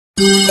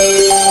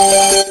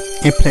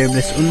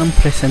Elecciones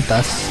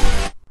presentas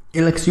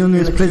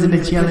Elecciones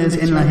presidenciales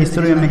en la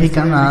historia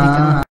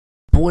mexicana.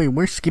 Boy,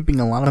 we're skipping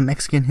a lot of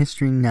Mexican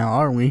history now,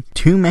 aren't we?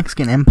 2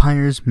 Mexican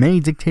empires, many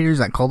dictators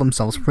that called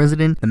themselves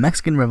president, the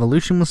Mexican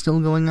Revolution was still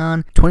going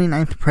on,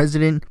 29th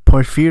president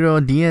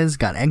Porfirio Diaz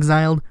got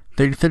exiled,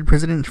 33rd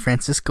president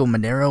Francisco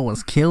Madero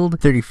was killed,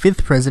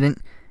 35th president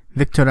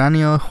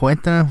Victoriano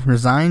Huerta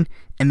resigned,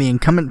 and the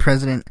incumbent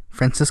president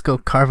Francisco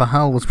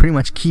Carvajal was pretty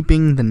much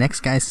keeping the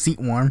next guy's seat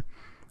warm.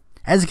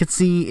 As you can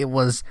see, it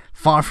was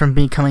far from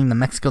becoming the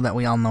Mexico that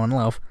we all know and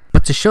love.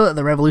 But to show that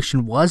the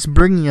revolution was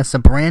bringing us a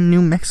brand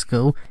new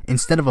Mexico,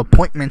 instead of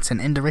appointments and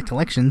indirect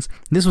elections,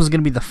 this was going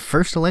to be the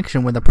first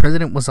election where the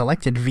president was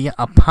elected via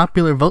a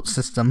popular vote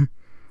system.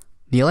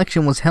 The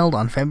election was held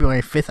on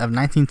February 5th of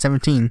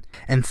 1917,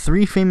 and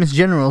 3 famous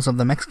generals of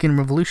the Mexican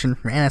Revolution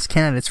ran as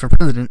candidates for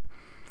president.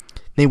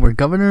 They were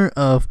Governor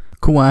of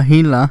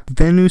Coahuila,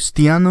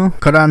 Venustiano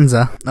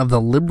Carranza of the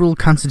Liberal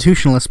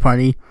Constitutionalist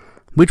Party,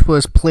 which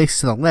was placed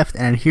to the left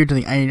and adhered to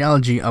the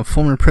ideology of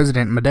former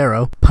President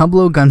Madero,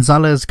 Pablo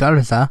González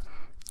Garza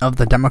of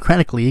the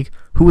Democratic League,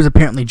 who was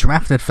apparently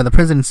drafted for the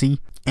presidency,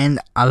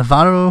 and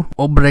Álvaro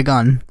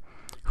Obregón,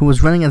 who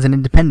was running as an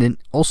independent,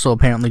 also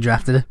apparently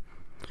drafted.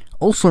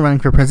 Also running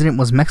for president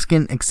was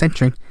Mexican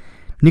eccentric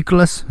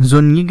Nicolás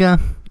Zúñiga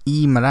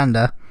y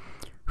Miranda,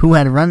 who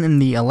had run in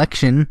the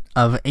election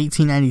of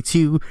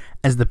 1892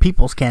 as the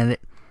People's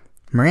candidate.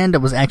 Miranda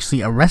was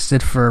actually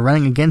arrested for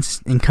running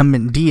against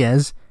incumbent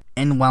Diaz,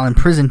 and while in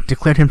prison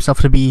declared himself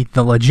to be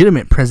the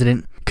legitimate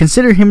president,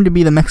 considered him to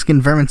be the Mexican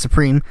vermin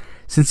supreme,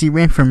 since he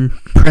ran for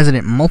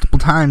president multiple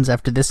times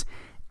after this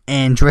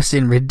and dressed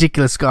in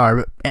ridiculous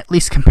garb, at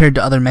least compared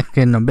to other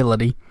Mexican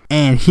nobility.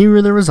 And here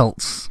are the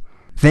results.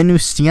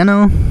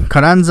 Venustiano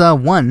Carranza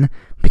won,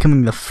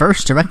 becoming the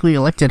first directly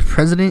elected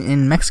president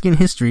in Mexican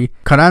history.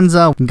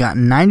 Carranza got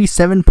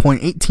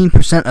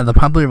 97.18% of the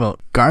popular vote.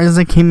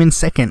 Garza came in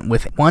second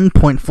with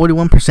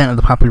 1.41% of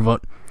the popular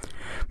vote.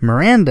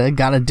 Miranda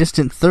got a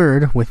distant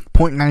third with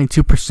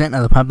 0.92%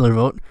 of the popular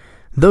vote,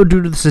 though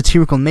due to the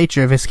satirical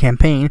nature of his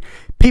campaign,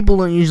 people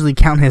don't usually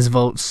count his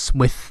votes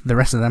with the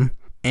rest of them.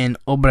 And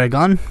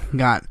Obregón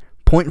got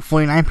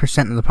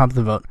 0.49% of the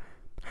popular vote.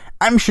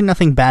 I'm sure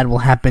nothing bad will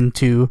happen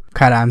to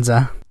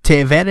Carranza.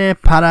 Te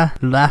veré para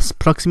las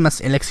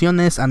próximas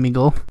elecciones,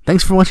 amigo.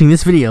 Thanks for watching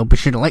this video. Be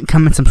sure to like,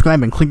 comment,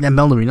 subscribe, and click that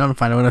bell to be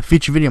notified when a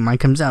future video of mine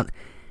comes out.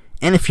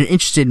 And if you're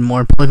interested in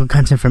more political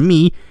content from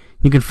me,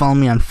 you can follow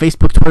me on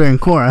Facebook, Twitter,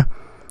 and Quora.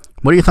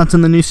 What are your thoughts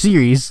on the new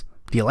series?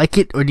 Do you like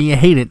it or do you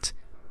hate it?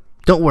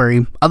 Don't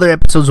worry, other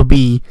episodes will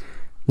be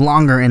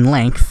longer in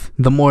length,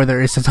 the more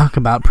there is to talk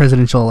about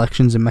presidential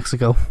elections in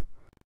Mexico.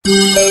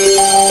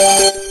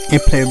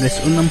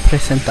 Elecciones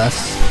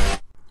presentas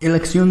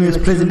Elecciones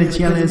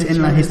presidenciales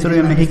en la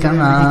historia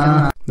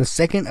mexicana. The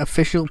second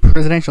official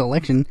presidential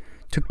election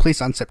took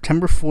place on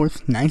September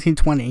 4th,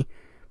 1920.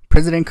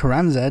 President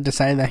Carranza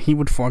decided that he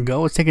would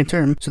forego a second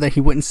term so that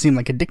he wouldn't seem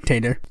like a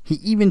dictator. He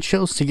even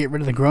chose to get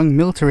rid of the growing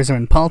militarism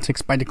in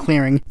politics by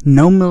declaring,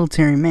 "No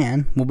military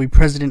man will be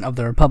president of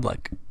the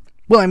republic."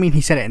 Well, I mean,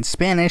 he said it in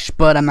Spanish,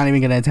 but I'm not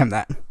even going to attempt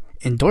that.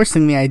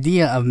 Endorsing the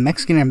idea of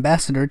Mexican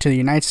ambassador to the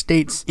United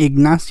States,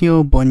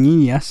 Ignacio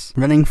Bonillas,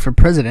 running for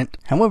president.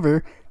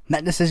 However,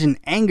 that decision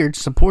angered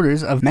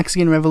supporters of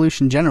Mexican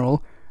Revolution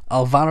General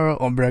Álvaro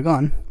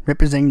Obregón,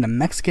 representing the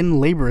Mexican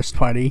Laborist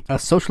Party, a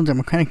social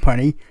democratic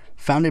party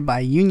founded by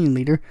Union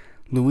leader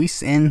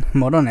Luis N.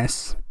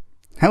 Morones.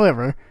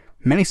 However,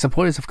 many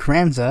supporters of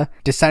Carranza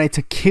decided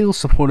to kill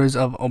supporters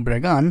of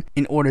Obregón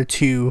in order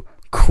to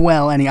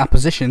quell any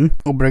opposition.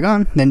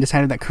 Obregón then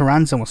decided that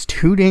Carranza was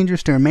too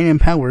dangerous to remain in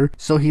power,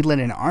 so he led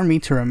an army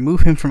to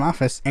remove him from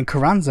office, and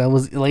Carranza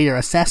was later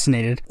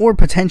assassinated, or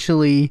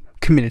potentially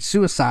committed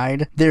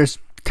suicide. There's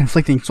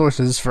conflicting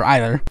sources for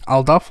either.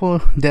 Adolfo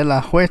de la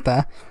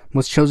Huerta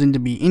was chosen to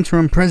be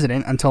interim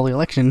president until the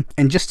election,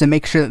 and just to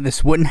make sure that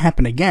this wouldn't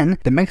happen again,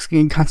 the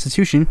Mexican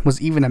Constitution was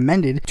even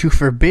amended to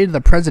forbid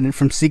the president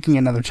from seeking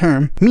another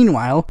term.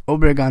 Meanwhile,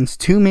 Obregón's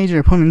 2 major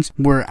opponents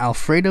were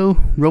Alfredo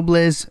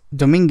Robles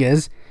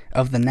Dominguez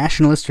of the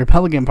Nationalist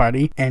Republican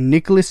Party and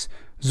Nicolás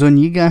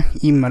Zúñiga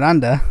y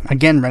Miranda,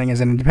 again running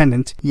as an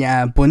independent.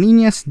 Yeah,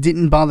 Bonillas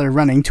didn't bother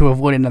running to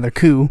avoid another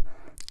coup,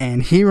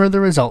 and here are the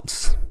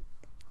results.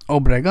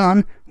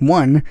 Obregón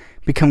won,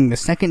 becoming the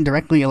second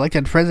directly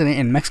elected president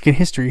in Mexican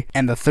history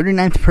and the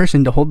 39th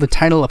person to hold the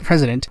title of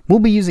president. We'll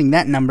be using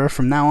that number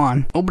from now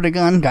on.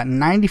 Obregón got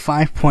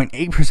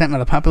 95.8% of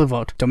the popular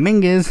vote.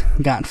 Dominguez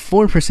got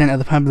 4% of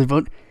the popular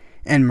vote,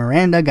 and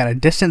Miranda got a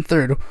distant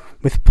third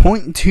with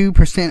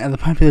 0.2% of the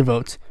popular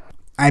vote.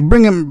 I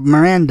bring up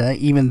Miranda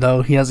even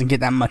though he doesn't get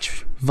that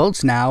much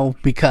votes now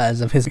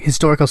because of his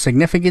historical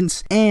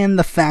significance and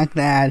the fact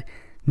that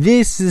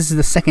this is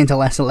the second to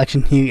last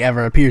election he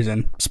ever appears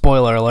in.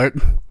 Spoiler alert.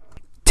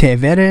 Te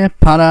veré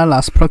para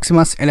las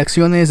próximas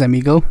elecciones,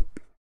 amigo.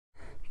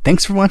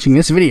 Thanks for watching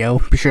this video.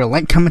 Be sure to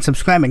like, comment,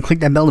 subscribe, and click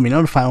that bell to be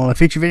notified when a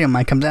future video of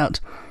mine comes out.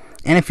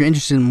 And if you're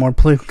interested in more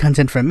political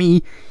content from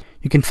me,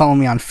 you can follow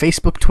me on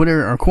Facebook,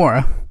 Twitter, or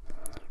Quora.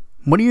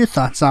 What are your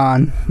thoughts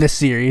on this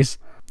series?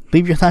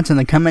 Leave your thoughts in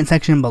the comment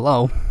section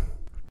below.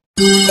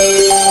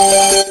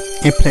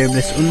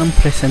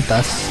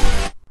 Presentas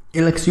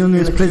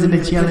Elecciones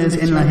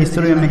presidenciales en la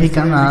historia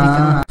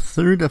mexicana.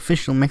 Third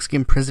official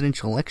Mexican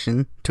presidential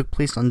election took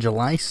place on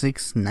July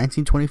 6,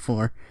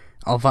 1924.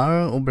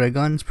 Alvaro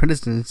Obregón's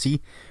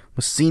presidency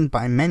was seen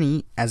by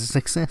many as a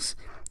success,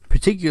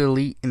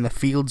 particularly in the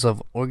fields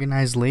of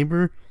organized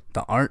labor,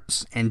 the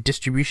arts, and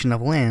distribution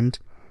of land.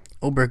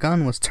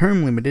 Obregón was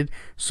term limited,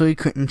 so he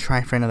couldn't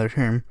try for another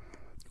term.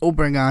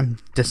 Obregón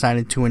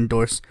decided to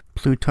endorse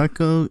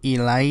Plutarco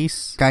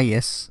Elias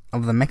Calles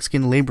of the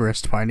Mexican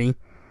Laborist Party.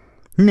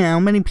 Now,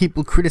 many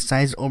people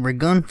criticize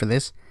Obregón for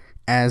this,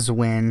 as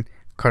when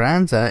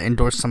Carranza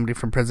endorsed somebody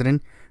for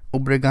president,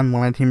 Obregón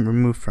wanted him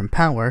removed from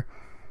power.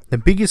 The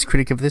biggest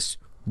critic of this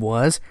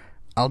was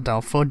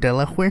Adolfo de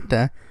la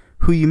Huerta,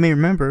 who you may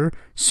remember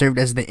served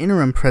as the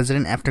interim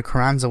president after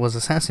Carranza was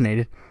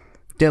assassinated.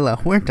 De la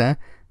Huerta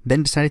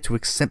then decided to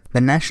accept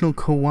the National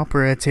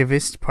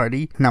Cooperativist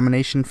Party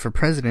nomination for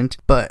president,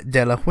 but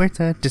De la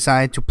Huerta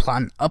decided to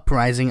plot an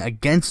uprising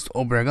against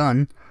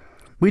Obregón,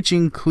 which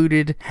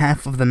included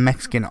half of the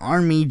Mexican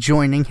army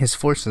joining his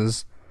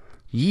forces.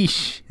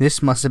 Yeesh,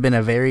 this must have been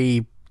a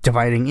very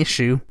dividing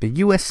issue. The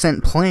U.S.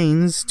 sent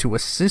planes to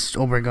assist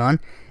Obregón,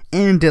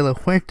 and De la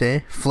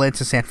Huerta fled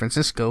to San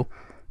Francisco.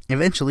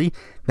 Eventually,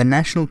 the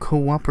National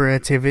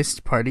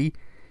Cooperativist Party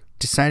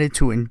decided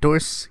to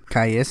endorse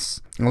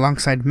Calles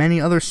alongside many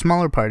other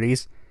smaller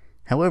parties.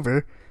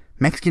 However,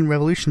 Mexican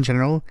Revolution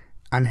General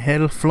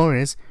Angel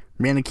Flores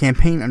ran a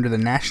campaign under the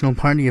National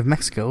Party of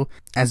Mexico,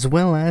 as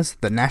well as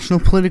the National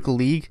Political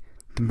League,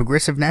 the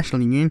Progressive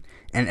National Union,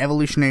 and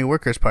Evolutionary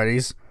Workers'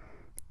 Parties.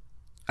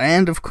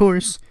 And, of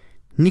course,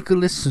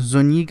 Nicolas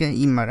Zúñiga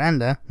y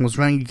Miranda was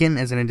running again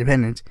as an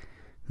independent,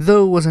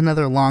 though was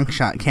another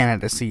long-shot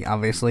candidacy,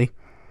 obviously.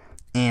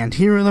 And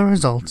here are the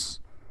results.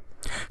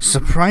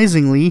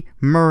 Surprisingly,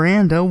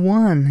 Miranda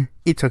won.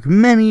 It took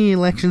many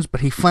elections, but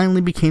he finally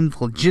became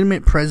the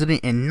legitimate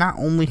president in not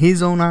only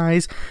his own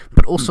eyes,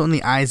 but also in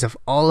the eyes of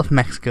all of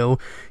Mexico.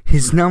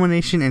 His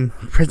nomination and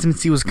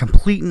presidency was a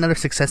complete and utter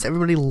success.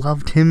 Everybody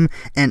loved him,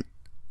 and...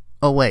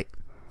 oh wait.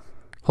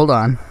 Hold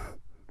on.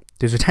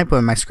 There's a typo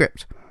in my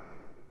script.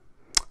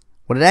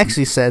 What it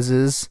actually says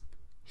is,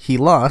 he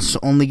lost,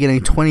 only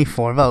getting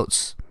 24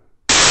 votes.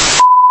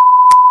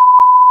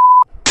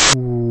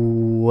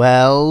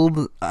 Well,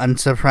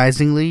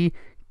 unsurprisingly,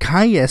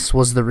 Calles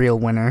was the real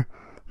winner,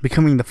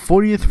 becoming the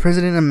 40th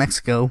president of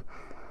Mexico.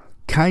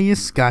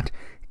 Calles got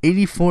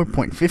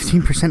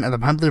 84.15% of the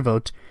popular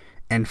vote,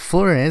 and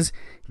Flores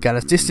got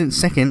a distant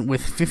second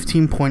with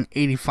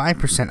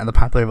 15.85% of the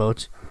popular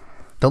vote.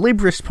 The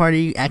Laborist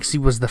Party actually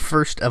was the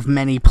first of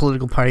many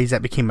political parties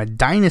that became a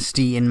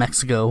dynasty in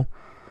Mexico,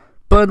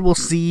 but we'll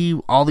see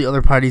all the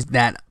other parties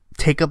that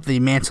take up the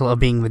mantle of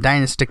being the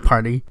dynastic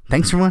party.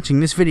 Thanks for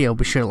watching this video.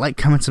 Be sure to like,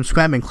 comment,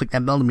 subscribe, and click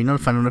that bell to be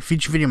notified when a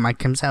future video mine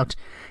comes out.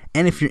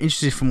 And if you're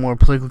interested for more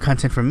political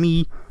content from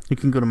me, you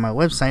can go to my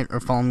website or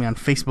follow me on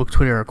Facebook,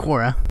 Twitter, or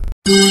Quora.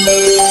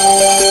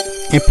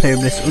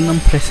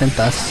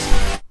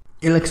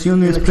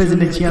 Elecciones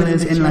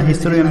presidenciales en la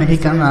historia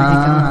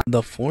mexicana.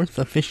 The fourth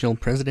official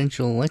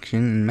presidential election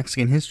in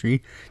Mexican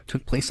history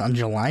took place on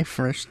July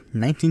 1st,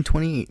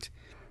 1928.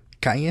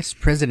 Calles'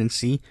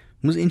 presidency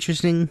was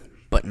interesting,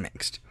 but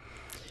mixed.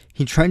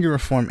 He tried to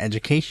reform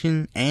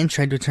education and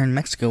tried to turn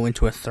Mexico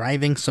into a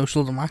thriving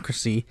social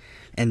democracy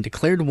and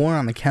declared war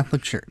on the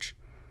Catholic Church.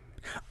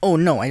 Oh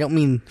no, I don't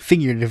mean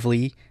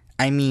figuratively,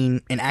 I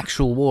mean an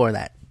actual war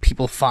that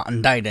people fought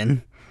and died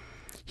in.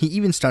 He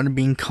even started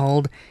being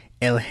called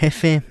El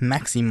Jefe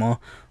Máximo,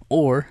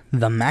 or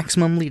the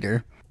Maximum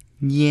Leader.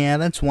 Yeah,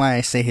 that's why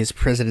I say his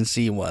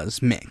presidency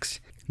was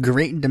mixed.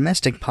 Great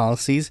domestic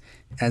policies,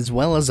 as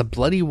well as a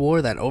bloody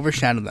war that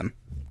overshadowed them.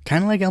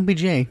 Kinda like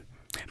LBJ.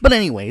 But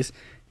anyways,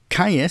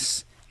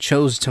 Calles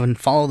chose to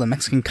follow the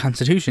Mexican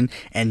Constitution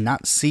and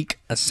not seek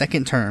a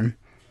second term.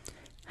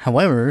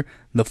 However,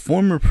 the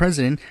former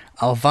president,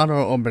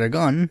 Alvaro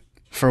Obregón,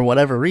 for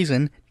whatever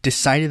reason,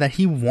 decided that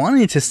he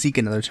wanted to seek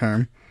another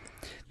term.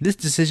 This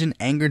decision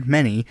angered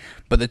many,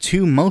 but the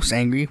two most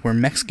angry were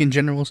Mexican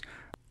generals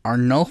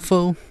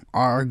Arnulfo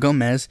R.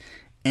 Gómez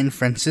and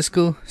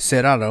Francisco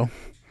Serrano,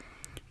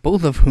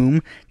 both of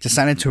whom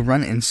decided to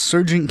run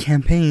insurgent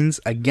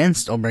campaigns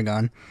against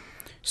Obregón.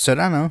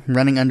 Serrano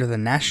running under the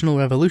National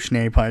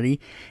Revolutionary Party,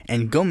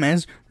 and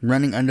Gómez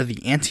running under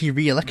the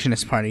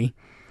Anti-Re-Electionist Party.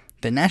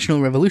 The National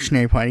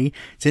Revolutionary Party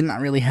did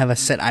not really have a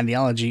set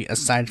ideology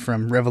aside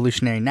from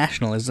revolutionary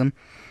nationalism,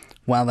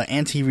 while the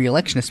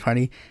Anti-Re-Electionist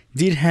Party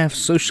did have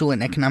social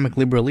and economic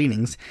liberal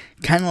leanings,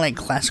 kind of like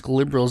classical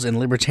liberals and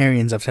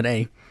libertarians of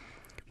today.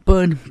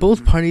 But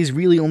both parties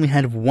really only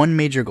had one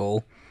major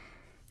goal: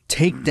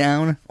 take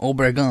down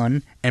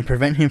Obregón and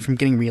prevent him from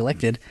getting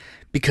reelected,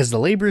 because the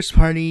Laborist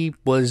Party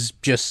was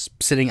just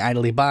sitting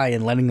idly by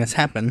and letting this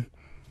happen.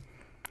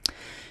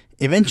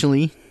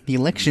 Eventually, the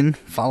election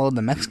followed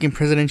the Mexican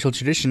presidential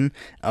tradition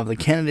of the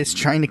candidates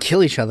trying to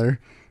kill each other.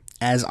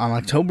 as on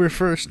October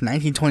 1st,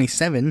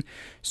 1927,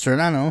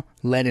 Serrano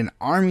led an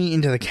army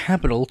into the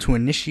capital to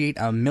initiate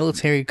a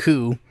military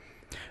coup,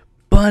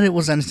 but it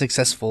was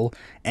unsuccessful,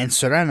 and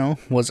Serrano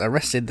was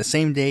arrested the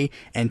same day,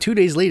 and 2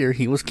 days later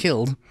he was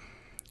killed.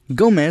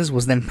 Gomez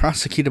was then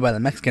prosecuted by the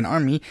Mexican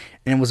army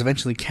and was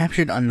eventually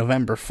captured on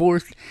November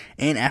 4th,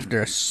 and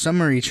after a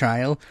summary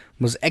trial,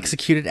 was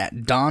executed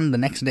at dawn the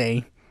next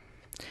day.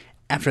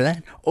 After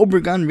that,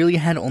 Obregón really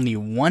had only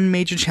one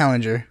major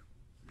challenger,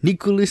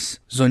 Nicolas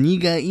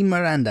Zuniga y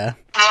Miranda.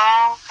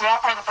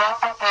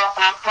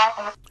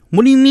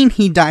 What do you mean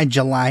he died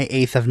July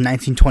 8th of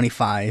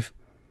 1925?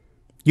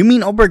 You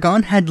mean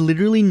Obregón had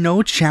literally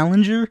no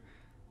challenger?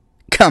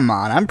 Come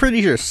on, I'm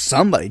pretty sure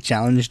somebody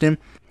challenged him.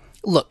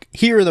 Look,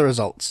 here are the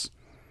results.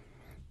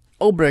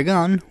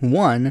 Obregón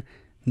won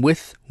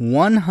with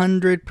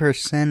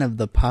 100% of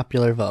the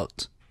popular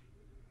vote.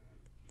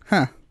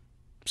 Huh.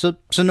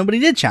 So nobody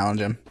did challenge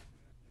him.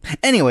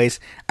 Anyways,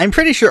 I'm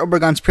pretty sure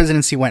Obregón's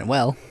presidency went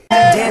well.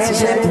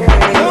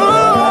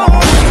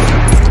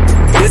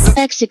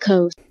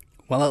 Mexico.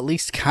 Well, at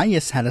least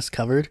Calles had us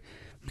covered,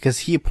 because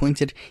he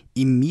appointed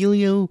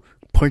Emilio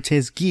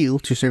Portes Gil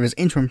to serve as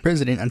interim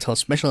president until a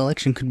special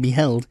election could be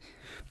held,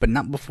 but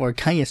not before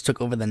Calles took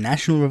over the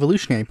National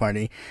Revolutionary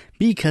Party,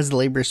 because the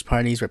Laborist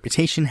Party's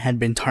reputation had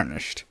been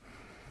tarnished.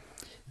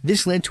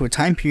 This led to a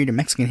time period in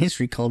Mexican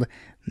history called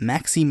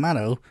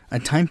Maximado, a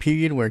time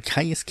period where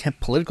Calles kept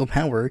political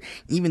power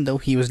even though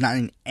he was not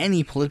in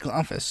any political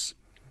office.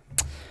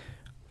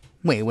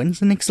 Wait,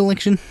 when's the next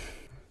election?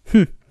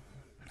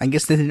 I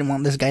guess they didn't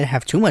want this guy to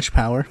have too much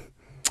power.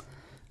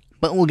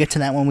 But we'll get to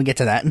that when we get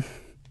to that.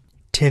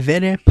 Te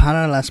veré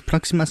para las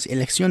próximas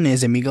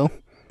elecciones, amigo.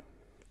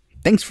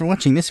 Thanks for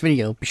watching this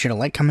video. Be sure to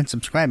like, comment,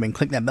 subscribe, and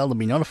click that bell to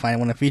be notified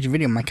when a future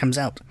video of mine comes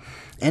out.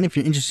 And if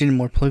you're interested in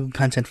more political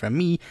content from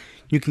me,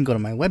 you can go to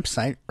my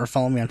website, or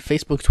follow me on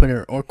Facebook,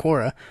 Twitter, or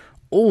Quora,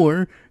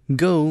 or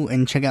go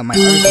and check out my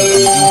articles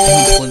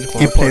on the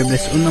Independent Political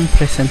Report. Unam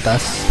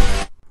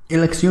presentas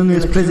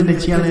Elecciones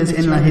presidenciales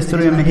en la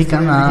historia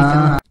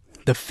mexicana.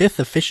 The fifth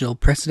official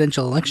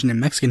presidential election in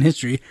Mexican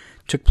history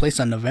took place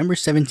on November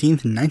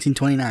 17th,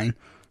 1929.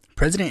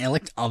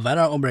 President-elect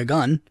Álvaro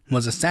Obregón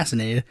was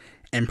assassinated,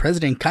 and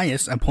President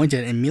Calles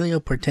appointed Emilio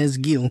Portes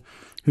Gil,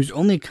 whose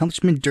only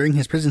accomplishment during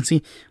his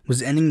presidency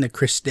was ending the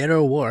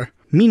Cristero War.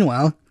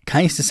 Meanwhile,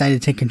 Calles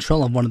decided to take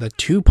control of one of the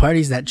two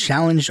parties that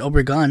challenged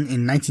Obregón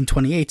in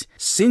 1928,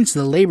 since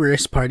the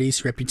Laborist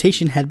Party's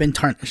reputation had been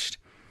tarnished.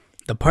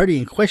 The party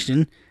in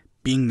question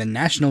being the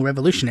National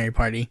Revolutionary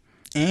Party.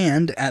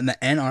 And at the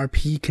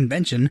NRP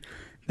convention,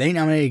 they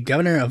nominated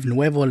Governor of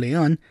Nuevo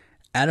León,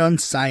 Adon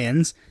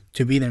Sáenz,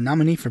 to be their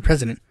nominee for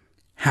president.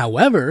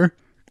 However,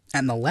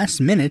 at the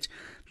last minute,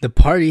 the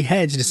party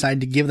heads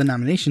decided to give the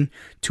nomination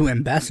to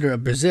Ambassador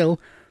of Brazil,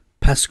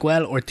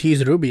 Pascual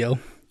Ortiz Rubio.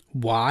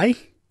 Why?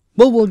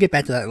 Well, we'll get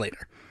back to that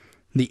later.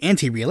 The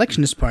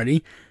anti-reelectionist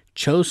party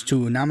chose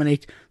to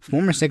nominate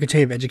former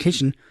Secretary of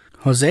Education,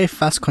 José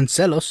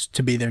Vasconcelos,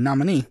 to be their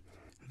nominee.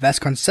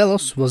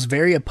 Vasconcelos was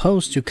very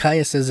opposed to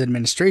Calles'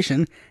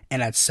 administration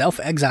and had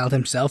self-exiled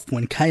himself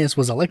when Calles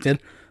was elected,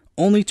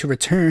 only to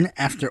return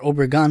after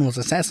Obregón was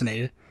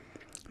assassinated.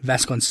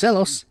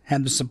 Vasconcelos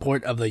had the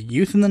support of the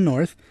youth in the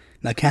North,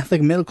 the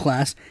Catholic middle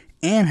class,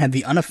 and had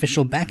the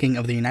unofficial backing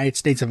of the United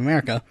States of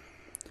America.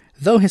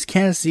 Though his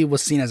candidacy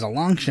was seen as a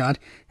long shot,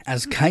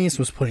 as Calles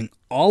was putting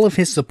all of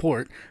his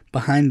support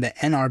behind the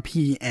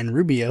NRP and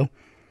Rubio,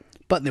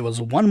 but there was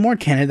one more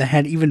candidate that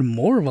had even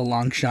more of a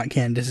long shot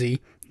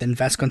candidacy than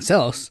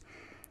Vasconcelos,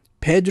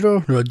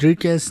 Pedro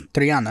Rodríguez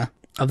Triana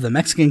of the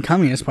Mexican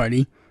Communist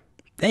Party.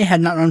 They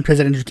had not run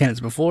presidential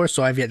candidates before,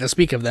 so I've yet to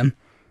speak of them.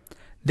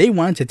 They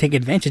wanted to take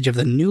advantage of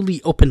the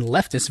newly opened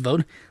leftist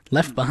vote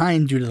left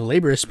behind due to the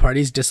Laborist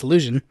Party's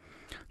dissolution.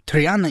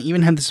 Triana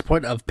even had the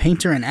support of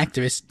painter and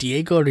activist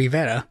Diego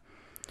Rivera,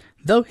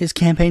 though his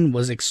campaign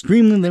was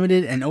extremely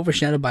limited and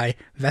overshadowed by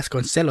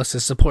Vasconcelos'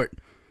 support.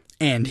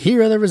 And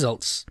here are the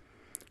results.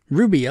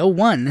 Rubio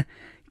won,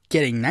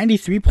 getting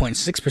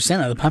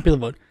 93.6% of the popular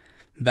vote.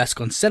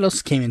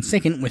 Vasconcelos came in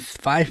second with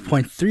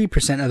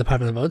 5.3% of the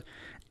popular vote,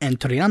 and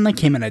Triana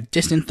came in a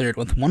distant third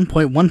with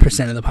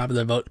 1.1% of the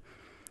popular vote.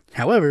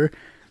 However,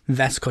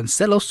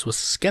 Vasconcelos was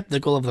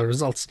skeptical of the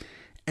results,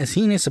 as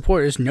he and his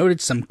supporters noted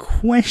some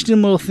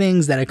questionable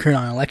things that occurred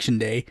on election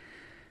day,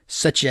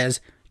 such as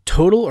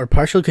total or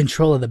partial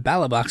control of the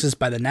ballot boxes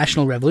by the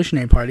National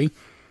Revolutionary Party,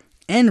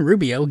 and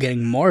Rubio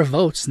getting more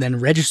votes than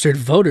registered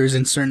voters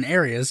in certain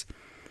areas.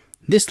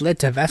 This led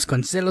to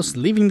Vasconcelos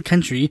leaving the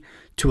country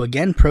to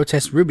again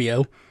protest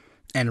Rubio,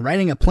 and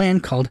writing a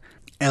plan called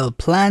El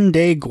Plan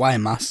de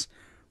Guaymas,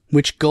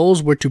 which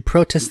goals were to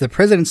protest the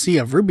presidency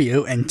of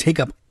Rubio and take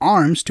up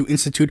arms to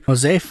institute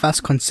José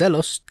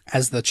Vasconcelos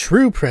as the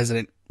true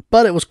president,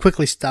 but it was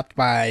quickly stopped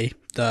by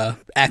the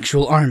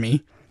actual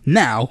army.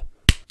 Now,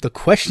 the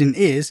question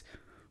is,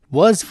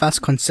 was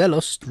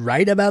Vasconcelos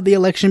right about the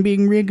election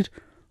being rigged,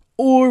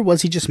 or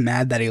was he just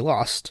mad that he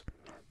lost?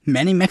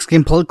 Many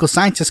Mexican political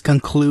scientists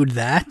conclude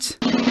that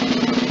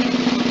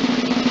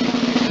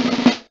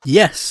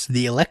Yes,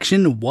 the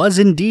election was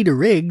indeed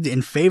rigged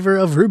in favor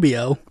of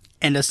Rubio,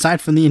 and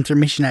aside from the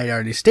information I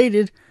already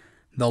stated,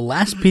 the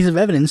last piece of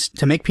evidence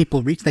to make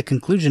people reach that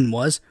conclusion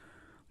was,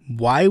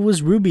 why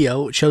was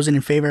Rubio chosen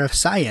in favor of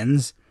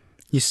Sáenz?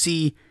 You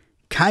see,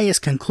 Calles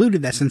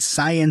concluded that since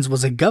Sáenz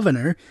was a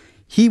governor,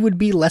 he would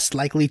be less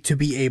likely to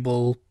be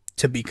able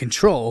to be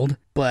controlled,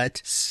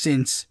 but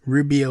since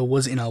Rubio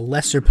was in a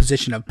lesser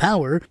position of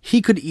power,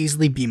 he could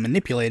easily be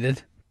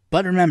manipulated.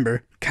 But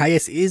remember,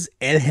 Calles is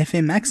el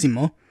jefe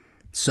máximo,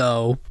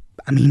 so,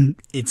 I mean,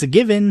 it's a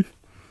given.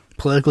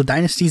 Political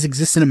dynasties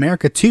exist in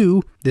America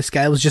too. This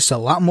guy was just a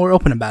lot more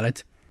open about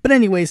it. But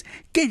anyways,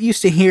 get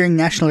used to hearing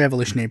National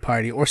Revolutionary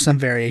Party or some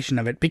variation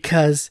of it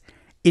because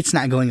it's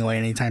not going away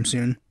anytime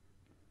soon.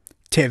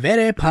 Te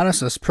veré para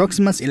las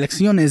próximas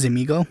elecciones,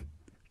 amigo.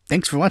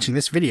 Thanks for watching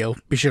this video.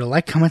 Be sure to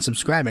like, comment,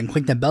 subscribe, and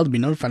click that bell to be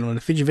notified when a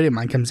future video of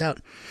mine comes out.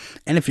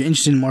 And if you're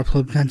interested in more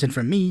political content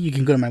from me, you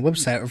can go to my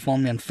website or follow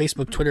me on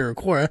Facebook, Twitter, or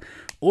Quora,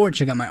 or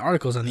check out my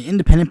articles on the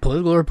Independent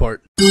Political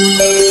Report.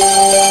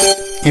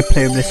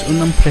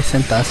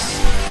 Presentas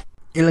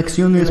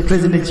Elecciones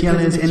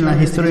presidenciales en la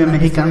historia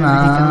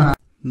mexicana.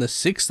 The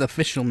sixth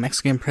official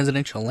Mexican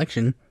presidential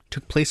election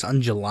took place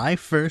on July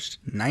 1st,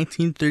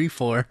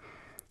 1934.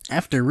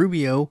 After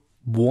Rubio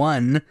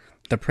won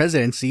the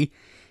presidency,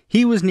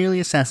 he was nearly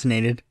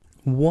assassinated.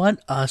 What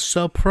a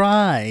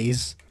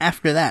surprise!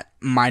 After that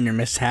minor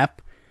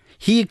mishap,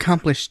 he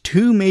accomplished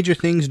two major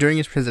things during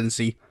his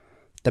presidency: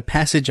 the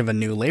passage of a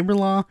new labor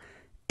law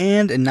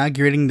and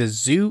inaugurating the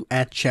zoo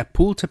at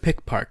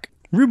Chapultepec Park.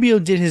 Rubio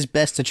did his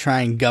best to try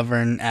and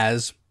govern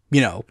as,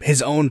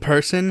 his own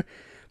person,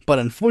 but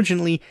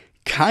unfortunately,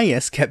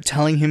 Calles kept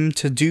telling him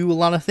to do a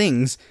lot of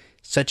things,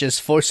 such as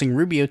forcing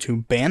Rubio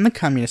to ban the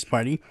Communist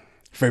Party,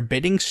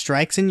 forbidding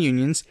strikes and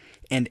unions,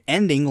 and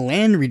ending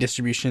land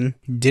redistribution.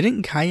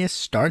 Didn't Calles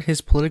start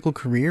his political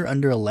career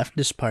under a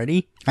leftist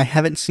party? I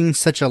haven't seen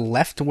such a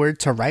leftward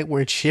to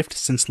rightward shift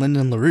since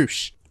Lyndon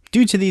LaRouche.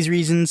 Due to these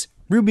reasons,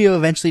 Rubio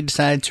eventually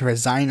decided to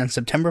resign on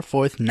September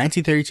 4th,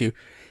 1932,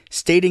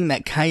 stating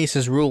that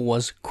Calles' rule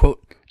was,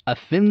 quote, a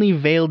thinly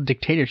veiled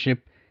dictatorship,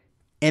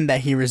 and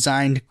that he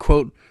resigned,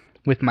 quote,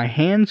 with my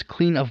hands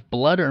clean of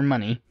blood or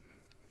money.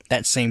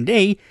 That same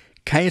day,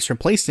 Calles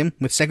replaced him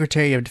with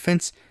Secretary of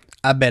Defense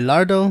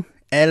Abelardo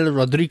L.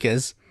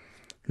 Rodriguez.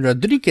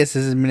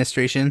 Rodriguez's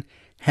administration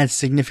had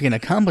significant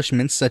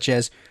accomplishments such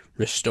as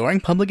restoring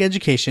public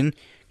education,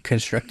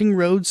 constructing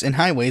roads and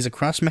highways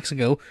across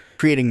Mexico,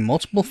 creating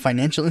multiple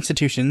financial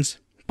institutions,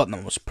 but the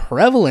most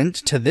prevalent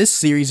to this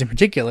series in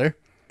particular,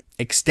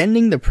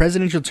 extending the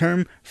presidential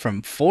term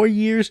from 4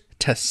 years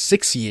to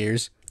 6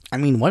 years. I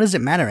mean, what does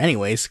it matter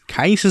anyways?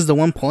 Calles is the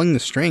one pulling the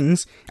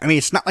strings. I mean,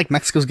 it's not like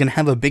Mexico's gonna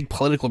have a big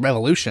political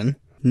revolution.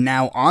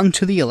 Now on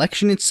to the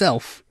election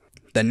itself.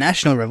 The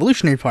National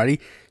Revolutionary Party,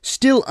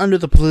 still under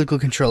the political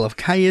control of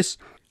Calles,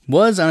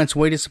 was on its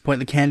way to support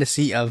the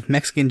candidacy of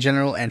Mexican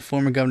General and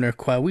former Governor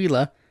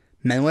Coahuila,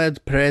 Manuel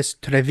Perez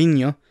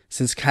Treviño,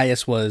 since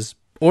Calles was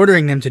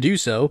ordering them to do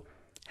so.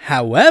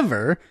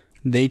 However,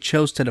 they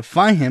chose to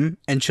defy him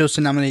and chose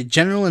to nominate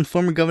General and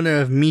former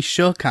Governor of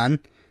Michoacán,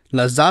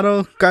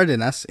 Lázaro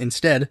Cárdenas,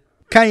 instead.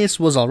 Calles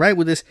was alright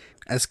with this,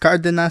 as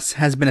Cárdenas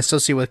has been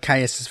associated with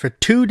Calles for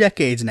 2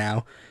 decades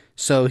now,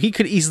 so he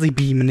could easily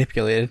be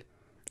manipulated.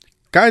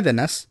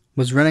 Cárdenas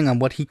was running on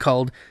what he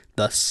called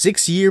the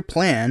 6-year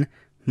plan,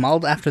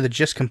 modeled after the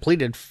just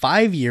completed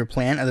 5-year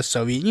plan of the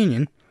Soviet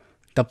Union.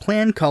 The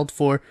plan called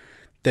for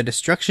the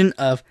destruction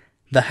of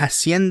the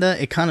hacienda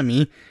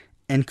economy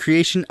and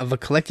creation of a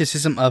collective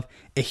system of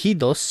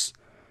ejidos,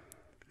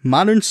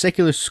 modern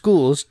secular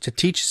schools to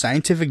teach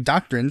scientific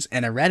doctrines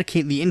and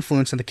eradicate the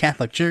influence of the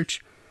Catholic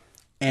Church,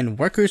 and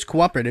workers'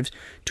 cooperatives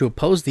to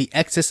oppose the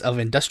excess of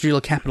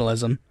industrial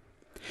capitalism.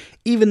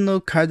 Even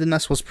though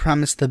Cárdenas was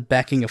promised the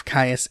backing of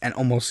Calles and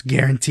almost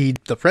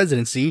guaranteed the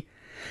presidency,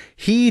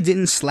 he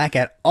didn't slack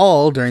at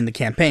all during the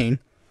campaign.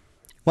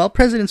 While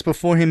presidents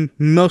before him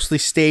mostly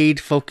stayed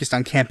focused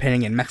on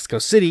campaigning in Mexico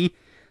City,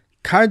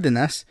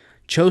 Cárdenas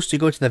chose to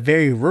go to the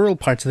very rural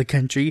parts of the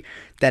country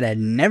that had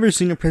never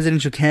seen a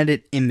presidential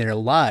candidate in their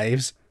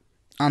lives.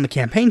 On the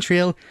campaign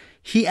trail,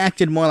 he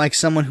acted more like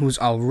someone who was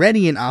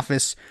already in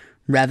office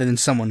rather than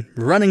someone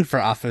running for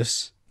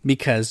office,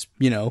 because,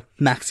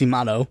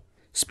 Maximato.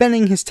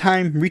 Spending his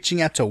time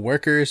reaching out to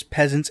workers,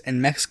 peasants,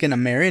 and Mexican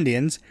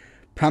Amerindians,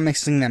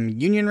 promising them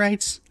union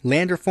rights,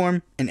 land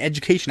reform, and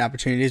education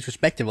opportunities,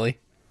 respectively.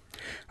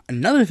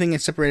 Another thing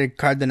that separated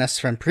Cárdenas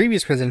from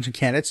previous presidential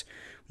candidates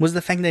was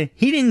the fact that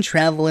he didn't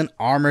travel in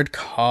armored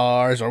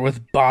cars or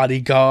with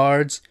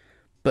bodyguards,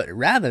 but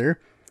rather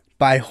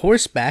by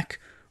horseback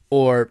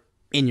or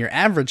in your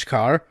average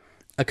car,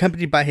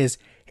 accompanied by his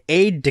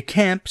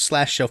aide-de-camp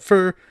 /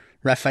 chauffeur,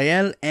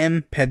 Rafael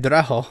M.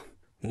 Pedrajo.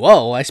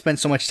 Whoa, I spent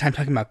so much time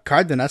talking about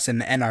Cárdenas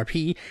and the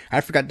NRP, I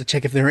forgot to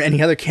check if there were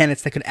any other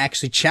candidates that could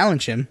actually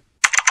challenge him.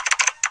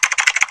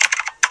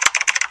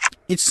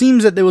 It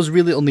seems that there was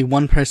really only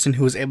one person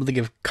who was able to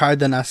give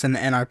Cárdenas and the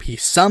NRP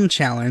some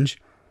challenge.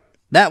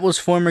 That was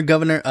former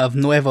governor of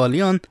Nuevo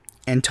León,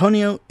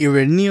 Antonio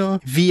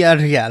Ireneo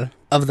Villarreal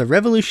of the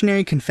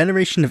Revolutionary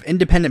Confederation of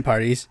Independent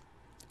Parties.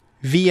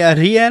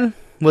 Villarreal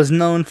was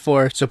known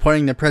for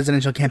supporting the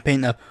presidential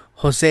campaign of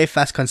Jose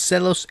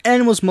Vasconcelos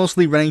and was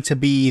mostly running to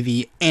be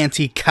the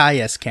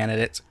anti-Calles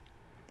candidate.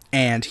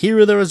 And here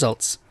are the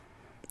results.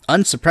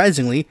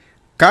 Unsurprisingly,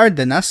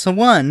 Cárdenas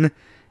won,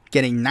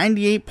 getting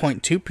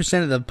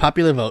 98.2% of the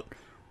popular vote,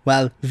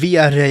 while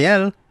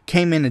Villarreal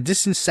came in a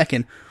distant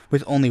second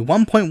with only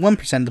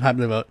 1.1% of the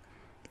popular vote.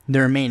 The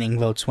remaining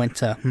votes went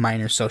to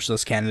minor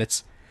socialist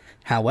candidates.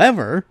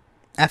 However,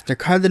 after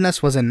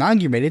Cárdenas was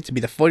inaugurated to be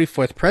the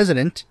 44th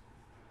president,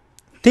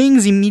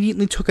 things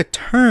immediately took a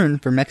turn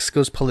for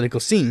Mexico's political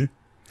scene.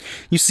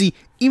 You see,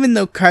 even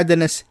though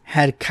Cárdenas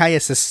had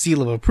Calles'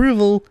 seal of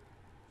approval,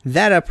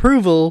 that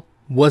approval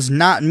was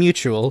not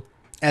mutual,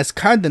 as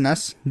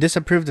Cárdenas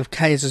disapproved of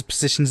Calles'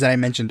 positions that I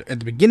mentioned at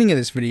the beginning of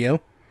this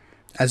video,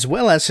 as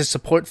well as his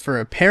support for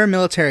a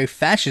paramilitary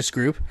fascist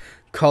group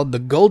called the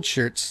Gold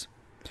Shirts.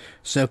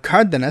 So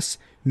Cárdenas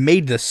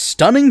made the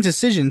stunning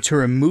decision to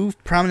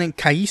remove prominent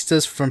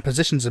Callistas from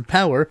positions of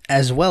power,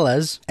 as well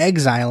as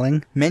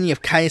exiling many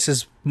of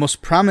Calles'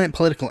 most prominent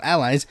political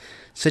allies,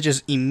 such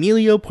as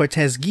Emilio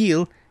Portes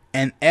Gil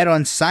and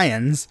Aaron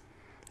Sáenz,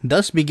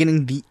 thus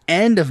beginning the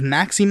end of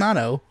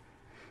Maximado.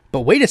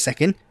 But wait a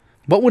second,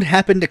 what would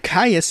happen to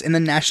Calles in the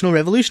National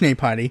Revolutionary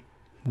Party?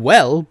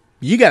 Well,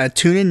 you gotta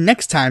tune in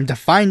next time to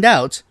find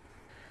out.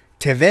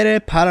 Te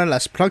veré para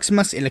las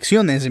próximas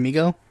elecciones,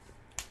 amigo.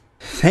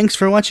 Thanks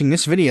for watching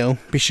this video.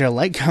 Be sure to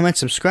like, comment,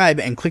 subscribe,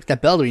 and click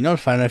that bell to be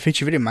notified when a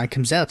future video of mine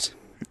comes out.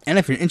 And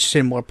if you're interested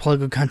in more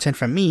political content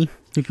from me,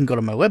 you can go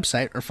to my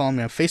website or follow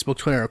me on Facebook,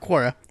 Twitter, or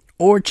Quora,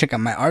 or check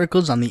out my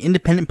articles on the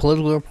Independent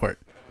Political Report.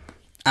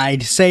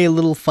 I'd say a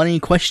little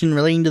funny question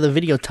relating to the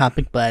video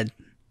topic, but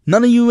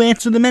none of you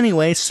answered them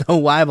anyway, so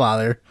why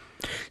bother?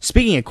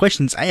 Speaking of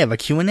questions, I have a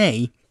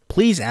Q&A.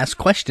 Please ask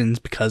questions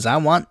because I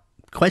want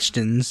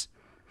questions.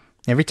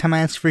 Every time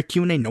I ask for a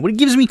Q&A, nobody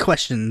gives me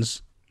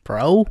questions,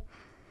 bro.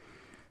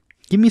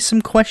 Give me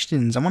some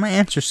questions. I want to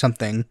answer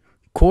something.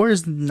 Core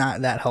is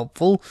not that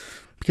helpful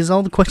because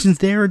all the questions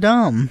there are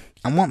dumb.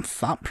 I want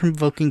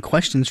thought-provoking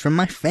questions from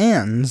my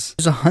fans.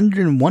 There's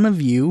 101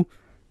 of you.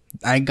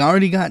 I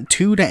already got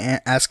 2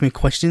 to ask me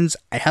questions.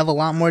 I have a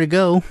lot more to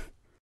go.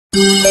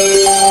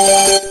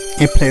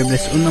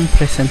 Posrevolucionarias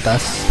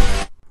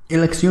presentas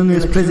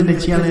Elecciones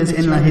presidenciales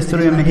en la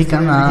historia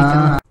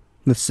mexicana.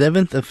 The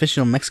 7th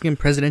official Mexican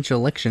presidential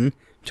election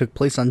took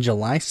place on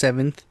July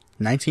 7th,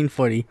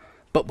 1940.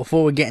 But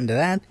before we get into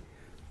that,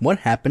 what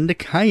happened to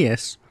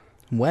Calles?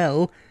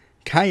 Well,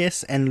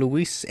 Calles and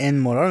Luis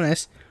N.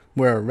 Morones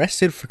were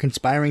arrested for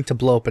conspiring to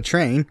blow up a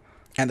train.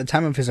 At the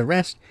time of his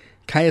arrest,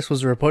 Calles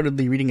was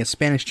reportedly reading a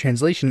Spanish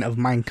translation of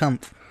Mein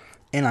Kampf.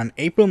 And on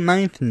April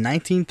 9th,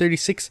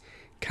 1936,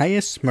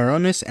 Calles,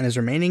 Morones, and his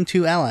remaining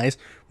 2 allies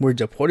were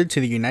deported to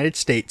the United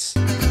States.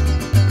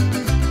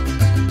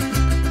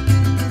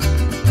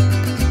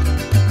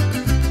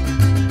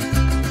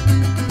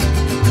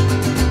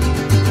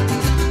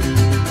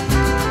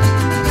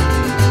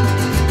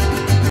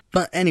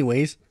 But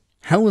anyways,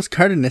 how was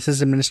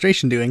Cárdenas'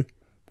 administration doing?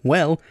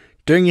 Well,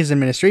 during his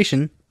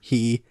administration,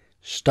 he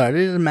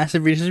started a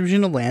massive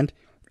redistribution of land,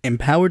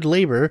 empowered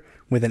labor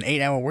with an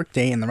 8-hour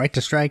workday and the right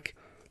to strike,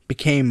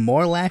 became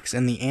more lax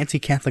in the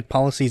anti-Catholic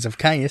policies of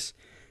Calles,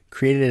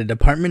 created a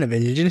Department of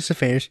Indigenous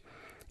Affairs,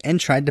 and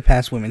tried to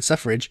pass women's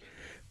suffrage.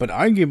 But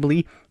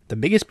arguably, the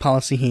biggest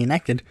policy he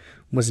enacted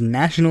was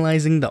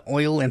nationalizing the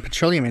oil and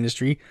petroleum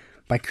industry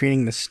by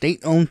creating the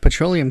state-owned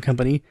petroleum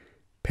company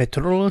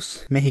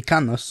Petróleos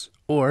Mexicanos,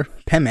 or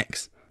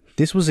Pemex.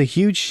 This was a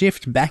huge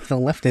shift back to the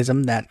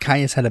leftism that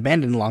Calles had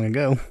abandoned long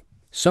ago.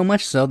 So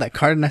much so that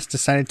Cárdenas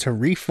decided to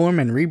reform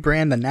and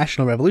rebrand the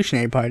National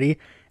Revolutionary Party,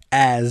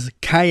 as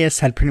Calles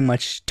had pretty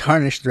much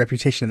tarnished the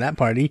reputation of that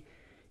party,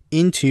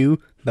 into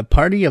the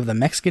Party of the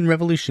Mexican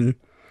Revolution.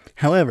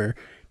 However,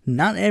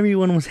 not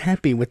everyone was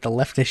happy with the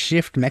leftist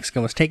shift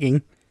Mexico was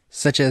taking,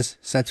 such as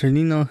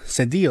Saturnino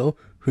Cedillo,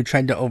 who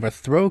tried to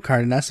overthrow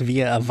Cárdenas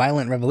via a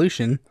violent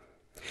revolution.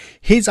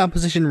 His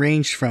opposition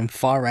ranged from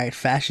far-right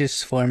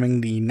fascists forming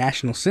the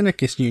National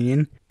Syndicalist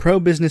Union,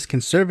 pro-business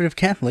conservative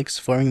Catholics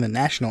forming the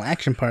National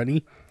Action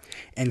Party,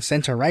 and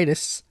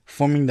center-rightists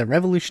forming the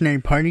Revolutionary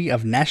Party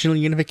of National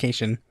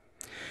Unification.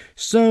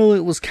 So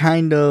it was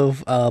kind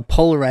of a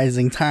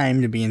polarizing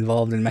time to be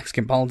involved in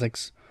Mexican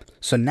politics.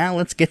 So now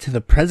let's get to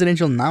the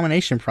presidential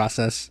nomination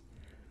process.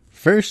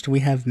 First, we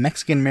have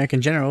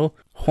Mexican-American General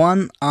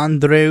Juan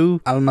Andreu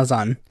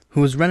Almazan, who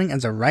was running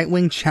as a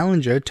right-wing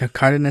challenger to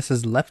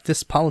Cárdenas'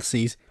 leftist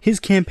policies. His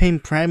campaign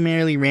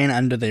primarily ran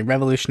under the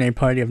Revolutionary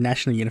Party of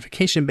National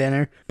Unification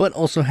banner, but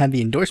also had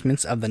the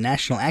endorsements of the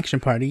National Action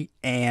Party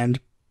and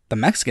the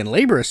Mexican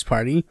Laborist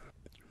Party.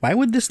 Why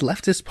would this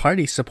leftist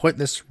party support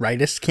this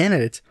rightist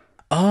candidate?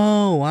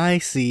 Oh, I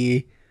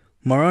see.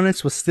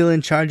 Morones was still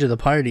in charge of the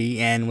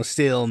party and was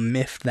still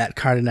miffed that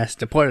Cárdenas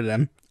deported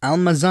him.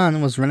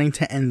 Almazan was running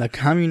to end the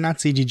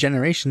communazi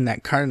degeneration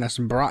that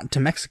Cárdenas brought to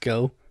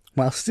Mexico,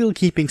 while still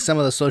keeping some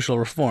of the social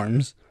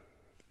reforms.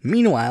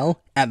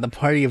 Meanwhile, at the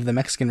party of the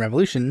Mexican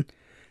Revolution,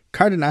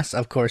 Cardenas,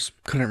 of course,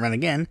 couldn't run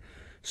again,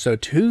 so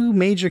two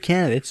major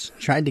candidates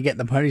tried to get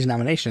the party's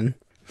nomination.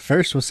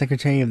 First was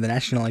Secretary of the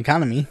National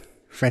Economy,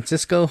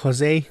 Francisco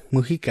Jose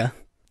Mujica,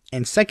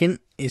 and second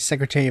is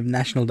Secretary of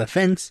National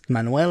Defense,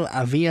 Manuel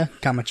Avila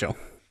Camacho.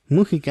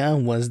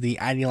 Mujica was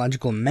the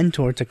ideological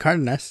mentor to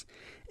Cardenas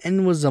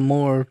and was a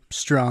more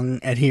strong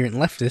adherent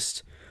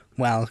leftist,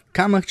 while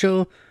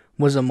Camacho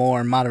was a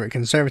more moderate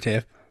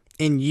conservative.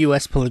 In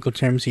U.S. political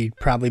terms, he'd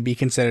probably be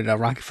considered a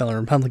Rockefeller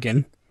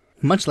Republican.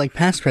 Much like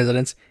past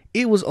presidents,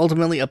 it was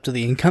ultimately up to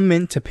the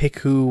incumbent to pick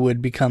who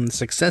would become the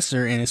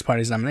successor in his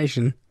party's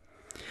nomination.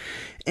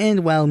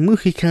 And while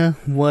Mujica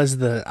was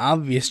the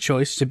obvious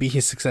choice to be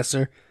his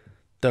successor,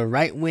 the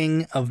right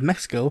wing of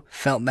Mexico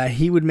felt that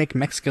he would make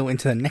Mexico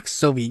into the next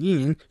Soviet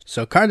Union,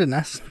 so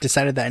Cardenas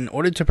decided that in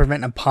order to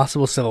prevent a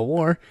possible civil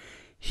war,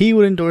 he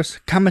would endorse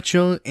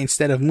Camacho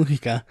instead of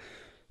Mujica.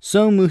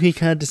 So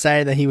Mujica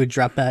decided that he would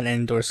drop out and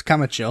endorse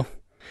Camacho.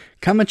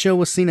 Camacho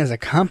was seen as a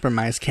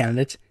compromise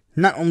candidate,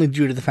 not only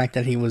due to the fact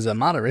that he was a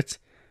moderate,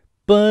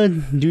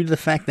 but due to the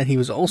fact that he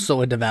was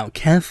also a devout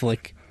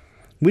Catholic,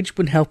 which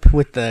would help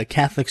with the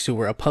Catholics who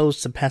were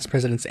opposed to past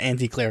presidents'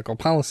 anti-clerical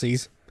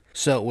policies.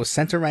 So it was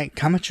center-right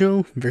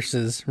Camacho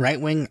versus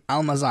right-wing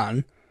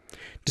Almazan.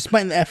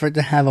 Despite the effort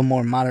to have a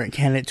more moderate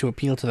candidate to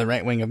appeal to the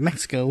right wing of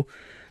Mexico,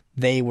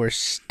 they were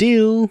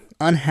still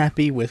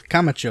unhappy with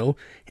Camacho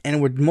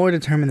and were more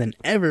determined than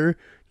ever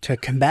to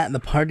combat the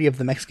party of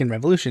the Mexican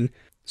Revolution.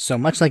 So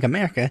much like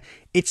America,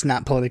 it's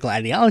not political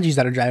ideologies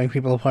that are driving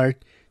people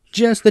apart,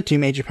 just the two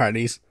major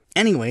parties.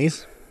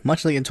 Anyways,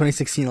 much like the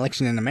 2016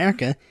 election in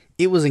America,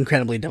 it was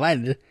incredibly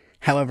divided.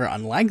 However,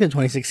 unlike the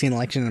 2016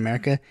 election in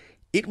America,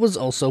 it was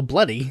also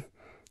bloody.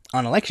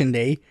 On election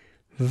day,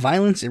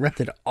 violence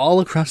erupted all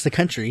across the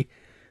country,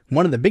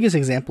 one of the biggest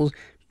examples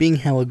being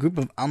how a group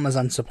of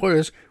Almazan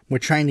supporters were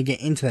trying to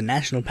get into the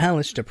National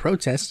Palace to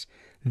protest,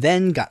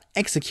 then got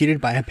executed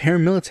by a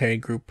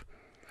paramilitary group.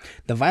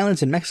 The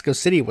violence in Mexico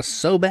City was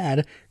so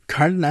bad,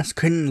 Cardenas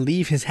couldn't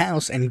leave his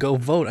house and go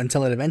vote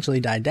until it eventually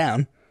died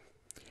down.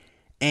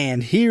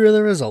 And here are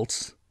the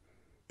results.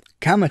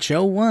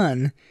 Camacho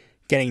won,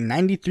 getting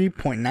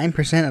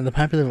 93.9% of the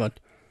popular vote.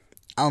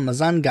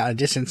 Almazan got a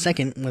distant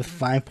second with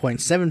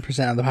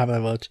 5.7% of the popular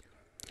vote.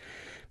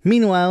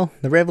 Meanwhile,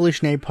 the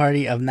Revolutionary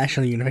Party of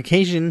National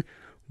Unification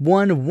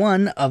won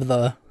one of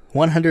the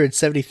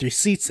 173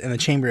 seats in the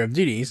Chamber of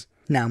Deputies.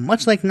 Now,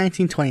 much like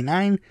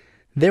 1929,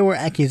 there were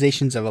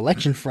accusations of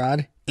election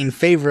fraud in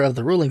favor of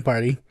the ruling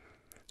party.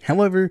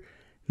 However,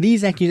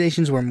 these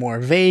accusations were more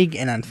vague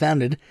and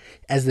unfounded,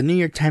 as the New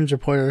York Times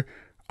reporter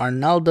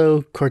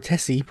Arnaldo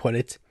Cortesi put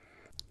it.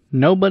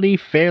 Nobody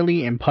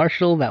fairly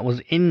impartial that was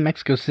in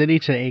Mexico City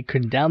today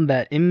could doubt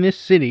that in this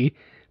city,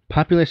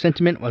 popular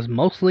sentiment was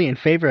mostly in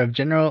favor of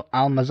General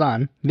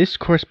Almazan. This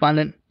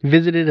correspondent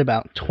visited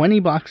about 20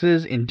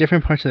 boxes in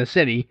different parts of the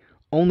city.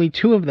 Only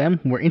 2 of them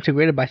were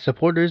integrated by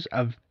supporters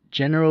of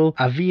General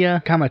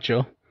Avila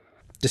Camacho.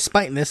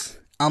 Despite this,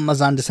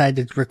 Almazan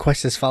decided to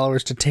request his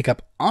followers to take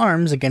up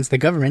arms against the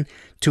government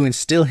to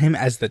instill him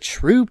as the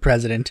true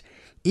president,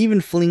 even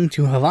fleeing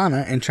to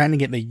Havana and trying to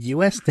get the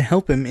U.S. to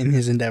help him in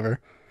his endeavor.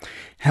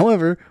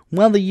 However,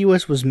 while the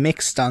U.S. was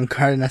mixed on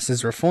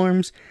Cardenas'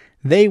 reforms,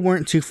 they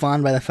weren't too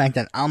fond by the fact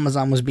that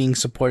Almazan was being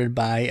supported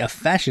by a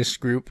fascist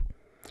group,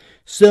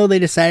 so they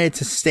decided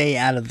to stay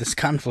out of this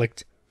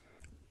conflict.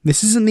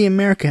 This isn't the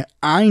America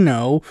I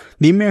know.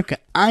 The America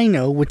I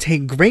know would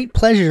take great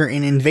pleasure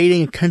in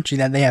invading a country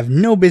that they have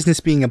no business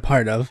being a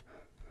part of.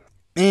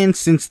 And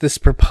since this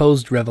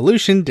proposed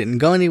revolution didn't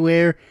go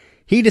anywhere,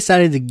 he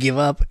decided to give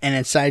up and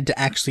decided to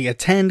actually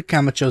attend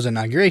Camacho's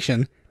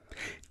inauguration.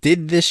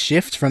 Did this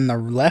shift from the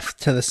left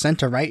to the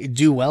center-right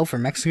do well for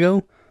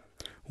Mexico?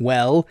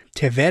 Well,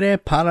 te veré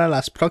para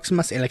las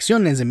próximas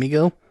elecciones,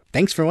 amigo.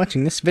 Thanks for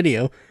watching this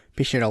video.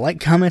 Be sure to like,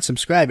 comment,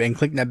 subscribe, and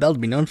click that bell to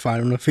be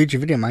notified when a future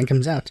video of mine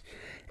comes out.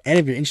 And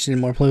if you're interested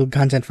in more political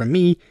content from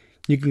me,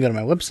 you can go to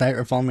my website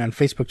or follow me on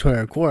Facebook,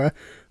 Twitter, or Quora,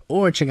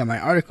 or check out my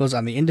articles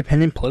on the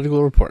Independent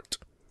Political Report.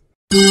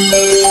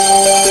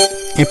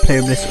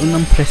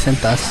 Posrevolucionarias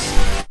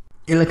presentas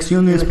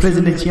Elecciones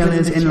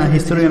presidenciales en la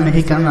historia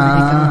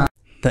mexicana.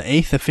 The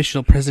 8th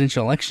official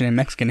presidential election in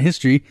Mexican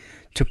history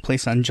took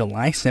place on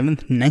July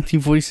 7th,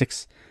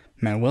 1946.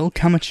 Manuel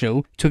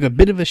Camacho took a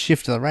bit of a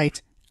shift to the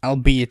right,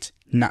 albeit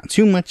not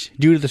too much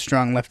due to the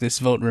strong leftist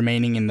vote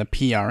remaining in the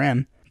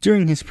PRM.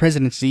 During his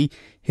presidency,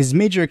 his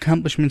major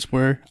accomplishments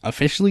were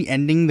officially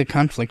ending the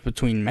conflict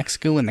between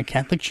Mexico and the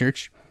Catholic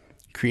Church,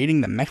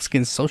 creating the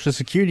Mexican Social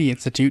Security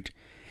Institute,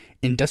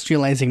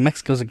 industrializing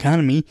Mexico's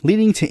economy,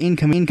 leading to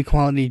income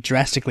inequality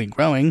drastically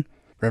growing,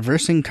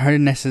 reversing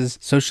Cardenas'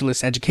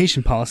 socialist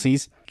education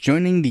policies,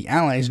 joining the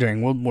Allies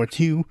during World War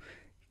II,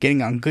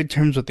 getting on good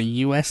terms with the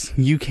US,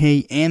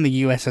 UK, and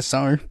the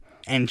USSR,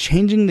 and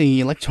changing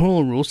the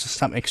electoral rules to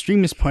stop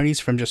extremist parties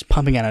from just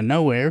popping out of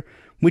nowhere,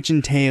 which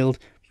entailed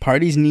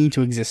parties need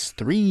to exist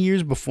 3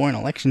 years before an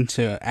election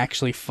to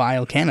actually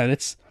file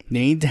candidates. They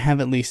need to have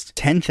at least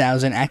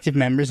 10,000 active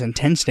members in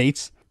 10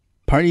 states.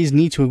 Parties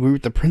need to agree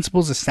with the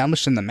principles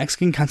established in the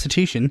Mexican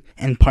Constitution,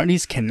 and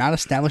parties cannot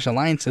establish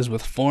alliances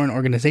with foreign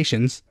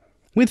organizations.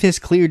 With his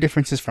clear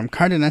differences from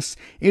Cardenas,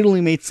 it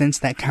only made sense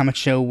that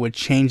Camacho would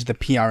change the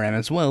PRM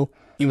as well.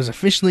 It was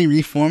officially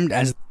reformed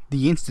as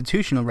the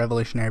Institutional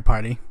Revolutionary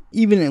Party,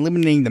 even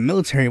eliminating the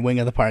military wing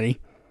of the party.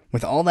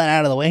 With all that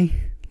out of the way,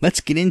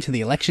 let's get into the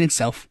election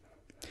itself.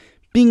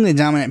 Being the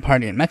dominant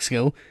party in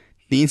Mexico,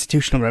 the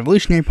Institutional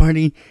Revolutionary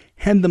Party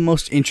had the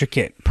most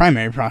intricate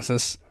primary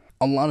process.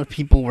 A lot of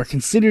people were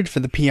considered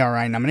for the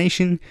PRI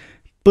nomination,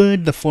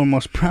 but the four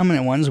most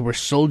prominent ones were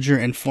soldier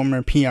and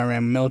former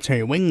PRM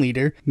military wing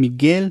leader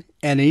Miguel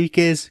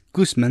Enriquez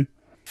Guzman,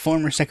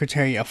 former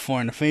Secretary of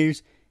Foreign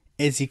Affairs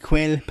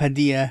Ezequiel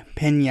Padilla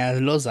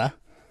Peñalosa,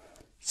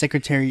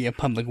 Secretary of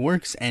Public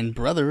Works and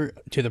brother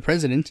to the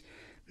President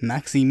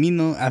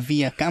Maximino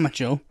Avila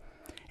Camacho,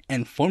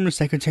 and former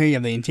Secretary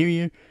of the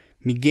Interior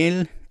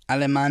Miguel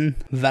Alemán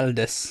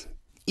Valdez.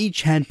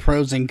 Each had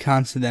pros and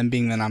cons to them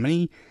being the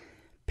nominee.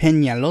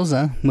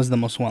 Peñalosa was the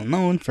most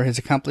well-known for his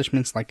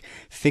accomplishments like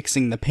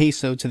fixing the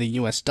peso to the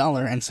US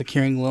dollar and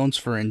securing loans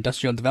for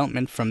industrial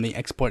development from the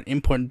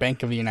Export-Import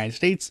Bank of the United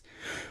States,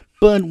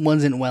 but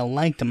wasn't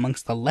well-liked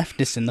amongst the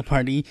leftists in the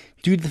party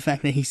due to the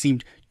fact that he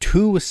seemed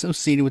too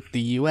associated with the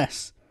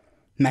US.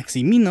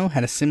 Maximino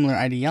had a similar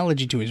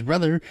ideology to his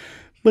brother,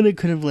 but it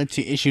could have led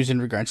to issues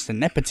in regards to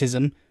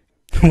nepotism.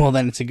 Well,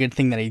 then it's a good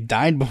thing that he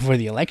died before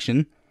the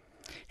election.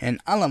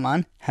 And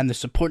Alemán had the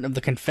support of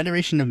the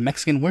Confederation of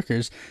Mexican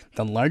Workers,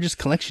 the largest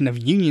collection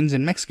of unions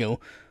in Mexico,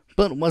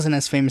 but wasn't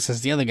as famous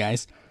as the other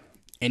guys.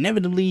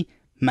 Inevitably,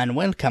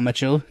 Manuel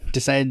Camacho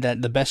decided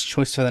that the best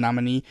choice for the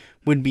nominee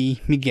would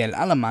be Miguel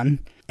Alemán,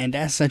 and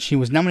as such he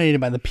was nominated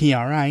by the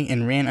PRI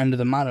and ran under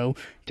the motto,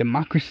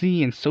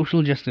 Democracy and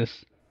Social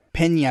Justice.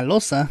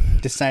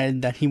 Peñalosa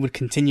decided that he would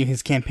continue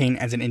his campaign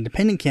as an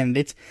independent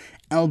candidate,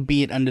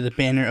 albeit under the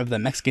banner of the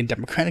Mexican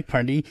Democratic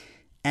Party,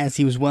 as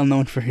he was well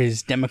known for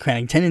his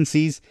democratic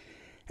tendencies,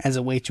 as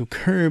a way to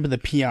curb the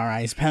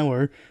PRI's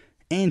power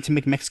and to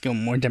make Mexico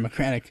more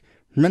democratic,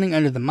 running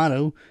under the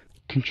motto,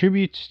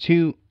 contributes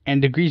to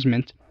and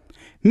agreement.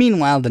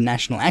 Meanwhile, the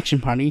National Action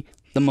Party,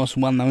 the most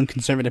well-known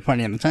conservative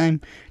party at the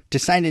time,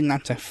 decided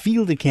not to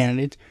field a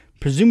candidate,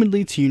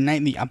 presumably to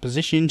unite the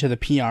opposition to the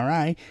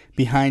PRI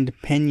behind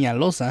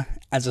Peñalosa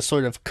as a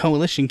sort of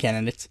coalition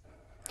candidate.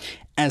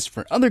 As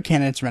for other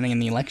candidates running in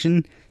the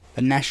election,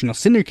 the National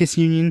Syndicalist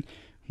Union,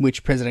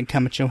 which President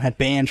Camacho had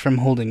banned from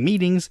holding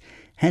meetings,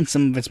 had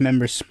some of its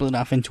members split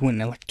off into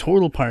an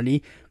electoral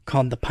party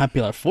called the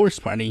Popular Force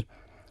Party,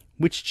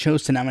 which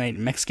chose to nominate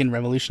Mexican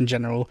Revolution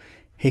General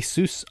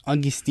Jesus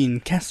Agustin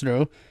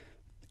Castro,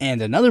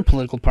 and another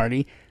political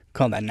party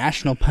called the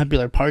National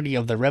Popular Party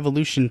of the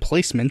Revolution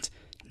Placement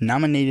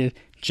nominated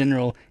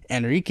General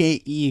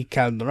Enrique E.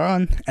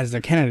 Calderon as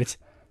their candidate.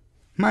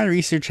 My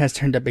research has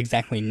turned up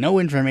exactly no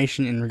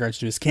information in regards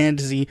to his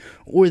candidacy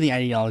or the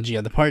ideology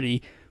of the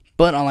party,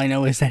 but all I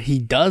know is that he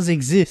does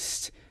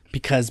exist,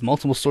 because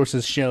multiple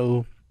sources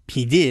show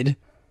he did,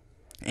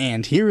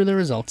 and here are the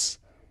results.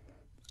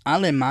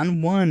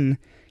 Alemán won,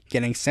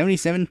 getting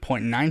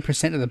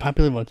 77.9% of the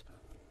popular vote.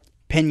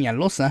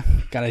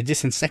 Peñalosa got a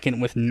distant second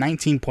with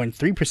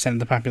 19.3% of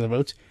the popular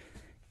vote.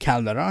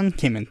 Calderon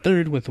came in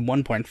third with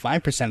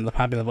 1.5% of the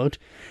popular vote,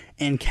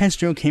 and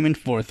Castro came in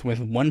fourth with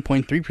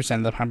 1.3%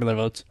 of the popular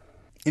vote.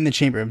 In the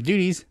Chamber of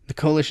Duties, the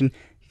coalition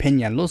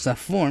Peñalosa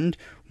formed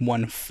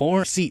won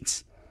 4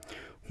 seats.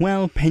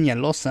 While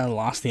Peñalosa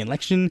lost the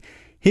election,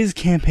 his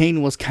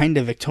campaign was kind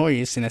of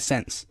victorious in a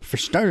sense. For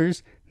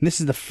starters, this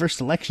is the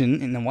first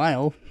election in a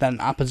while that an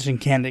opposition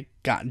candidate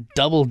got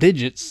double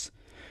digits,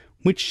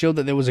 which showed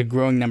that there was a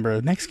growing number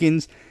of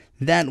Mexicans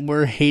that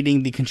were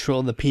hating the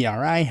control the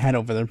PRI had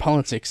over their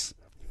politics.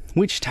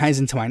 Which ties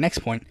into my next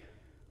point.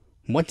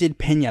 What did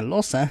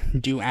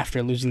Peñalosa do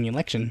after losing the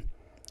election?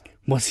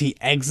 Was he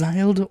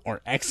exiled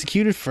or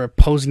executed for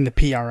opposing the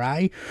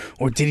PRI,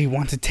 or did he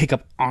want to take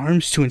up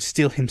arms to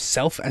instill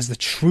himself as the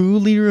true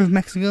leader of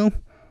Mexico?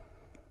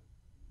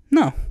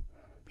 No,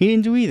 he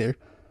didn't do either.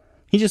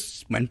 He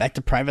just went back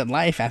to private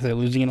life after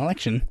losing an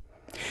election.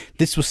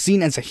 This was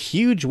seen as a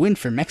huge win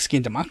for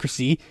Mexican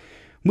democracy,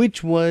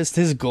 which was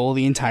his goal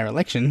the entire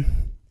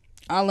election.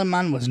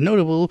 Alemán was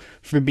notable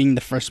for being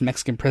the first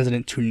Mexican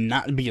president to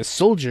not be a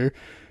soldier.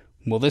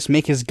 Will this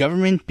make his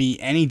government be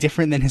any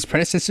different than his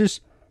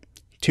predecessors?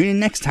 Tune in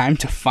next time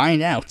to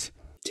find out.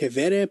 Te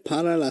veré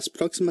para las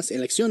próximas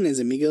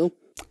elecciones, amigo.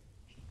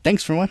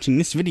 Thanks for watching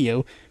this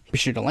video. Be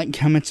sure to like,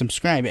 comment,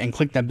 subscribe, and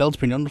click that bell to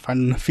be notified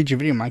when a future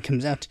video of mine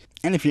comes out.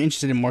 And if you're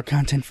interested in more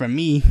content from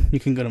me, you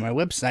can go to my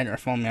website or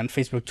follow me on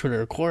Facebook,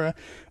 Twitter, or Quora,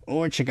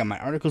 or check out my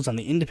articles on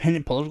the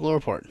Independent Political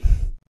Report.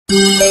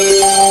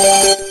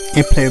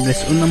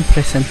 Plebes unam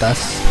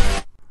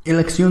presentas.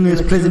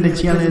 Elecciones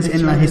presidenciales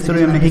en la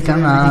historia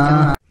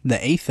mexicana. The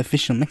 8th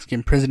official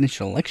Mexican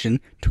presidential election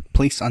took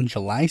place on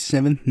July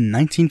 7,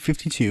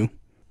 1952.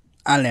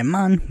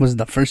 Alemán was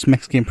the first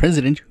Mexican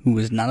president who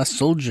was not a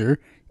soldier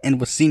and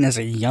was seen as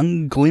a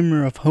young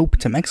glimmer of hope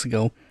to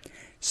Mexico,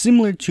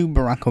 similar to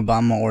Barack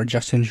Obama or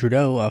Justin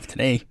Trudeau of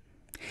today.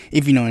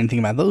 If you know anything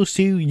about those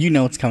two, you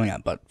know what's coming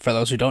up, but for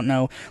those who don't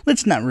know,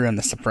 let's not ruin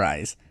the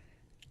surprise.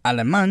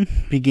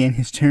 Alemán began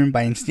his term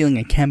by instilling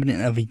a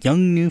cabinet of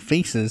young new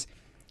faces.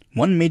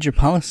 One major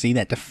policy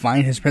that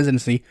defined his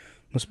presidency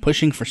was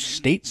pushing for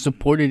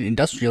state-supported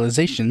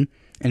industrialization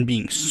and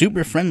being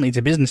super friendly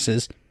to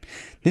businesses.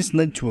 This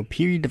led to a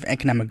period of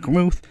economic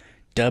growth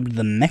dubbed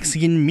the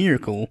Mexican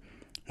Miracle.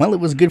 While it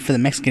was good for the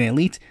Mexican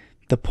elite,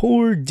 the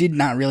poor did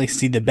not really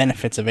see the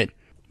benefits of it.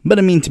 But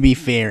I mean, to be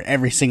fair,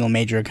 every single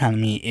major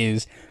economy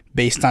is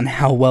based on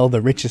how well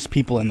the richest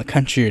people in the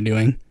country are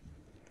doing.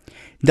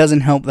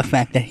 Doesn't help the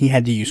fact that he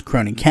had to use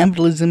crony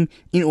capitalism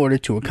in order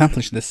to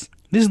accomplish this.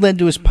 This led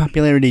to his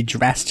popularity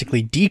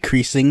drastically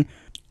decreasing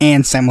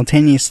and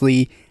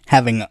simultaneously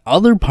having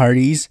other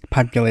parties'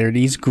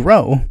 popularities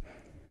grow.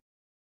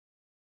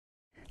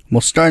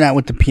 We'll start out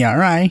with the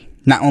PRI,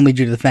 not only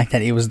due to the fact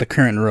that it was the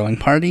current ruling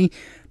party,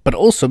 but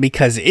also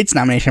because its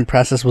nomination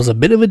process was a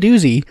bit of a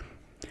doozy.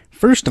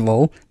 First of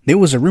all, there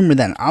was a rumor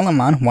that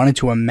Alemán wanted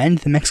to amend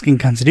the Mexican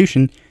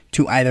Constitution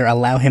to either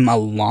allow him a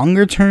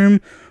longer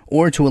term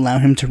or to allow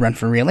him to run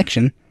for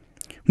re-election,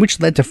 which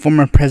led to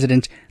former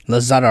President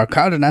Lázaro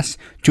Cárdenas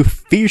to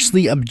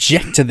fiercely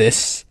object to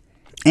this,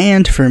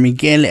 and for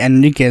Miguel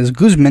Enriquez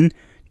Guzmán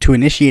to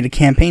initiate a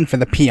campaign for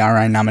the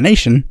PRI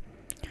nomination.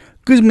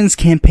 Guzmán's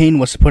campaign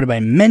was supported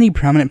by many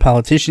prominent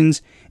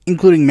politicians,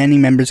 including many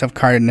members of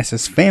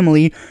Cárdenas'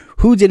 family,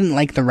 who didn't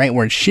like the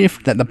rightward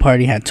shift that the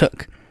party had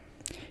took.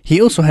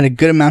 He also had a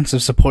good amounts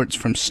of support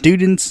from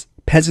students,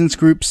 peasants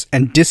groups,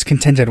 and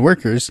discontented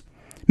workers.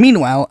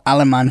 Meanwhile,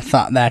 Alemán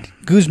thought that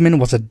Guzmán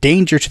was a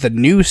danger to the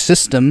new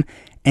system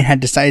and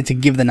had decided to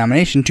give the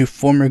nomination to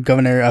former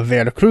governor of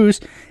Veracruz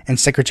and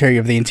Secretary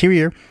of the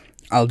Interior,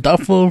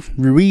 Adolfo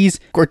Ruiz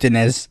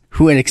Cortines,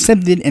 who had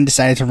accepted and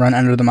decided to run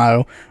under the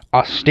motto,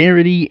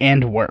 austerity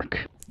and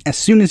work. As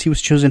soon as he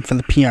was chosen for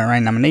the PRI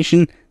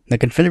nomination, the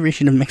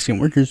Confederation of Mexican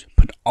Workers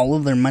put all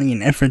of their money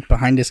and effort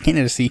behind his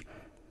candidacy.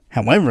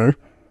 However,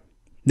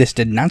 this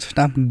did not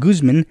stop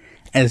Guzmán,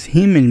 as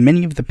him and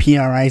many of the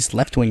PRI's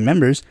left-wing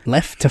members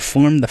left to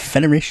form the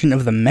Federation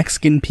of the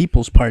Mexican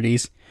People's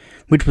Parties,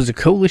 which was a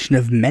coalition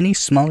of many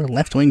smaller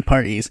left-wing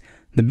parties,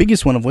 the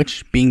biggest one of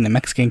which being the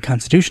Mexican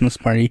Constitutionalist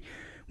Party,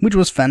 which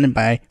was founded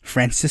by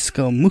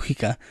Francisco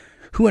Mujica,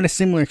 who had a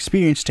similar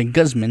experience to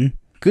Guzmán.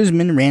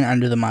 Guzmán ran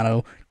under the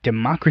motto,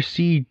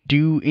 Democracy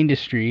Do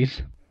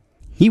Industries.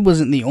 He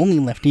wasn't the only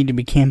lefty to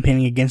be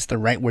campaigning against the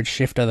rightward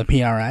shift of the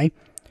PRI.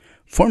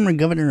 Former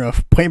governor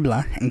of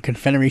Puebla and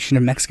Confederation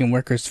of Mexican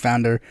Workers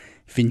founder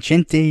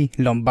Vicente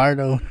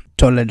Lombardo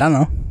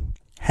Toledano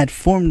had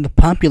formed the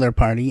Popular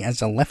Party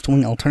as a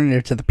left-wing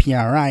alternative to the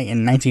PRI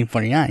in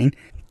 1949,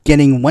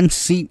 getting one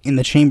seat in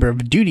the Chamber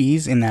of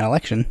Duties in that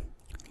election.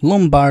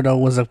 Lombardo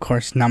was of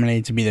course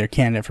nominated to be their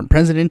candidate for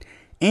president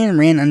and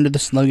ran under the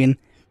slogan,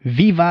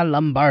 Viva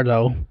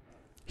Lombardo.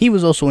 He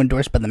was also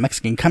endorsed by the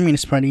Mexican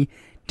Communist Party,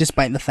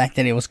 despite the fact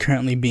that it was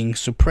currently being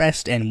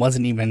suppressed and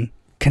wasn't even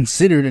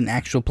considered an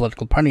actual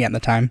political party at the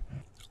time.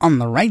 On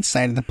the right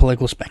side of the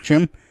political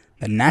spectrum,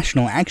 the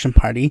National Action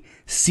Party,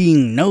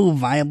 seeing no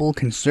viable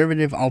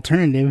conservative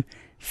alternative,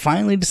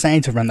 finally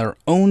decided to run their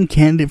own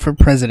candidate for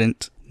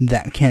president,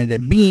 that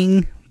candidate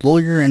being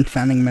lawyer and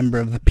founding member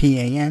of the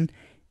PAN,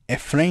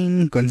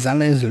 Efrain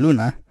González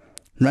Luna,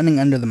 running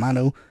under the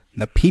motto,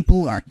 The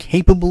People Are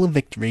Capable of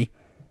Victory.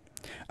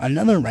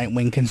 Another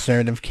right-wing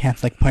conservative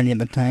Catholic party at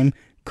the time,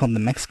 called the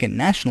Mexican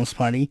Nationalist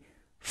Party,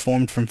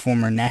 formed from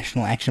former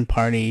National Action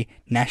Party,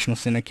 National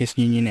Syndicalist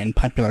Union, and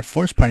Popular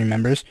Force Party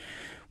members,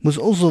 was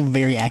also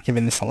very active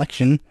in this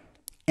election,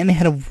 and they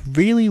had a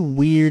really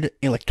weird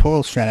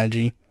electoral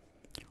strategy.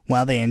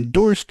 While they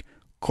endorsed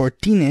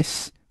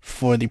Cortines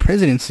for the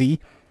presidency,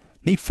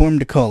 they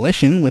formed a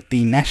coalition with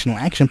the National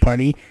Action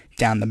Party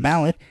down the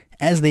ballot,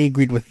 as they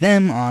agreed with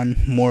them on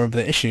more of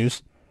the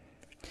issues.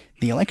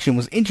 The election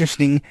was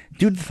interesting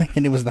due to the fact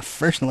that it was the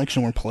first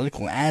election where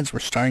political ads were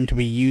starting to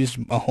be used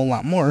a whole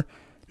lot more,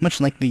 much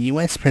like the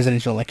US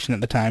presidential election at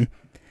the time,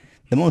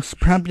 the most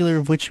popular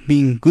of which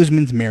being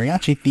Guzmán's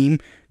mariachi theme,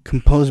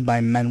 composed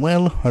by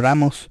Manuel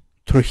Ramos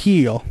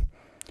Trujillo.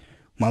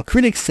 While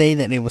critics say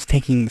that it was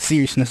taking the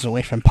seriousness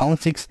away from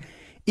politics,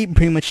 it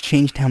pretty much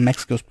changed how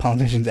Mexico's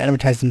politicians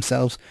advertise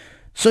themselves,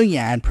 so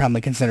yeah, I'd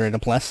probably consider it a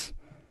plus.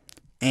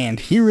 And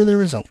here are the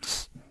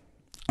results.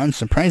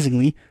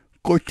 Unsurprisingly,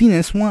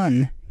 Cortines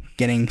won,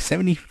 getting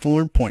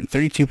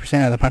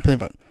 74.32% of the popular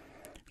vote.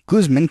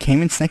 Guzmán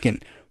came in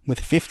second, with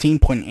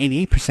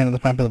 15.88% of the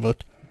popular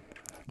vote.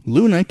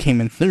 Luna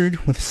came in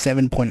third, with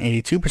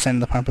 7.82% of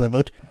the popular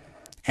vote.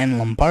 And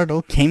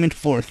Lombardo came in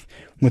fourth,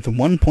 with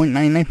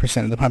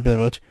 1.99% of the popular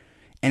vote.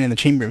 And in the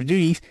Chamber of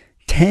Duties,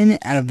 10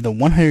 out of the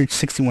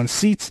 161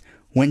 seats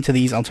went to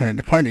these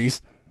alternative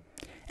parties.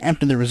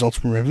 After the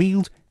results were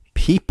revealed,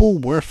 people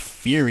were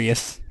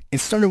furious. It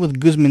started with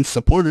Guzmán's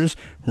supporters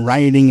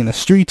rioting in the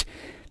street,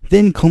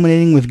 then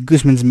culminating with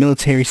Guzmán's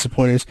military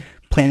supporters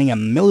planning a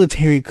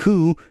military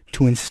coup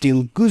to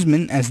instill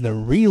Guzmán as the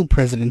real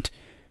president.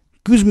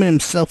 Guzmán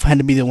himself had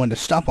to be the one to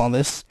stop all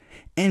this,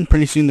 and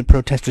pretty soon the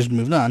protesters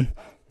moved on.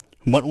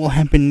 What will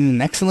happen in the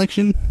next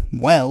election?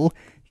 Well,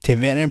 te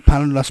veré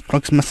para las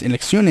próximas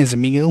elecciones,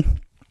 amigo.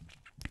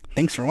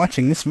 Thanks for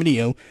watching this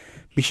video.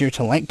 Be sure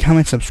to like,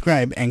 comment,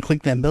 subscribe, and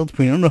click that bell to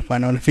be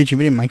notified when a future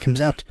video of mine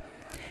comes out.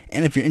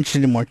 And if you're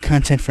interested in more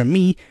content from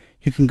me,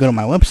 you can go to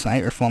my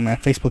website or follow me on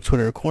Facebook,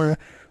 Twitter, or Quora,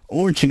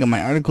 or check out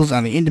my articles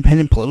on the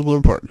Independent Political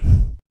Report.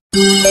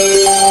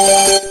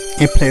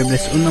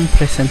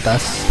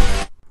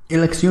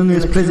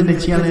 Elecciones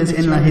presidenciales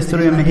en la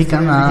historia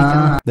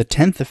mexicana. The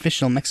 10th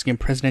official Mexican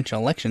presidential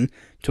election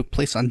took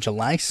place on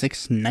July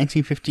 6,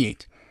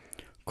 1958.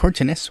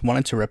 Cortines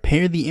wanted to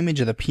repair the image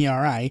of the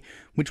PRI,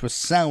 which was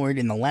soured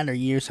in the latter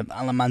years of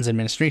Alemán's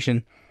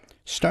administration,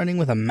 starting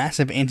with a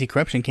massive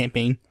anti-corruption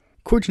campaign.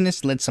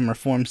 Cortines led some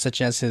reforms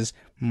such as his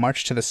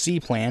March to the Sea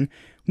plan,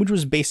 which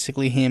was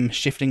basically him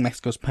shifting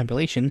Mexico's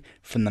population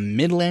from the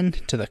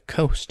midland to the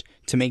coast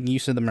to make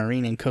use of the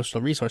marine and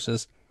coastal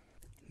resources.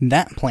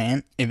 That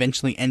plan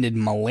eventually ended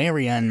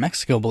malaria in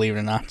Mexico, believe it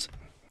or not.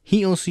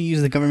 He also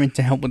used the government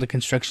to help with the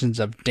constructions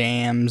of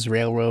dams,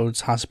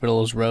 railroads,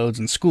 hospitals, roads,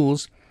 and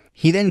schools.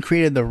 He then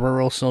created the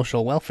Rural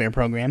Social Welfare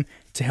Program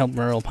to help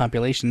rural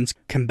populations,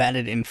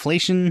 combated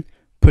inflation,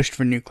 pushed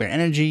for nuclear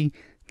energy,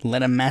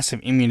 led a massive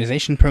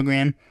immunization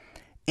program,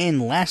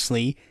 and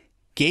lastly,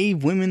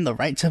 gave women the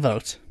right to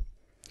vote.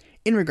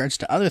 In regards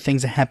to other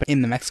things that happened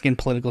in the Mexican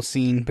political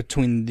scene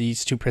between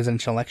these two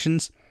presidential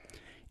elections,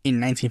 in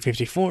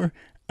 1954,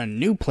 a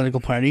new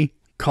political party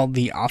called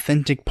the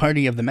Authentic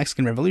Party of the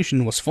Mexican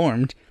Revolution was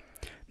formed.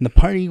 The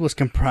party was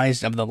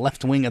comprised of the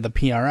left wing of the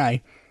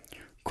PRI.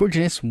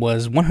 Cortines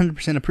was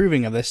 100%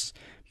 approving of this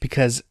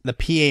because the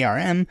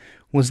PARM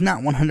was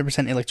not 100%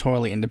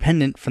 electorally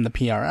independent from the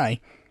PRI.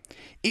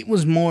 It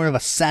was more of a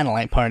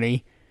satellite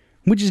party,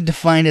 which is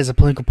defined as a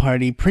political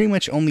party pretty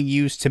much only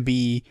used to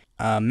be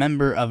a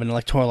member of an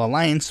electoral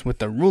alliance with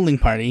the ruling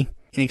party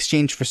in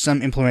exchange for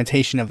some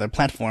implementation of their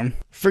platform.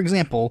 For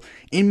example,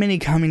 in many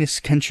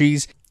communist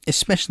countries,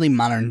 especially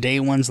modern-day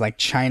ones like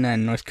China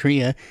and North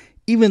Korea,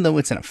 even though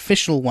it's an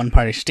official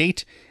one-party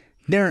state,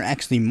 there are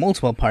actually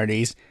multiple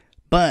parties,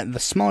 but the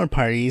smaller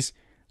parties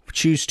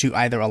choose to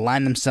either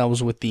align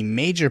themselves with the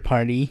major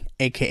party,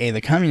 aka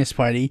the Communist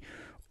Party,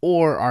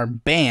 or are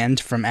banned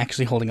from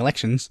actually holding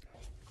elections.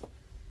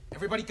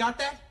 Everybody got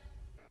that?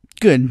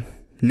 Good.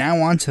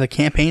 Now on to the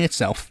campaign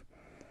itself.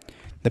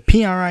 The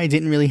PRI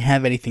didn't really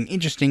have anything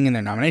interesting in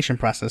their nomination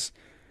process.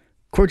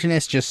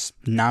 Cortines just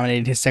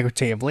nominated his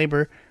Secretary of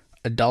Labor,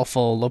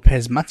 Adolfo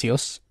López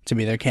Mateos, to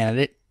be their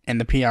candidate, and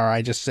the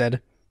PRI just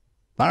said,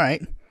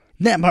 alright.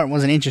 That part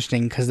wasn't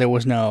interesting because there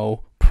was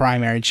no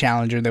primary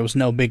challenger, there was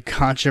no big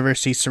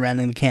controversy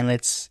surrounding the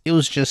candidates. It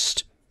was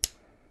just,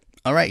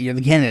 alright, you're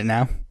the candidate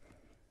now.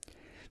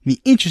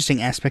 The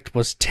interesting aspect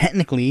was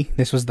technically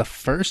this was the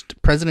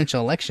first presidential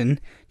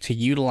election to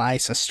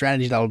utilize a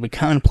strategy that would be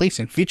commonplace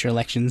in future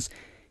elections,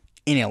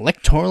 an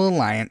electoral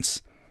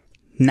alliance.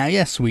 Now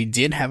yes, we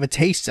did have a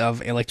taste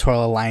of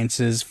electoral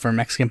alliances for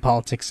Mexican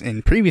politics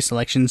in previous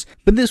elections,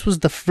 but this was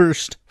the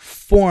first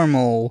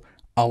formal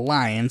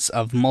alliance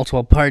of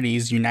multiple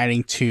parties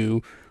uniting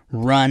to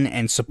run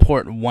and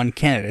support one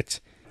candidate.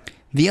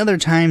 The other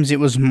times it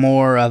was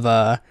more of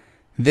a,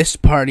 this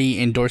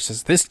party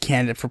endorses this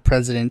candidate for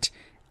president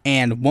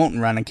and won't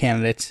run a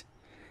candidate,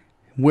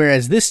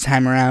 whereas this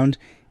time around,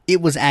 it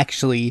was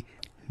actually,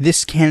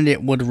 this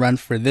candidate would run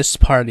for this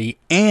party,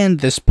 and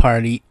this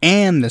party,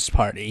 and this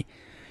party.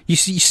 You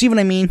see what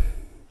I mean?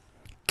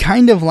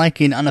 Kind of like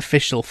an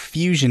unofficial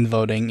fusion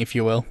voting, if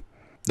you will.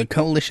 The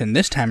coalition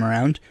this time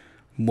around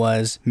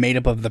was made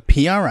up of the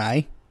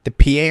PRI, the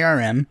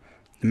PARM,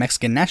 the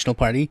Mexican National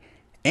Party,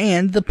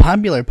 and the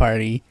Popular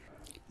Party.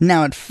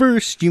 Now at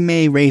first, you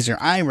may raise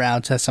your eyebrow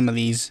to some of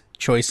these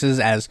choices,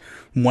 as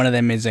one of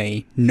them is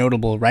a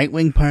notable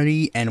right-wing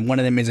party and one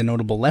of them is a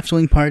notable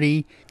left-wing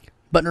party.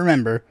 But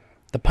remember,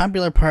 the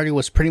Popular Party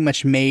was pretty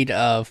much made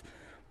of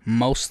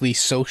mostly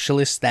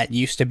socialists that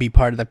used to be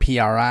part of the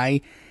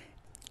PRI,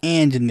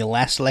 and in the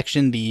last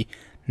election, the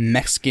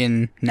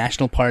Mexican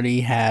National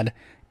Party had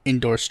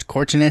endorsed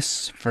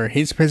Cortines for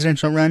his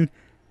presidential run.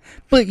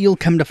 But you'll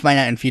come to find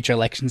out in future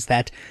elections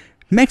that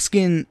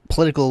Mexican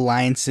political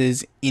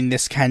alliances in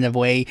this kind of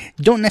way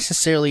don't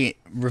necessarily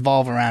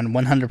revolve around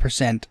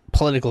 100%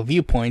 political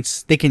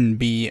viewpoints. They can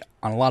be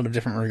on a lot of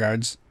different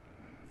regards.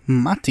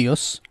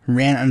 Mateos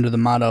ran under the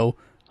motto,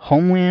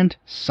 Homeland,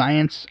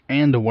 Science,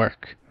 and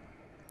Work.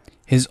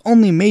 His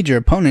only major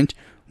opponent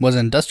was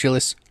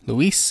industrialist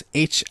Luis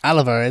H.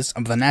 Alvarez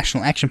of the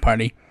National Action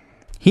Party.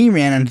 He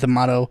ran under the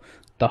motto,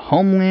 the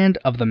Homeland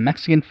of the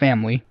Mexican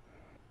Family.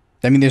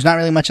 I mean, there's not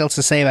really much else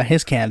to say about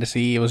his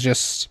candidacy. It was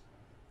just,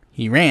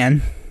 he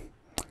ran.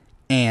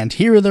 And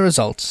here are the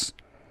results.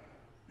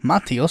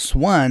 Mateos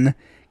won,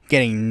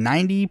 getting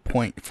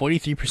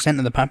 90.43%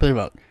 of the popular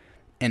vote,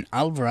 and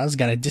Alvarez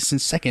got a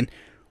distant second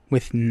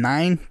with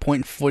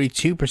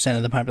 9.42%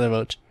 of the popular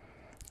vote.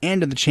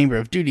 And in the Chamber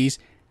of Duties,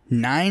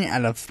 9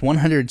 out of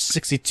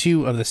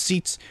 162 of the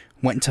seats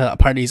went to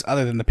parties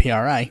other than the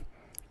PRI.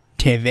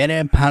 Te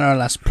veré para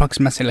las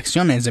próximas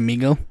elecciones,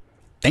 amigo.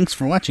 Thanks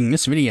for watching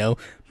this video.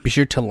 Be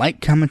sure to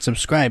like, comment,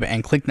 subscribe,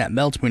 and click that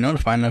bell to be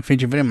notified when a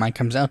future video of mine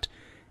comes out.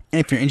 And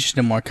if you're interested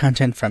in more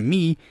content from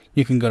me,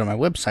 you can go to my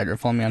website or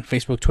follow me on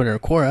Facebook, Twitter, or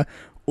Quora,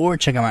 or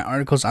check out my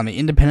articles on the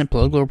Independent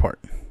Political Report.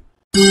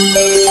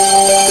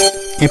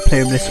 E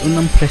plebes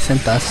unum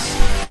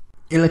presentas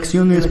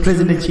Elecciones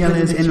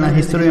presidenciales en la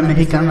historia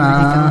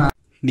mexicana.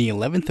 The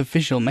 11th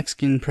official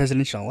Mexican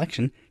presidential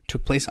election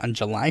took place on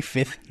July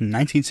 5th,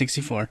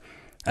 1964.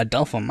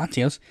 Adolfo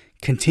Mateos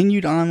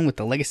continued on with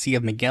the legacy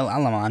of Miguel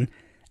Alemán,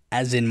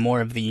 as in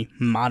more of the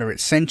moderate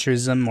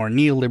centrism or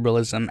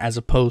neoliberalism as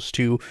opposed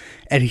to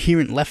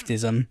adherent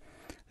leftism.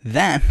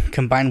 That,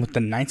 combined with the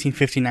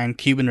 1959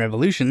 Cuban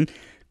Revolution,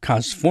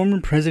 caused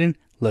former President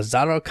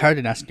Lázaro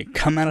Cárdenas to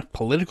come out of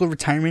political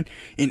retirement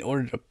in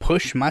order to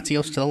push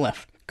Mateos to the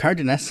left.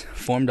 Cárdenas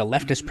formed a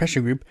leftist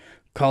pressure group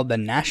called the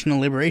National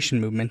Liberation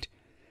Movement.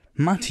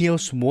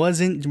 Mateos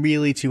wasn't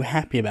really too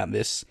happy about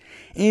this,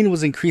 and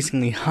was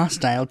increasingly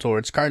hostile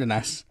towards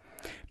Cárdenas,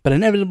 but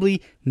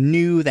inevitably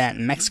knew that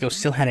Mexico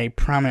still had a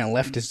prominent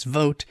leftist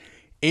vote,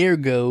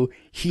 ergo,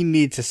 he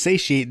needed to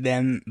satiate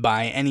them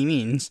by any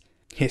means.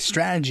 His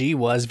strategy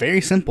was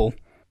very simple: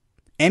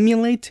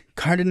 emulate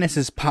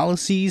Cárdenas'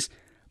 policies,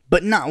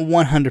 but not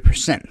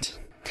 100%.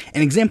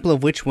 An example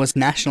of which was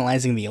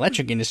nationalizing the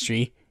electric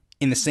industry,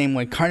 in the same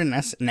way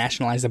Cárdenas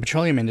nationalized the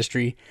petroleum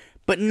industry,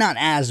 but not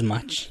as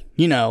much.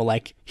 You know,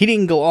 like, he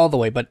didn't go all the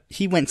way, but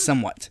he went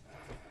somewhat.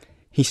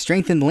 He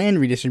strengthened land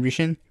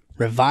redistribution,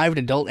 revived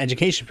adult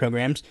education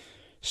programs,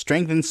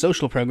 strengthened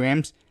social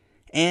programs,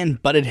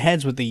 and butted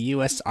heads with the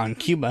U.S. on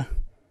Cuba.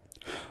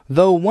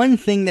 Though one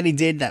thing that he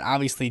did that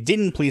obviously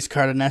didn't please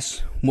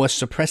Cárdenas was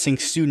suppressing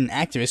student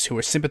activists who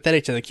were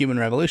sympathetic to the Cuban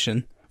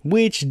Revolution,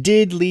 which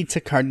did lead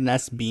to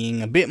Cárdenas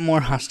being a bit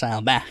more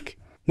hostile back.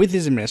 With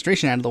his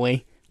administration out of the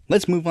way,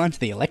 let's move on to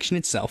the election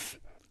itself.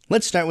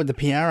 Let's start with the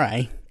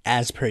PRI.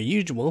 As per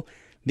usual,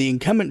 the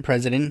incumbent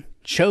president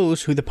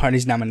chose who the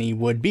party's nominee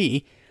would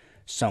be,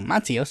 so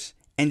Mateos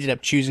ended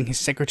up choosing his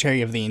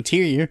Secretary of the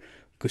Interior,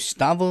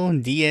 Gustavo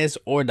Díaz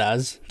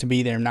Ordaz, to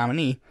be their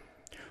nominee.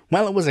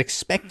 While it was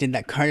expected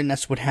that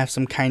Cárdenas would have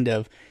some kind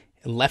of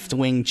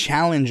left-wing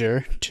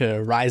challenger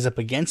to rise up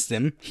against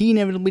him, he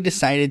inevitably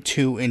decided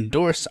to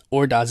endorse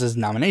Ordaz's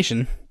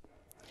nomination.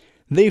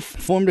 They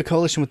formed a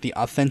coalition with the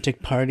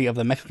Authentic Party of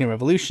the Mexican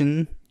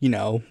Revolution, you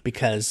know,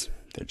 because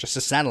they're just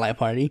a satellite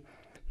party,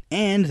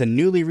 and the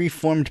newly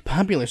reformed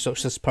Popular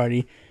Socialist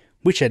Party,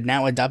 which had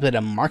now adopted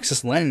a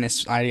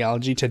Marxist-Leninist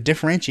ideology to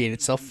differentiate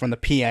itself from the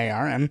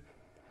PIRM,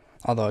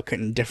 although it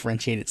couldn't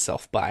differentiate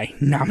itself by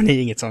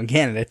nominating its own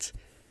candidates.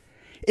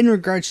 In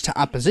regards to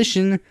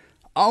opposition,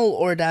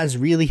 all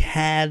Ordaz really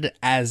had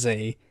as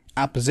a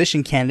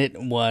opposition candidate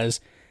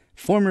was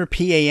former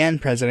PAN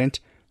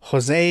president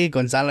Jose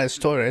González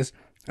Torres,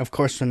 of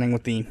course running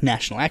with the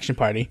National Action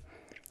Party.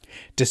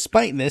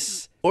 Despite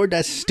this,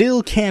 Ordaz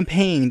still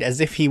campaigned as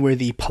if he were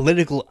the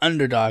political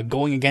underdog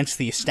going against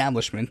the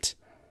establishment.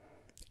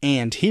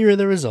 And here are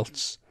the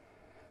results.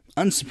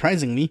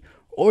 Unsurprisingly,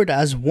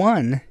 Ordaz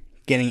won,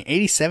 getting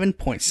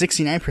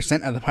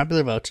 87.69% of the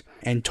popular vote,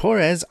 and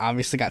Torres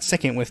obviously got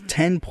second with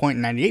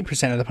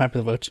 10.98% of the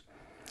popular vote.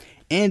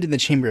 And in the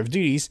Chamber of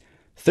Duties,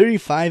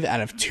 35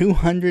 out of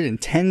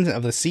 210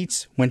 of the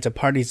seats went to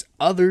parties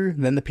other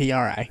than the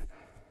PRI.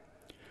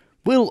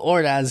 Will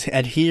Ordaz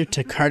adhere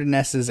to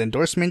Cárdenas'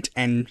 endorsement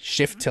and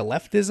shift to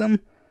leftism?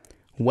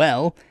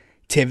 Well,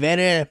 te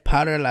veré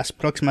para las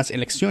próximas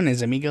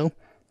elecciones, amigo.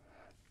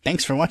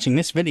 Thanks for watching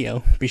this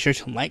video. Be sure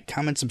to like,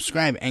 comment,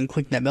 subscribe, and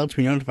click that bell to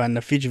be notified when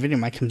a future video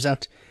of mine comes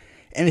out.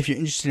 And if you're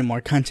interested in more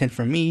content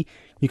from me,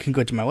 you can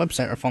go to my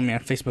website or follow me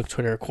on Facebook,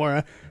 Twitter, or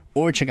Quora,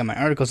 or check out my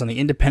articles on the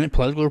Independent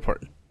Political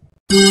Report.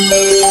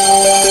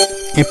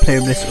 E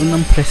plebes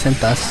unum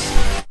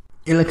presentas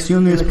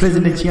Elecciones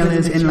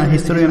presidenciales en la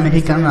historia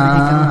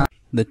mexicana.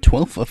 The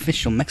 12th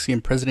official Mexican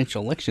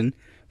presidential election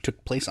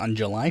took place on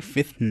July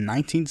 5th,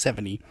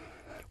 1970.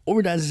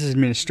 Ordaz's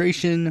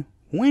administration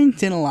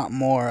went in a lot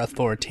more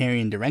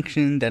authoritarian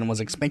direction than was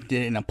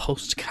expected in a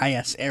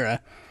post-Calles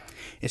era,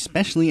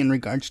 especially in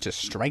regards to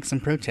strikes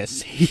and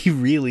protests. He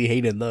really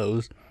hated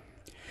those.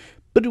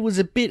 But it was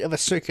a bit of a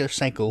circular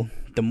cycle.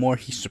 The more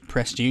he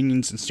suppressed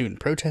unions and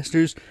student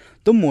protesters,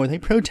 the more they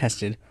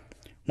protested.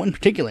 One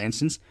particular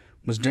instance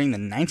was during the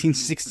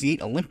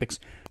 1968 Olympics,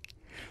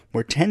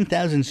 where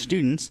 10,000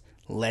 students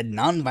led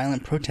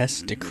nonviolent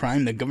protests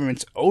decrying the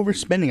government's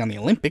overspending on the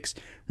Olympics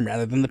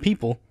rather than the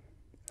people,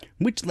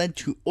 which led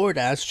to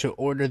Ordaz to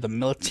order the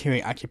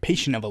military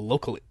occupation of a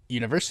local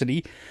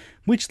university,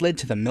 which led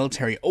to the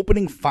military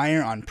opening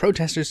fire on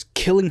protesters,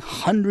 killing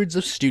hundreds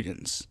of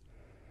students.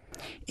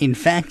 In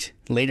fact,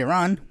 later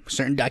on,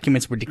 certain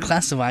documents were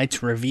declassified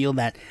to reveal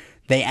that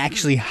they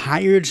actually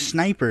hired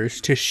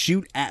snipers to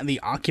shoot at the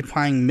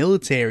occupying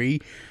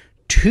military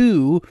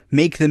to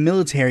make the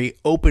military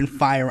open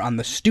fire on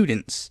the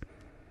students.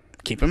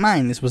 Keep in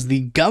mind, this was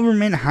the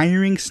government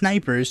hiring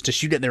snipers to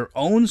shoot at their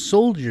own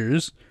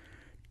soldiers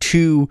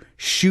to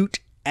shoot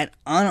at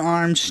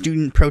unarmed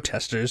student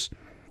protesters.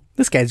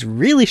 This guy's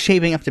really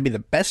shaping up to be the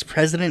best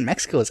president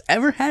Mexico has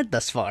ever had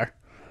thus far.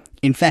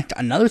 In fact,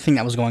 another thing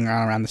that was going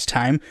on around this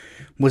time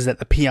was that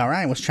the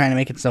PRI was trying to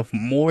make itself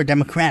more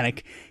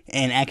democratic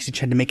and actually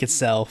tried to make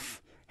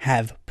itself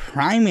have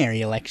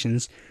primary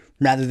elections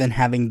rather than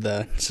having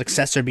the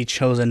successor be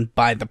chosen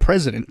by the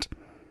president.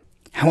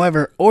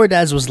 However,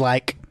 Ordaz was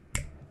like,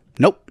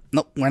 nope,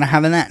 we're not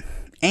having that.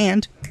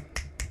 And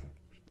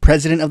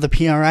president of the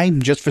PRI,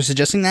 just for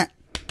suggesting that,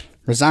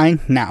 resign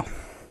now.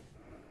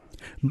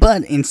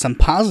 But in some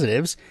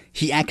positives,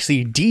 he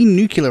actually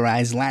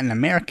denuclearized Latin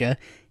America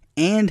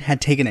and had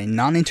taken a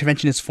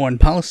non-interventionist foreign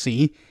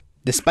policy,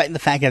 despite the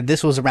fact that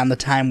this was around the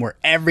time where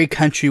every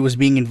country was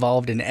being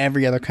involved in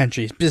every other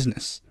country's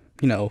business.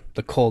 You know,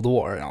 the Cold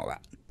War and all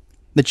that.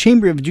 The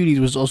Chamber of Duties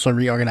was also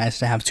reorganized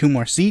to have 2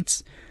 more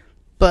seats,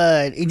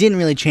 but it didn't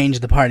really change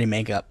the party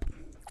makeup.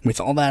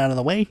 With all that out of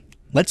the way,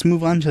 let's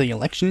move on to the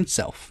election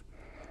itself.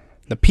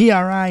 The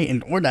PRI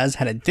and Ordaz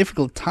had a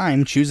difficult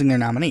time choosing their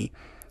nominee.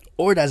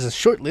 Ordaz's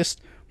shortlist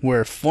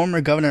were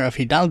former governor of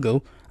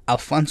Hidalgo,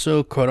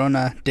 Alfonso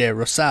Corona de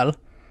Rosal,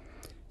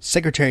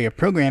 Secretary of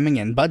Programming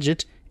and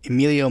Budget,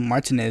 Emilio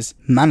Martinez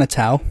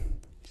Manatao,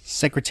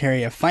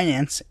 Secretary of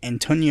Finance,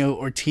 Antonio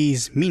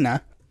Ortiz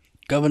Mina,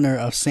 Governor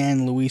of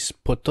San Luis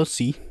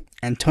Potosi,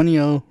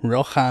 Antonio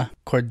Roja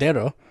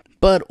Cordero,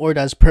 but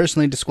Ordaz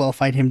personally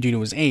disqualified him due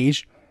to his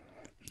age,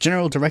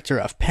 General Director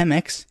of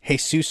Pemex,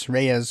 Jesus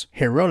Reyes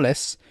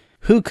Heroles,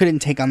 who couldn't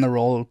take on the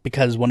role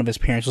because one of his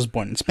parents was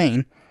born in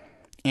Spain,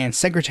 and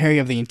Secretary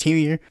of the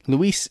Interior,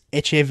 Luis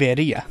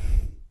Echeverria.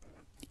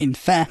 In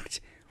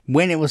fact,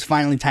 when it was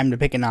finally time to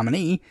pick a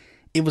nominee,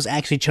 it was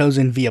actually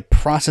chosen via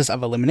process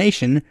of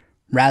elimination,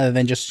 rather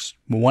than just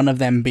one of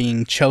them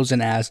being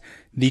chosen as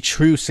the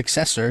true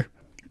successor.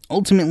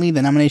 Ultimately,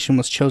 the nomination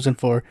was chosen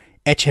for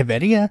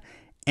Echeverria,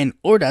 and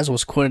Ordaz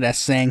was quoted as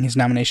saying his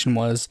nomination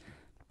was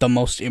the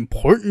most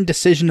important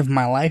decision of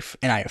my life,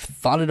 and I have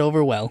thought it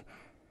over well.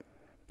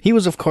 He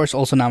was, of course,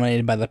 also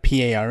nominated by the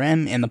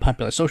PARM and the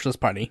Popular Socialist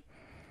Party.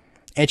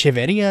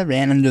 Echeverria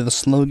ran under the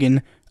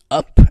slogan,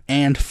 "Up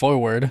and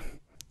Forward."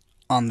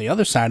 On the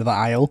other side of the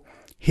aisle,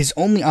 his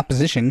only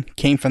opposition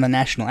came from the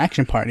National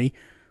Action Party,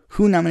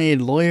 who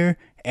nominated lawyer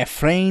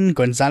Efrain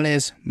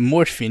Gonzalez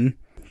Morfin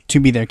to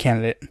be their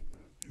candidate.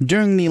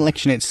 During the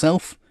election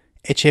itself,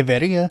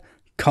 Echeverria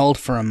called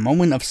for a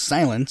moment of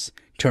silence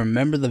to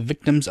remember the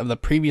victims of the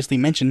previously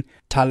mentioned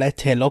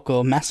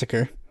Tlatelolco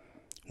massacre,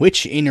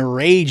 which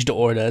enraged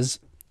Ordaz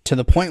to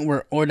the point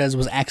where Ordaz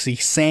was actually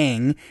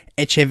saying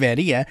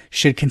Echeverria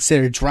should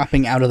consider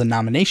dropping out of the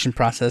nomination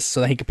process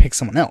so that he could pick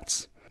someone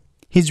else.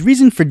 His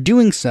reason for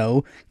doing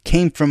so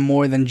came from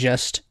more than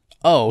just,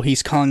 oh,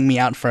 he's calling me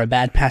out for a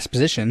bad past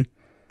position.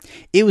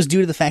 It was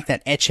due to the fact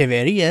that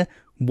Echeverria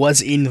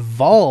was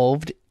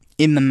involved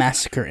in the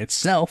massacre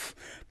itself,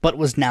 but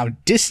was now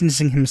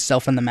distancing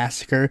himself from the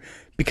massacre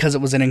because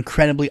it was an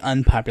incredibly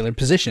unpopular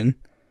position.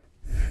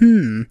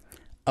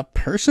 A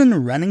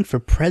person running for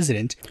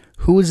president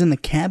who was in the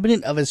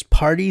cabinet of his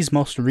party's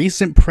most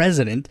recent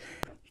president,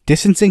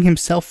 distancing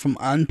himself from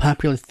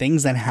unpopular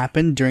things that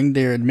happened during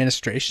their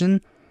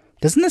administration?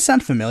 Doesn't this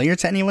sound familiar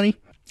to anybody?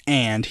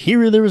 And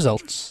here are the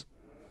results.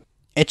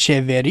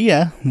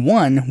 Echeverria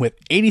won with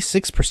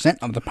 86%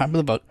 of the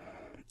popular vote,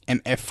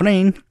 and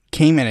Efrain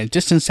came in a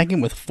distant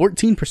second with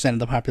 14% of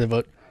the popular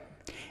vote.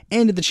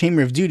 And at the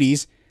Chamber of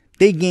Duties,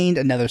 they gained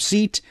another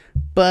seat,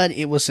 but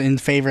it was in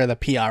favor of the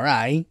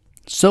PRI,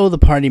 so the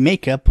party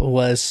makeup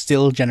was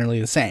still generally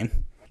the same.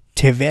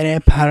 Te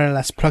veré para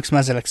las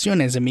próximas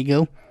elecciones,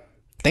 amigo.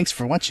 Thanks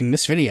for watching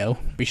this video.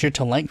 Be sure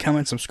to like,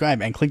 comment,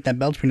 subscribe, and click that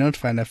bell to be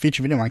notified when a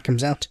future video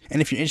comes out.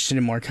 And if you're interested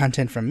in more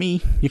content from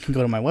me, you can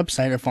go to my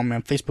website or follow me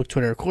on Facebook,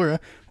 Twitter, or Quora,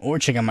 or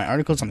check out my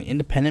articles on the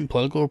Independent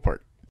Political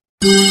Report.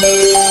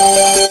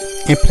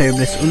 E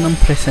plebes unum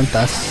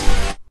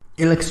presentas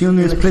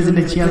Elecciones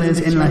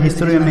presidenciales en la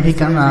historia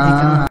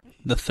mexicana.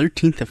 The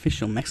 13th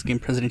official Mexican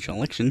presidential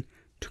election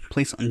took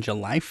place on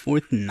July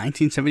 4th,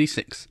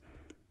 1976.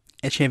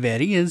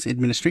 Echeverria's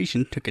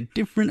administration took a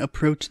different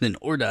approach than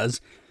Ordaz,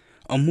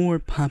 a more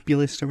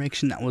populist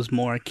direction that was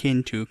more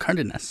akin to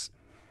Cardenas.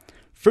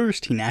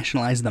 First, he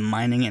nationalized the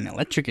mining and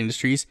electric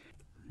industries,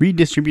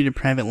 redistributed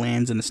private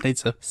lands in the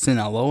states of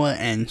Sinaloa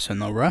and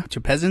Sonora to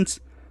peasants,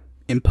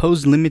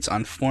 imposed limits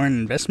on foreign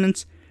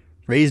investments,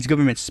 raised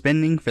government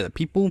spending for the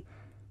people,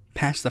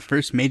 passed the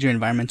first major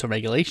environmental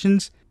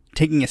regulations,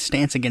 taking a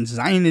stance against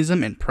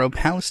Zionism and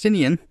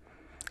pro-Palestinian,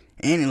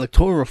 and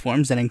electoral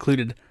reforms that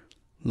included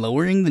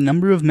lowering the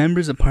number of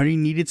members a party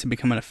needed to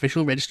become an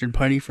official registered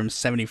party from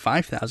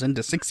 75,000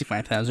 to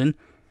 65,000,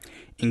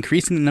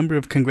 increasing the number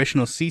of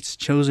congressional seats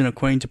chosen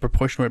according to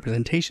proportional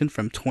representation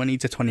from 20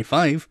 to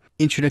 25,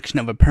 introduction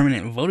of a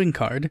permanent voting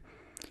card,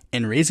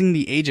 and raising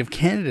the age of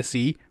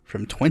candidacy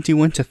from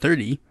 21 to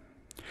 30,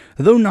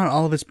 though not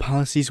all of his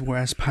policies were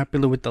as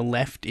popular with the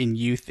left in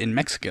youth in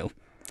Mexico.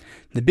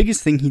 The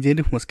biggest thing he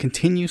did was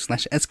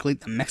continue/escalate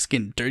the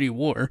Mexican Dirty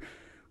War,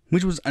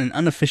 which was an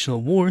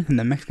unofficial war that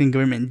the Mexican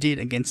government did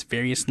against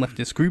various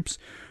leftist groups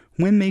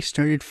when they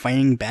started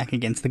fighting back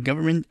against the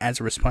government as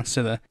a response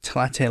to the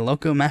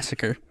Tlatelolco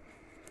massacre.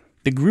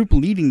 The group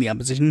leading the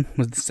opposition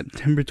was the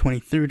September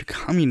 23rd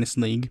Communist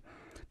League.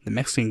 The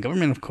Mexican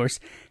government, of course,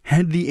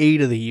 had the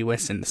aid of the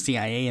US and the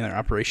CIA in their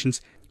operations,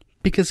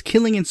 because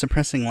killing and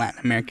suppressing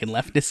Latin American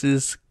leftists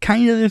is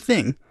kind of their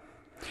thing.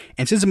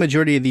 And since the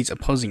majority of these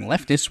opposing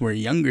leftists were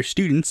younger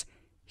students,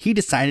 he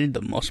decided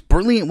the most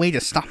brilliant way to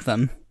stop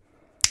them: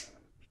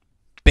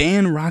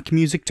 ban rock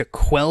music to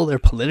quell their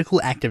political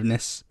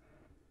activeness.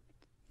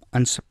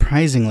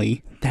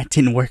 Unsurprisingly, that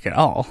didn't work at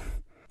all.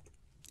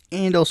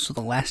 And also,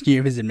 the last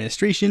year of his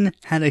administration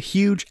had a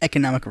huge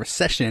economic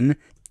recession.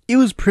 It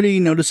was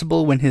pretty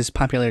noticeable when his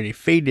popularity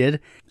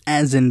faded,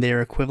 as in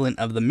their equivalent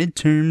of the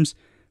midterms,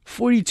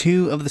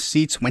 42 of the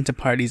seats went to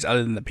parties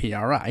other than the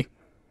PRI.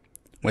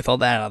 With all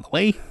that out of the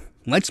way,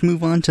 let's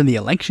move on to the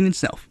election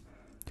itself.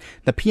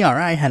 The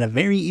PRI had a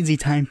very easy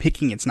time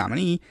picking its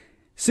nominee.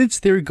 Since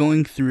they were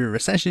going through a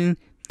recession,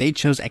 they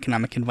chose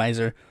economic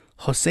advisor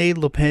Jose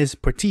Lopez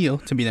Portillo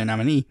to be their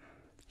nominee.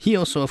 He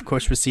also, of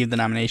course, received the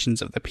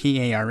nominations of the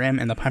PARM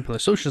and the Popular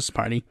Socialist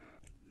Party.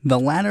 The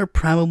latter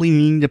probably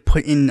needing to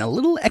put in a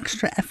little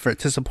extra effort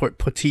to support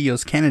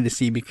Portillo's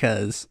candidacy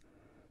because,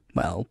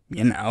 well,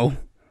 you know.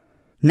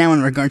 Now,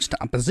 in regards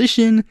to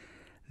opposition,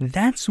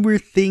 that's where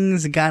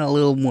things got a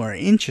little more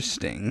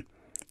interesting.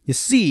 You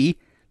see,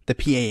 the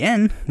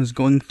PAN was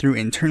going through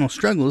internal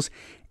struggles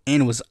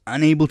and was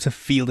unable to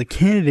field a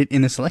candidate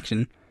in this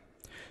election.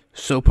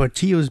 So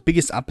Portillo's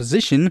biggest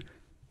opposition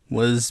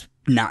was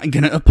not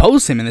going to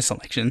oppose him in this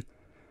election.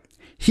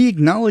 He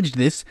acknowledged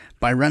this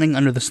by running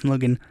under the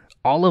slogan,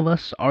 "All of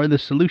us are the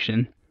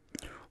solution."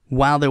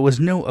 While there was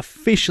no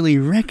officially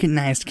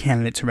recognized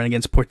candidate to run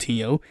against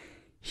Portillo,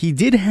 he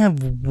did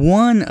have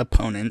one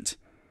opponent: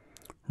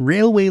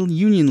 railway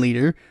union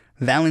leader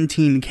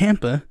Valentin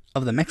Campa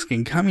of the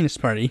Mexican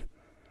Communist Party.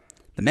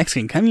 The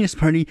Mexican Communist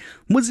Party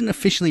wasn't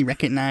officially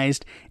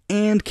recognized,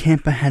 and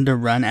Campa had to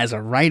run as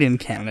a write-in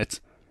candidate.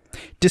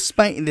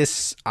 Despite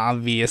this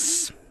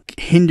obvious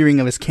hindering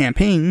of his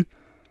campaign,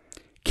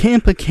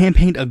 Campa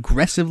campaigned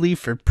aggressively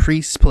for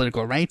priests'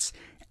 political rights,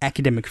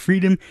 academic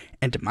freedom,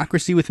 and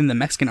democracy within the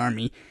Mexican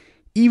army,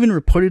 even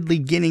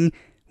reportedly getting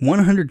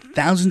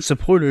 100,000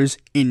 supporters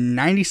in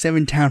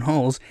 97 town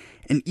halls,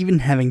 and even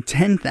having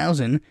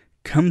 10,000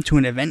 come to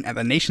an event at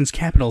the nation's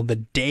capital the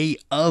day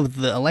of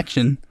the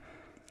election.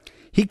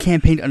 He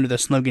campaigned under the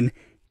slogan,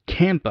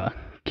 "Campa,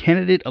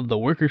 candidate of the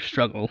workers'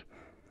 struggle."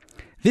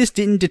 This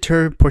didn't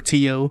deter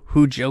Portillo,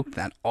 who joked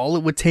that all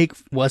it would take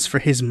was for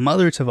his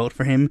mother to vote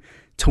for him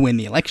to win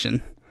the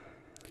election.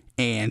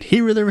 And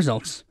here are the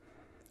results.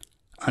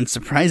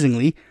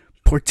 Unsurprisingly,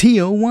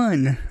 Portillo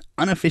won,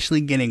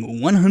 unofficially getting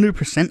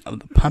 100%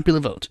 of the popular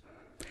vote.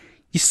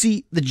 You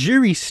see, the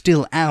jury's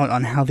still out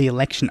on how the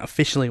election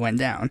officially went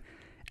down.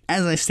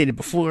 As I stated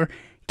before,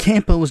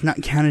 Campa was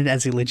not counted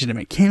as a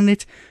legitimate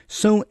candidate,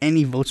 so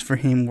any votes for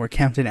him were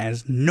counted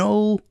as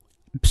null,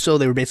 so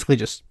they were basically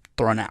just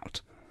thrown out.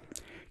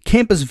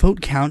 Campa's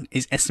vote count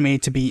is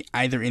estimated to be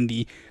either in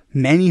the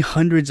many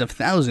hundreds of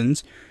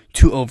thousands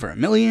to over 1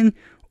 million,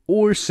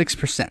 or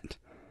 6%.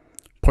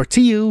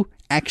 Portillo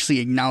actually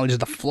acknowledged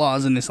the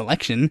flaws in this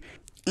election,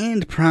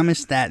 and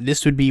promised that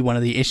this would be one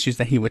of the issues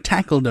that he would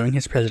tackle during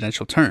his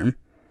presidential term.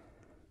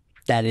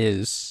 That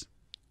is,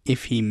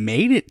 if he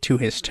made it to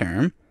his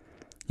term.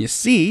 You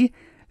see,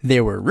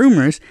 there were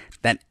rumors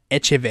that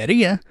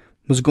Echeverria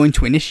was going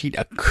to initiate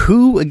a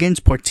coup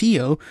against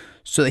Portillo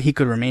so that he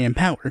could remain in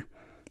power.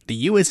 The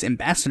U.S.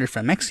 ambassador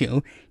from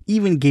Mexico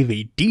even gave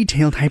a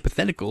detailed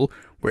hypothetical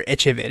where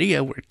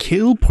Echeverria would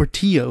kill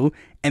Portillo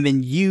and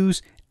then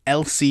use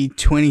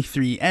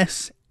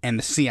LC-23S and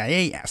the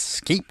CIA as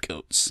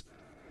scapegoats.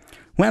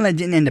 While that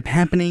didn't end up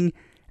happening,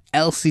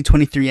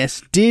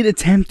 LC-23S did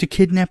attempt to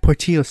kidnap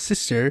Portillo's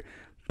sister,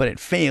 but it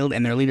failed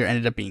and their leader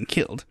ended up being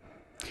killed.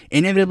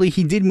 Inevitably,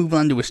 he did move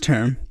on to his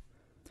term.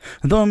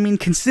 Though, I mean,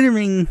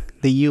 considering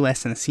the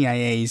US and the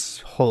CIA's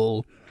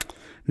whole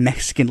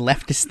Mexican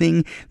leftist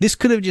thing, this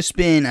could have just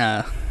been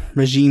a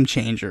regime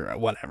change or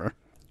whatever.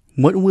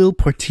 What will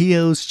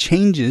Portillo's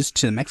changes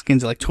to the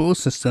Mexican's electoral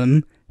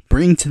system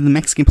bring to the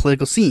Mexican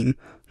political scene?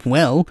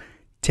 Well,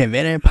 te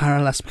veré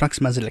para las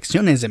próximas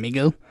elecciones,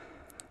 amigo.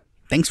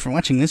 Thanks for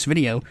watching this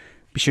video.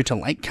 Be sure to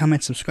like,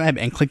 comment, subscribe,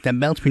 and click that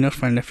bell to be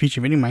notified when a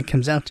future video mine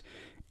comes out.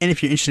 And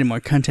if you're interested in more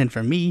content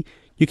from me,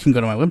 you can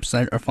go to my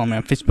website or follow me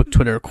on Facebook,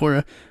 Twitter, or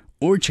Quora,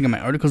 or check out my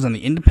articles on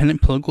the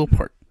Independent Political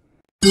Report.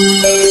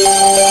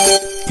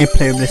 E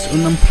plebes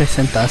unam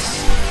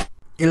presentas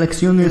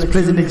Elecciones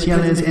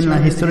presidenciales en la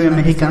historia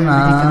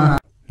mexicana.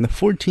 The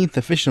 14th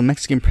official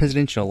Mexican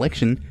presidential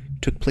election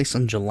took place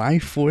on July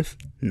 4th,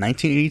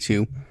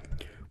 1982.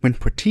 When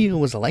Portillo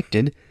was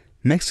elected,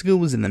 Mexico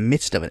was in the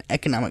midst of an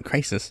economic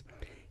crisis.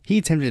 He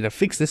attempted to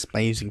fix this by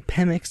using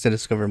Pemex to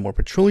discover more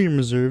petroleum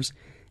reserves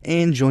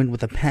and joined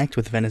with a pact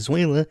with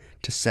Venezuela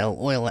to sell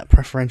oil at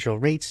preferential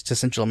rates to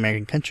Central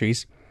American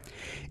countries.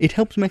 It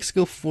helped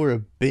Mexico for a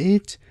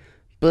bit,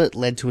 but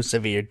led to a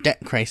severe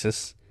debt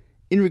crisis.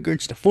 In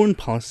regards to foreign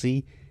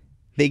policy,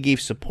 they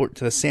gave support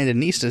to the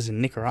Sandinistas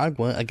in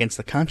Nicaragua against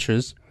the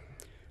Contras.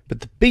 But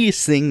the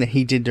biggest thing that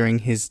he did during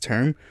his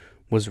term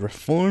was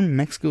reform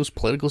Mexico's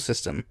political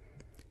system.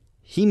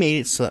 He made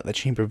it so that the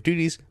Chamber of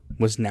Duties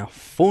was now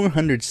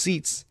 400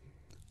 seats,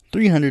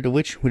 300 of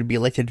which would be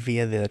elected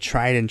via the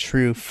tried and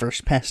true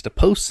first past the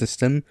post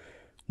system,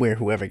 where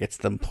whoever gets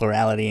the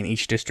plurality in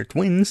each district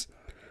wins.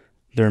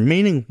 The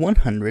remaining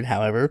 100,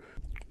 however,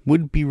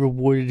 would be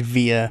rewarded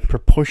via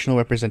proportional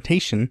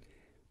representation,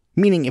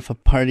 meaning if a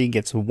party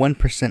gets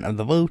 1% of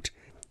the vote,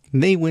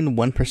 they win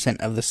 1%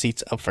 of the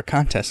seats up for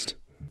contest.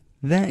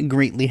 That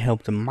greatly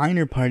helped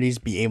minor parties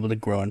be able to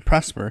grow and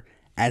prosper,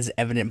 as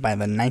evident by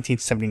the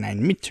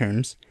 1979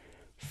 midterms.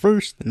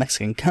 First, the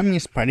Mexican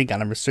Communist Party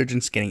got a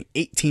resurgence, getting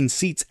 18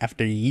 seats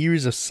after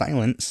years of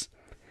silence.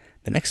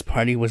 The next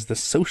party was the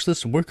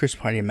Socialist Workers'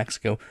 Party of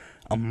Mexico,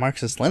 a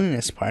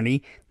Marxist-Leninist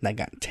party that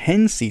got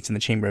 10 seats in the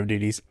Chamber of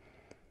Duties.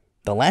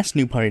 The last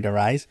new party to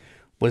rise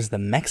was the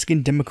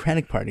Mexican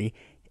Democratic Party,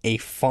 a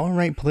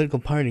far-right political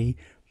party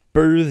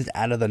birthed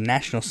out of the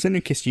National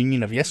Syndicalist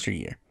Union of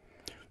yesteryear,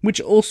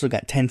 which also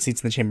got 10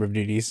 seats in the Chamber of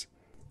Duties.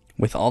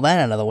 With all that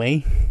out of the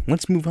way,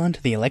 let's move on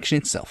to the election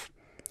itself.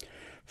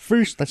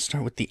 First, let's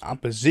start with the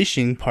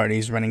opposition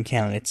parties running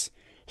candidates,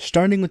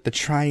 starting with the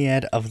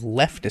triad of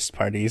leftist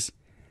parties.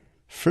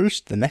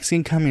 First, the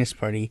Mexican Communist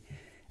Party.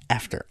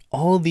 After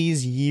all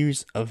these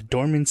years of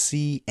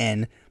dormancy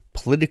and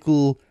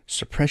political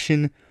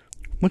suppression,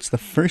 what's the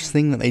first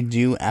thing that they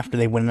do after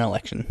they win an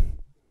election?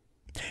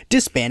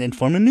 Disband and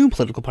form a new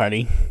political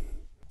party.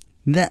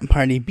 That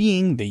party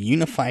being the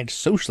Unified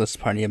Socialist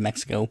Party of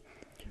Mexico,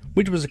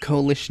 which was a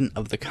coalition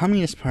of the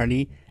Communist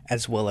Party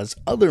as well as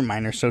other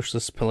minor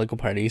socialist political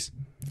parties.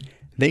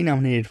 They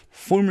nominated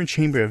former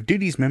Chamber of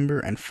Duties member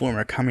and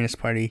former Communist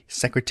Party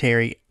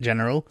Secretary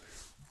General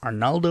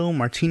Arnaldo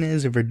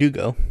Martinez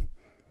Verdugo.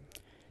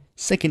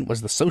 Second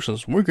was the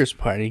Socialist Workers'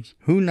 Party,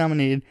 who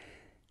nominated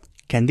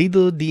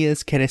Candido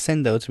Diaz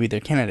Queresendo to be their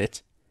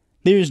candidate.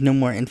 There is no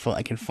more info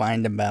I can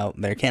find about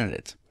their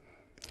candidate.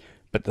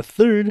 But the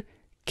third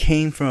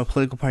came from a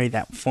political party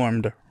that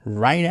formed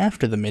right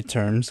after the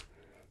midterms,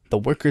 the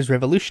Workers'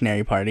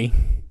 Revolutionary Party,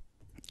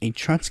 a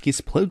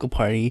Trotskyist political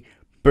party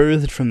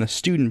birthed from the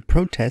student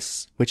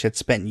protests, which had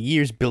spent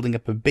years building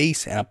up a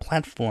base and a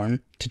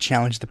platform to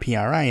challenge the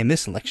PRI in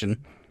this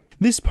election.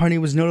 This party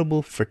was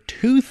notable for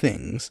two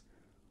things.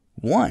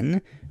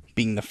 One,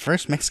 being the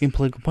first Mexican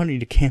political party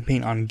to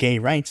campaign on gay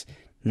rights,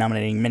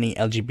 nominating many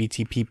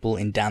LGBT people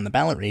in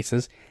down-the-ballot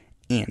races,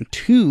 and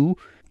two,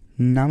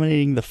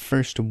 nominating the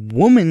first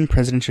woman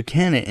presidential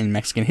candidate in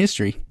Mexican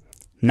history,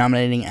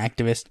 nominating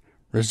activist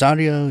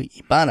Rosario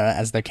Ibarra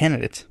as their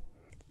candidate.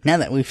 Now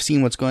that we've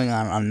seen what's going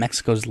on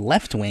Mexico's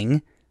left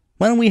wing,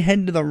 why don't we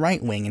head to the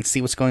right wing and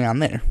see what's going on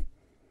there?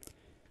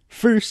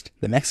 First,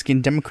 the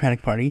Mexican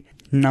Democratic Party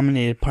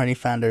nominated party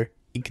founder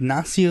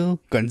Ignacio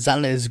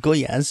Gonzalez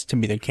Goyas to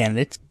be their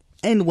candidate,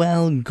 and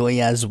while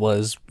Goyas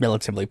was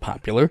relatively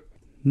popular,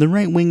 the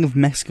right wing of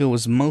Mexico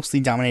was mostly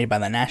dominated by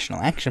the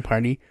National Action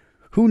Party,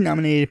 who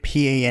nominated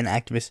PAN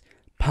activist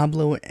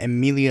Pablo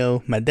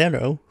Emilio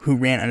Madero, who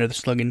ran under the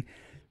slogan,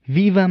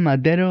 "Viva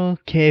Madero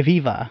que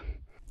viva."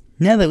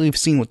 Now that we've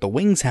seen what the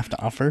wings have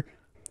to offer,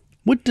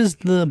 what does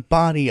the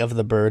body of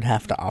the bird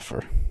have to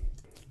offer?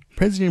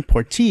 President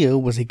Portillo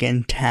was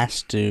again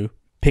tasked to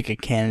pick a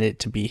candidate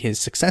to be his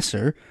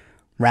successor,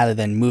 rather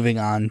than moving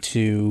on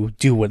to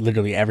do what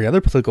literally every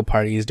other political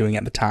party is doing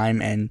at the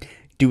time and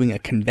doing a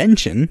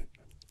convention.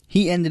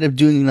 He ended up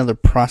doing another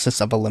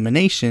process of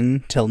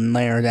elimination to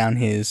narrow down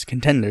his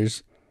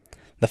contenders.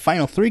 The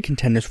final three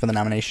contenders for the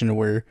nomination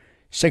were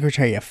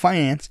Secretary of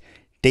Finance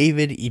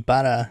David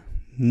Ibarra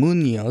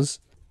Munoz,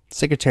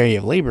 Secretary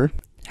of Labor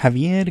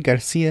Javier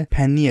Garcia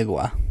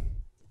Paniagua,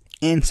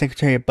 and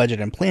Secretary of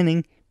Budget and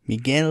Planning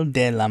Miguel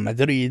de la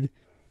Madrid.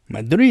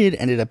 Madrid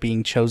ended up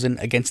being chosen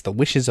against the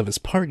wishes of his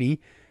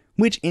party,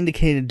 which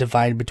indicated a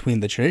divide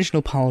between the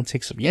traditional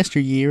politics of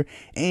yesteryear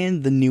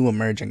and the new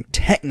emerging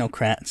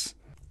technocrats,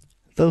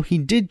 though he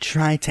did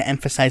try to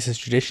emphasize his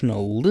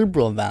traditional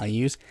liberal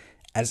values,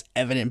 as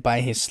evident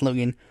by his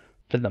slogan,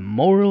 "For the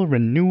moral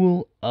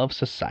renewal of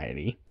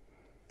society."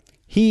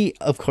 He,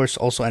 of course,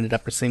 also ended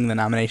up receiving the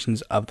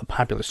nominations of the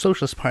Popular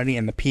Socialist Party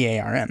and the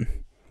PARM.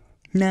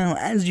 Now,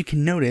 as you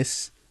can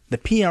notice, the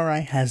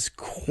PRI has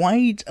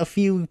quite a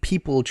few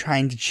people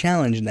trying to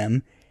challenge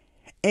them,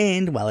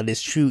 and while it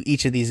is true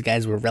each of these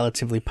guys were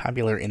relatively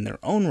popular in their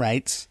own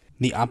rights,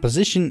 the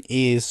opposition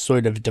is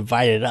sort of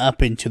divided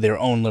up into their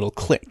own little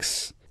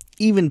cliques.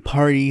 Even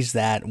parties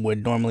that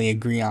would normally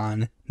agree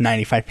on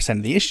 95%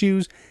 of the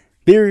issues,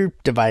 they're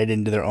divided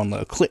into their own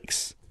little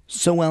cliques.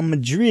 So while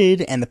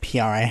Madrid and the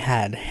PRI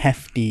had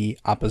hefty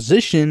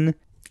opposition,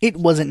 it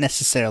wasn't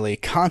necessarily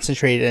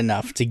concentrated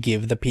enough to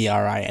give the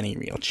PRI any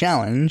real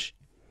challenge,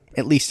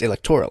 at least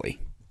electorally.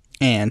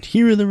 And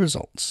here are the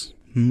results.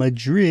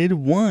 Madrid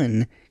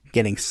won,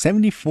 getting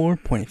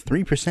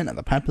 74.3% of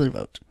the popular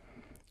vote.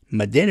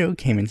 Madero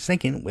came in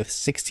second with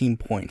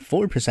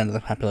 16.4% of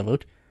the popular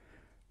vote.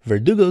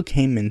 Verdugo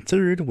came in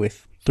third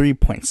with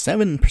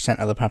 3.7%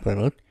 of the popular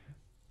vote.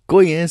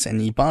 Goyas and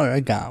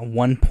Ibarra got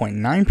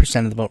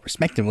 1.9% of the vote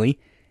respectively,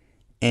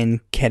 and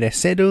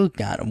Queresero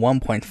got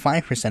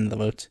 1.5% of the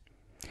vote.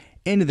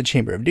 Into the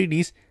Chamber of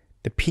Duties,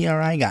 the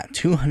PRI got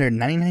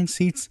 299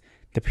 seats,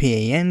 the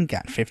PAN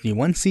got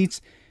 51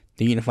 seats,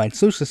 the Unified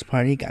Socialist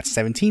Party got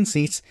 17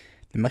 seats,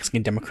 the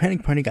Mexican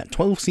Democratic Party got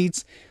 12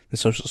 seats, the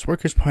Socialist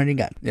Workers' Party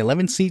got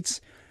 11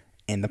 seats,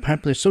 and the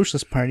Popular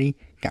Socialist Party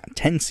got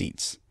 10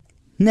 seats.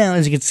 Now,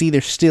 as you can see,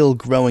 there's still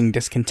growing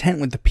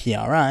discontent with the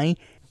PRI,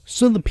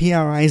 so the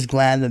PRI is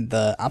glad that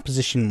the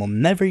opposition will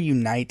never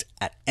unite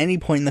at any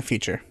point in the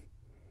future.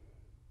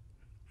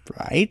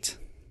 Right?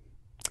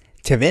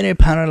 Te veré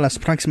para las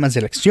próximas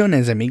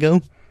elecciones,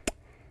 amigo.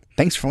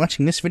 Thanks for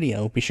watching this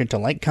video. Be sure to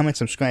like, comment,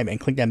 subscribe, and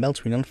click that bell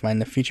to be notified when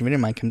the future video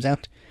of mine comes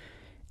out.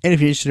 And if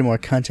you're interested in more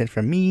content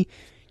from me,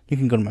 you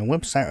can go to my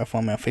website or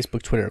follow me on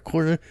Facebook, Twitter, or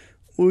Quora,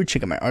 or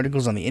check out my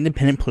articles on the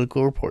Independent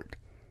Political Report.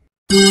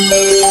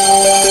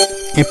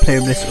 En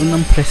plebes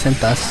unam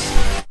presentas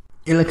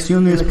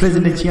Elecciones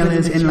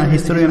presidenciales en la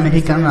historia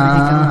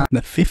mexicana.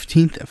 The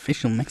 15th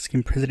official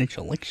Mexican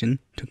presidential election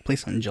took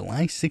place on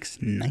July 6,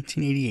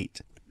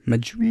 1988.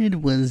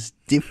 Madrid was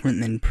different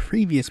than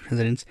previous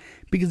presidents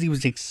because he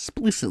was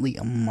explicitly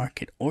a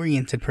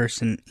market-oriented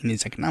person in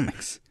his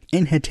economics,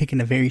 and had taken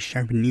a very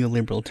sharp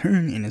neoliberal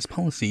turn in his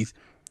policies,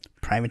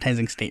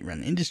 privatizing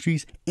state-run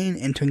industries and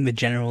entering the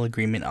General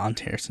Agreement on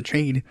Tariffs and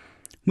Trade,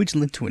 which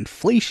led to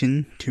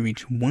inflation to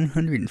reach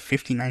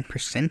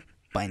 159%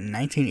 by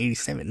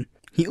 1987.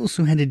 He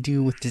also had to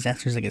deal with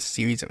disasters like a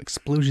series of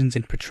explosions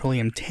in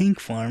petroleum tank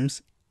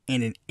farms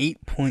and an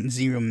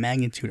 8.0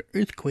 magnitude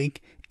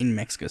earthquake in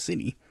Mexico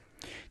City.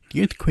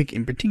 The earthquake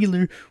in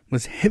particular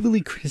was heavily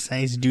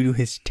criticized due to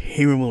his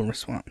terrible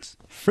response.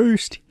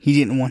 First, he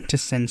didn't want to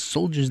send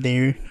soldiers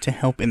there to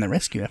help in the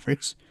rescue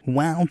efforts,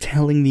 while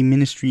telling the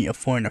Ministry of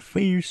Foreign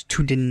Affairs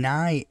to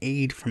deny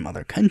aid from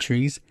other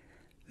countries.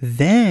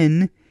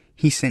 Then,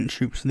 he sent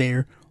troops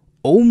there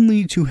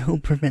only to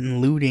help prevent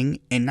looting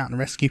and not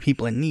rescue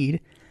people in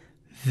need.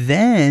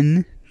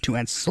 Then, to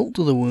add salt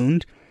to the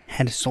wound,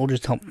 had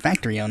soldiers help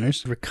factory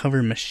owners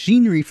recover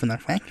machinery from their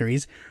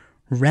factories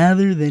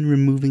rather than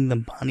removing the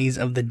bodies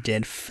of the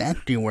dead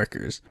factory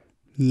workers.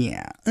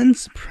 Yeah,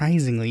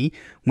 unsurprisingly,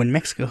 when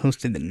Mexico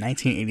hosted the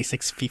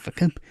 1986 FIFA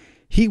Cup,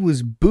 he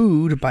was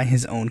booed by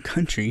his own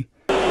country.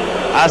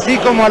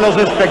 Así como a los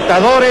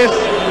espectadores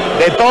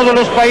de todos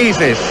los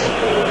países.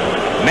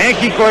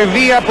 México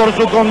envía por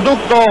su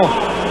conducto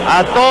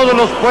a todos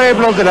los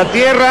pueblos de la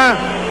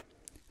tierra.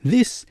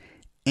 This,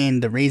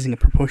 and the raising of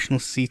proportional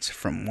seats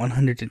from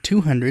 100 to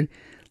 200,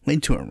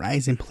 led to a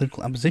rise in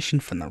political opposition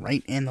from the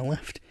right and the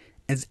left,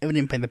 as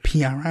evident by the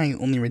PRI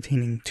only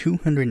retaining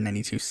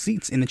 292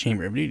 seats in the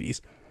Chamber of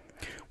Duties.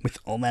 With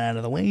all that out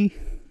of the way,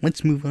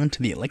 let's move on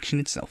to the election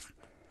itself.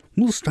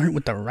 We'll start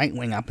with the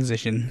right-wing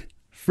opposition.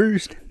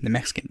 First, the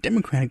Mexican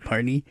Democratic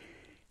Party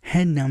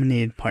had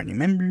nominated party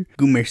member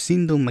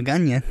Gumersindo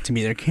Magaña to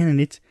be their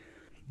candidate,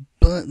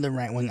 but the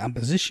right-wing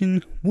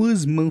opposition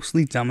was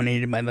mostly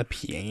dominated by the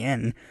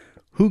PAN,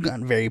 who got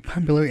very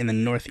popular in the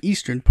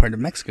northeastern part of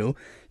Mexico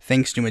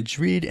thanks to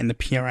Madrid and the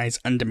PRI's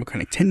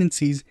undemocratic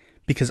tendencies,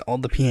 because all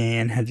the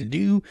PAN had to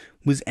do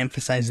was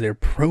emphasize their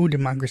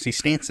pro-democracy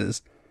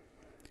stances.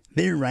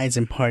 Their rise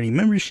in party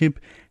membership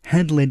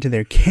had led to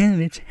their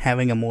candidate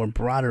having a more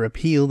broader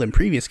appeal than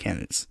previous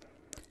candidates.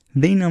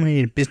 They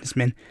nominated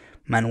businessman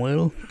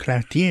Manuel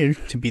Clartier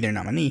to be their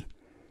nominee.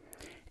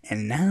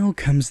 And now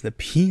comes the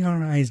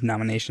PRI's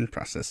nomination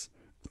process.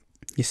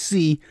 You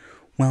see,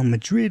 while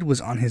Madrid was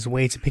on his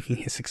way to picking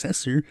his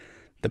successor,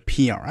 the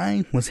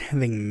PRI was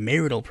having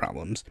marital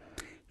problems.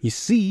 You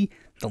see,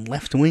 the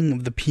left wing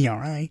of the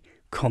PRI,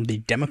 called the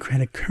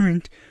Democratic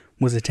Current,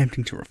 was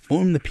attempting to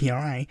reform the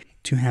PRI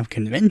to have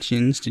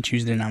conventions to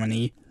choose their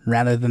nominee,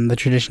 rather than the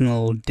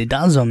traditional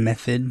dedazo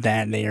method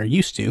that they are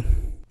used to.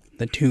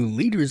 The two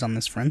leaders on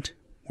this front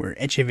were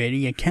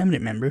Echeverria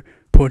cabinet member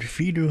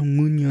Porfirio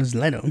Muñoz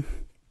Ledo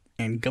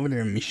and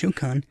Governor of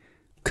Michoacán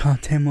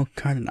Cuauhtémoc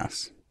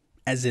Cárdenas,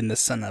 as in the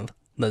son of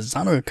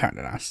Lázaro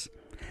Cárdenas.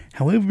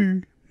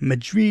 However,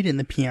 Madrid and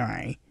the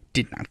PRI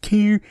did not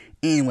care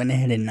and went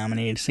ahead and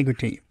nominated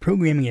Secretary of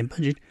Programming and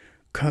Budget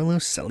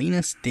Carlos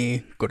Salinas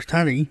de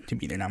Gortari to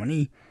be their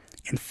nominee,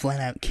 and flat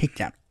out kicked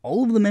out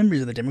all of the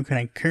members of the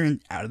Democratic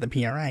Current out of the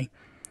PRI,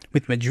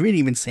 with Madrid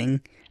even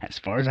saying, "As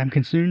far as I'm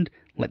concerned,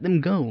 let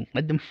them go,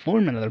 let them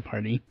form another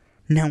party."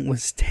 Now, it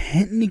was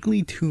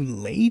technically too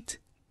late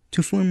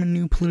to form a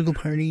new political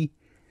party.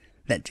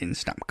 That didn't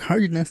stop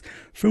Cárdenas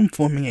from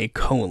forming a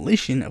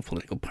coalition of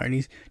political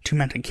parties to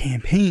mount a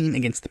campaign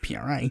against the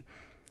PRI.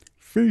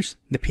 First,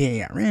 the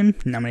PARM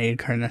nominated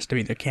Cárdenas to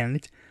be their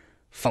candidate,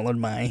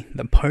 followed by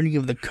the Party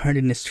of the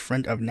Cardenist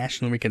Front of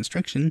National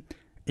Reconstruction,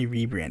 a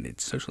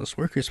rebranded Socialist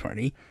Workers'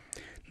 Party,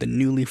 the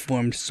newly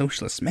formed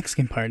Socialist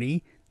Mexican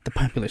Party, the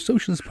Popular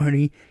Socialist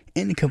Party,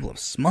 and a couple of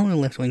smaller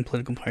left-wing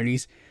political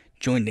parties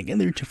joined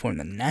together to form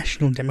the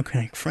National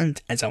Democratic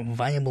Front as a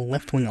viable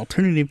left-wing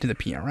alternative to the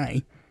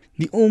PRI.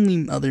 The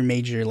only other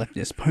major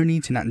leftist party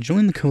to not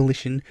join the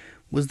coalition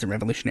was the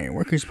Revolutionary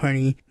Workers'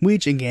 Party,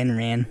 which again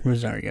ran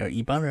Rosario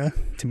Ibarra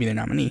to be their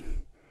nominee.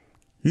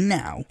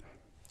 Now,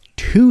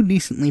 two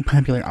decently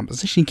popular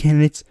opposition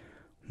candidates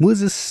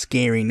was a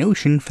scary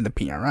notion for the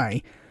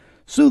PRI,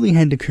 so they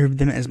had to curb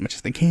them as much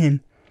as they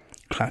can.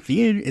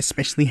 Cloutier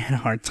especially had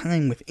a hard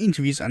time with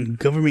interviews on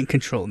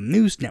government-controlled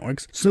news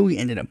networks, so he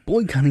ended up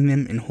boycotting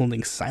them and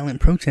holding silent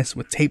protests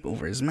with tape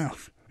over his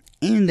mouth.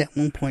 And at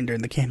one point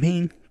during the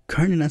campaign,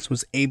 Cárdenas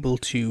was able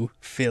to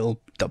fill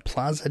the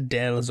Plaza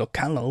del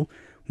Zócalo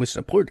with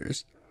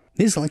supporters.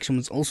 This election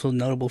was also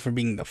notable for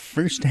being the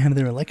first to have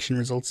their election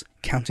results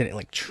counted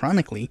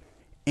electronically,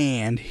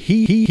 and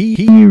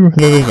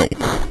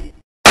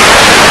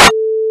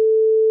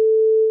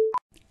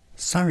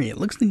Sorry, it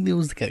looks like there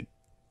was like a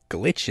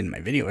glitch in my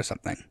video or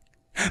something.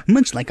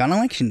 Much like on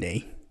election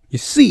day. You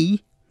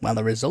see, while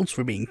the results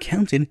were being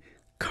counted,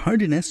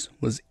 Cárdenas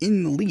was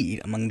in the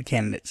lead among the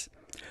candidates.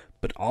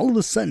 But all of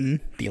a sudden,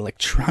 the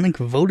electronic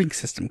voting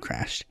system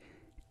crashed,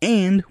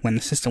 and when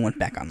the system went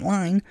back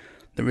online,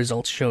 the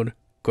results showed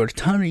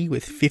Gortari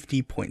with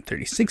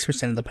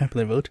 50.36% of the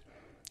popular vote,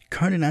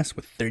 Cárdenas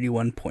with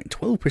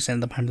 31.12%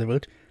 of the popular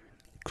vote,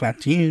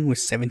 Cloutier with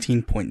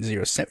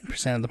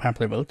 17.07% of the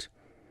popular vote,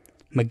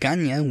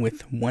 Magaña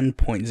with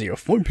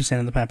 1.04%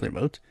 of the popular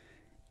vote,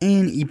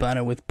 and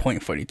Ibarra with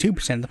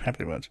 0.42% of the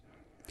popular vote.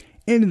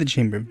 And in the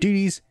Chamber of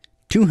Duties,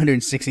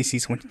 260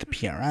 seats went to the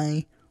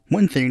PRI,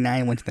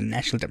 139 went to the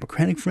National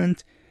Democratic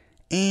Front,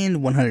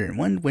 and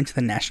 101 went to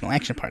the National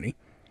Action Party.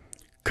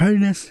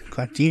 Cárdenas,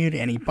 Cloutier,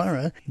 and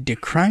Ibarra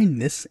decried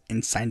this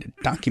and signed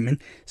a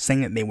document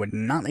saying that they would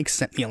not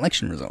accept the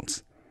election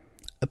results.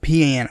 A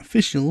PAN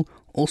official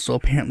also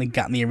apparently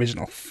got the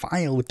original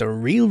file with the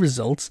real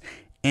results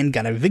and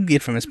got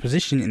evicted from his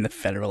position in the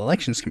Federal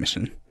Elections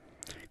Commission.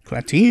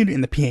 Cloutier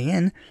and the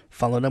PAN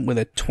followed up with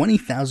a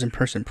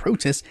 20,000-person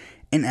protest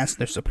and asked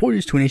their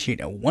supporters to initiate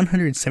a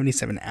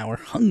 177-hour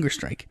hunger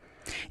strike.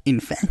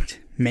 In fact,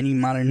 many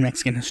modern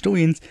Mexican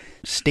historians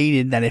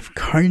stated that if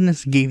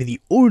Cárdenas gave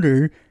the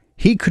order,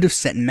 he could have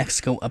set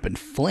Mexico up in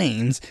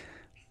flames,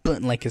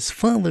 but like his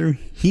father,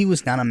 he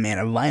was not a man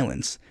of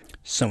violence,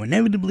 so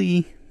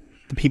inevitably,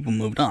 the people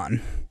moved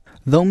on.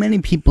 Though many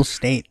people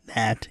state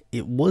that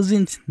it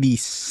wasn't the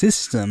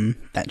system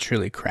that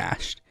truly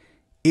crashed,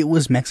 it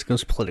was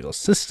Mexico's political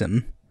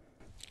system,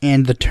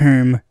 and the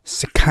term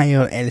 "se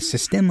cayó el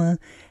sistema"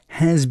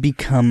 has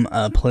become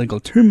a political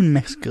term in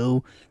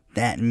Mexico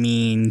that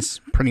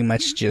means pretty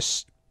much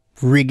just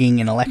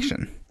rigging an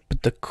election.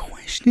 But the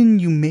question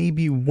you may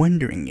be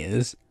wondering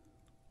is,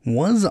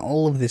 was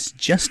all of this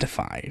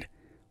justified?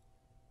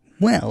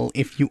 Well,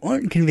 if you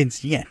aren't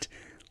convinced yet,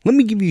 let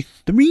me give you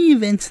 3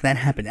 events that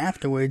happened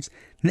afterwards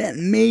that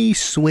may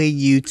sway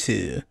you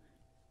to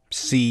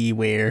see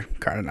where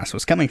Cárdenas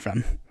was coming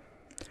from.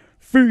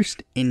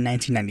 First, in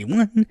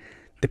 1991,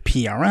 the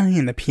PRI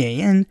and the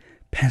PAN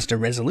passed a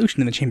resolution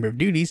in the Chamber of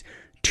Duties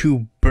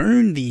to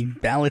burn the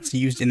ballots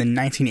used in the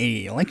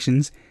 1988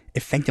 elections,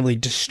 effectively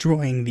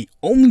destroying the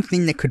only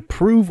thing that could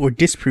prove or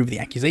disprove the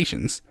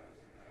accusations.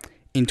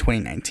 In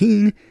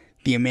 2019,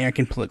 the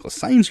American Political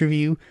Science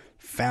Review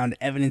found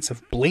evidence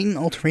of blatant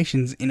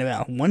alterations in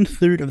about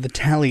 1/3 of the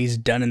tallies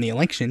done in the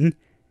election,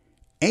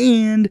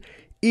 and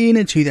in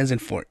a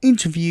 2004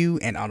 interview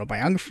and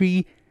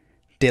autobiography,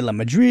 De La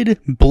Madrid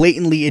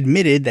blatantly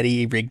admitted that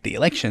he rigged the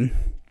election.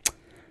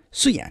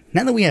 So yeah,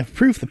 now that we have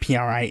proof the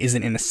PRI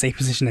isn't in a safe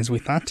position as we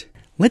thought,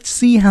 let's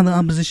see how the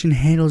opposition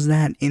handles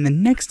that in the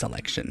next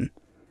election.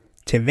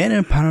 Te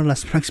veré para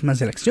las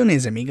próximas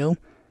elecciones, amigo.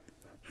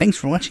 Thanks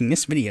for watching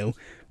this video.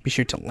 Be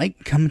sure to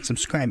like, comment,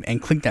 subscribe,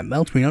 and click that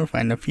bell to be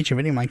notified when a future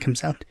video of mine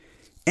comes out.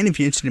 And if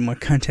you're interested in more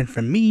content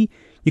from me,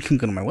 you can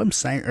go to my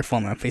website or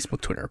follow me on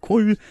Facebook, Twitter, or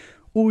Quora,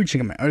 or check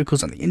out my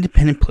articles on the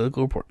Independent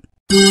Political Report.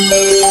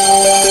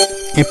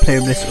 En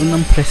plebes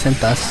unam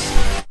presentas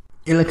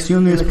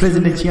Elecciones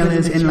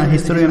presidenciales en la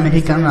historia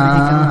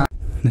mexicana.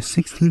 The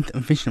 16th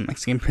official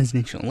Mexican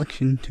presidential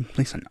election took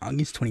place on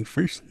August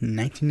 21st,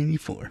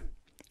 1994.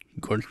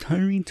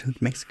 Gortari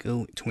took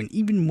Mexico to an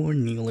even more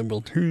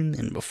neoliberal turn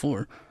than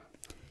before.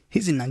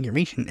 His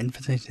inauguration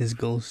emphasized his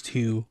goals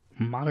to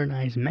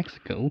modernize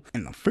Mexico,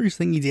 and the first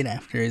thing he did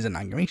after his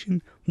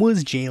inauguration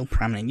was jail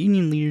prominent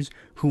union leaders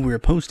who were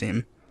opposed to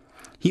him.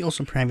 He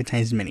also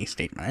privatized many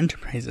state-run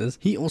enterprises.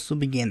 He also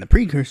began the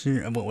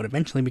precursor of what would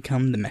eventually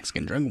become the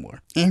Mexican drug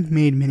war, and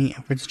made many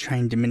efforts to try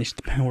and diminish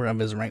the power of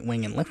his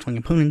right-wing and left-wing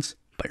opponents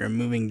by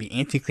removing the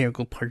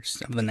anti-clerical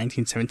parts of the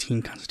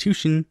 1917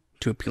 Constitution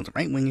to appeal to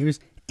right-wingers,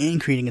 and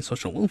creating a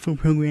social welfare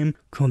program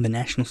called the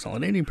National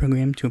Solidarity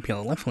Program to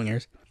appeal to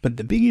left-wingers. But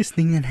the biggest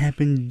thing that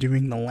happened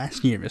during the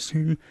last year of his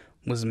term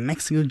was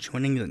Mexico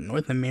joining the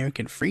North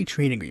American Free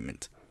Trade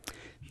Agreement.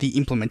 The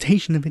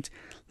implementation of it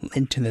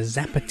led to the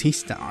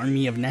Zapatista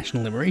Army of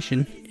National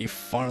Liberation, a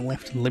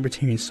far-left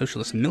libertarian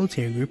socialist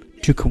military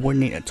group, to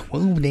coordinate a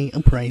 12-day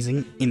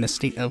uprising in the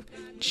state of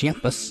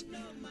Chiapas,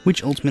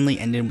 which ultimately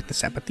ended with the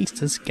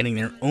Zapatistas getting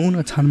their own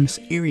autonomous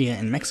area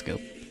in Mexico.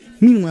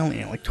 Meanwhile, in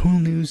electoral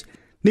news,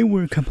 there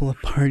were a couple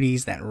of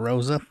parties that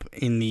rose up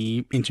in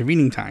the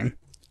intervening time.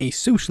 A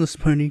socialist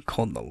party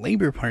called the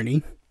Labor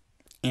Party,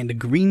 and a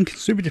green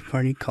conservative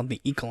party called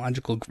the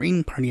Ecological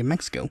Green Party of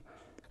Mexico,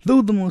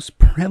 though the most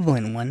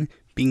prevalent one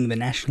being the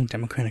National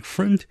Democratic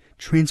Front,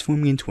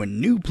 transforming into a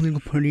new political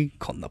party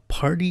called the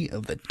Party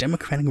of the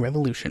Democratic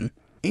Revolution.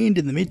 And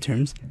in the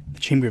midterms, the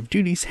Chamber of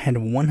Duties had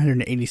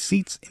 180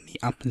 seats in the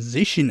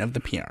opposition of the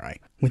PRI.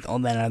 With all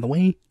that out of the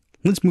way,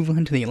 let's move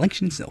on to the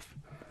election itself.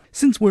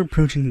 Since we're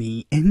approaching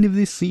the end of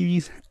this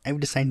series, I've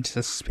decided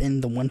to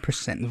suspend the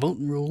 1% vote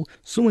rule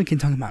so I can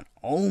talk about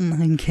all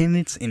 9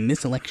 candidates in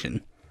this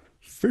election.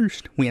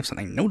 First, we have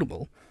something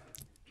notable.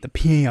 The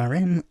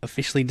PARM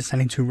officially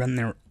decided to run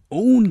their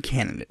own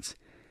candidates,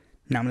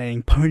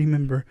 nominating party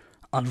member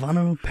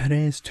Alvaro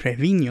Perez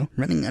Trevino,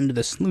 running under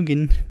the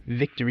slogan,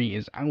 "Victory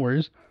is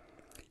ours."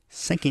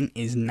 Second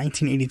is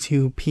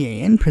 1982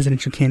 PAN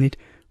presidential candidate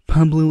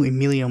Pablo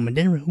Emilio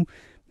Madero,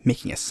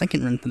 making a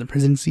second run for the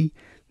presidency,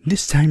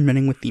 this time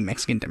running with the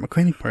Mexican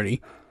Democratic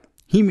Party.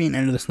 He ran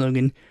under the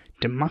slogan,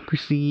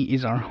 "Democracy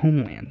is our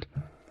homeland."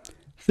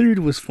 Third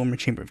was former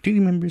Chamber of Duty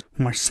members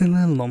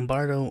Marcela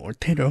Lombardo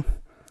Ortero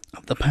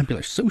of the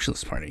Popular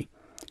Socialist Party.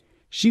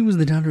 She was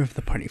the daughter of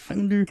the party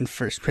founder and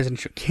first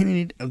presidential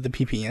candidate of the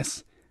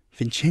PPS,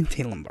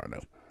 Vicente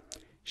Lombardo.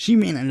 She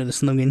ran under the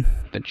slogan,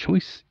 "The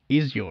choice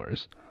is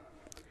yours."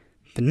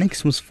 The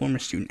next was former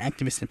student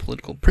activist and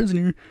political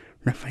prisoner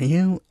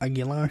Rafael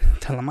Aguilar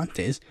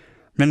Talamantes,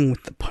 running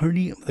with the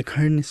Party of the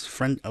Cardenas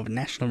Front of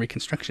National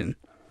Reconstruction.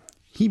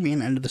 He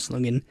ran under the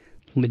slogan,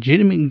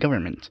 "Legitimate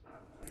Government."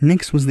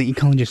 Next was the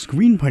ecologist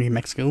Green Party of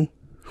Mexico,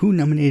 who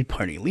nominated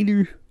party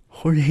leader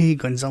Jorge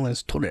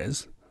Gonzalez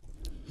Torres.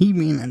 He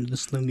ran under the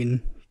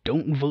slogan,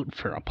 "Don't vote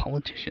for a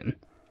politician."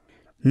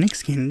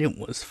 Next candidate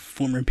was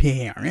former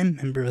PARM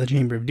member of the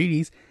Chamber of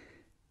Duties,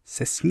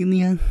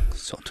 Cecilia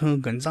Soto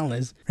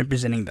Gonzalez,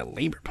 representing the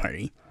Labor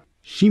Party.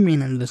 She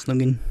ran under the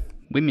slogan,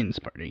 "Women's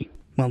Party."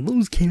 While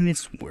those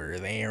candidates were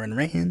there and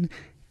ran,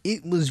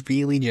 it was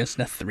really just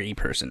a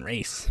 3-person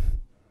race.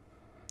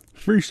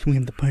 First, we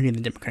have the Party of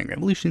the Democratic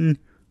Revolution,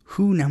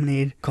 who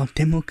nominated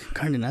Cuauhtémoc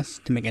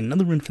Cárdenas to make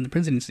another run for the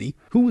presidency,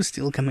 who was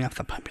still coming off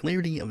the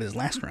popularity of his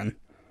last run,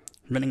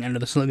 running under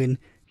the slogan,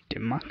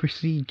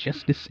 "Democracy,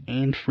 Justice,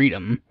 and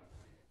Freedom."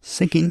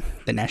 Second,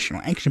 the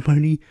National Action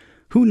Party,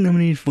 who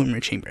nominated former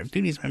Chamber of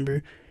Duties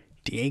member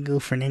Diego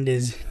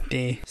Fernandez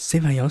de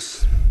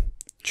Ceballos,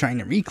 trying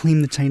to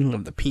reclaim the title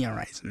of the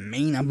PRI's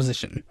main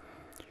opposition,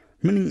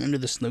 running under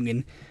the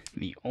slogan,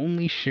 "The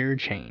Only Sure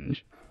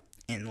Change."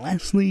 And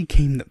lastly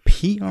came the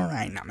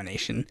PRI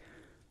nomination,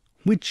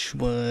 which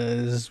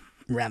was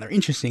rather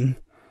interesting.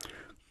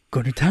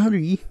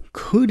 Gortari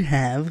could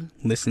have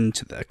listened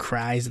to the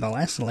cries of the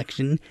last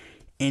election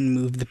and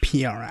moved the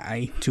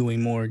PRI to a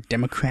more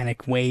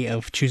democratic way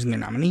of choosing their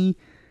nominee,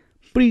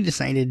 but he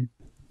decided,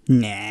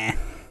 nah.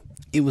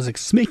 It was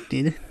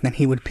expected that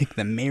he would pick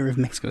the mayor of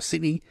Mexico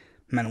City,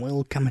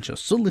 Manuel Camacho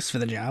Solis, for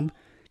the job.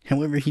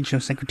 However, he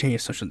chose Secretary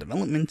of Social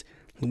Development,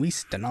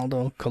 Luis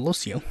Donaldo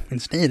Colosio,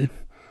 instead.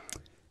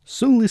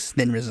 Solis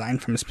then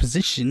resigned from his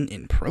position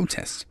in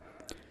protest.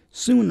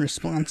 So in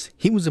response,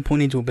 he was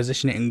appointed to a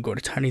position in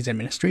Gortari's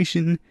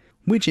administration,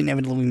 which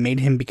inevitably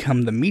made him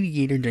become the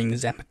mediator during the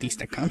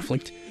Zapatista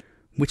conflict,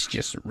 which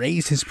just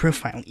raised his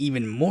profile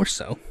even more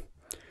so.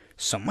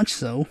 So much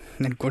so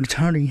that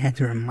Gortari had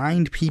to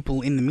remind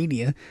people in the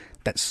media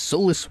that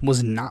Solis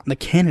was not the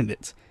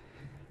candidate.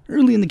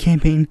 Early in the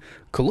campaign,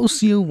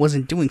 Colosio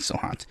wasn't doing so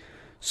hot,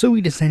 so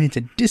he decided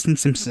to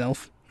distance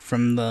himself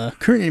from the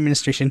current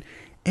administration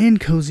and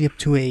cozy up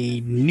to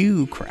a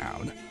new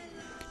crowd,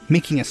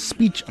 making a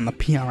speech on the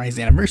PRI's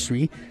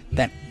anniversary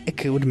that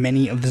echoed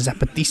many of the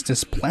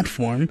Zapatistas'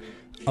 platform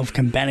of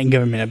combating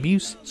government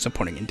abuse,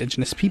 supporting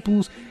indigenous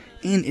peoples,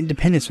 and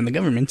independence from the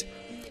government.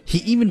 He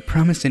even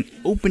promised an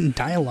open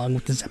dialogue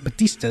with the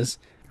Zapatistas.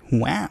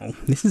 Wow,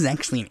 this is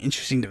actually an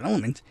interesting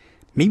development.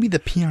 Maybe the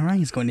PRI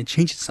is going to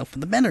change itself for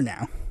the better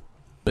now.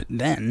 But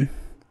then,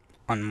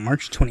 on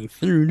March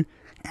 23rd,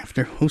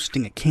 after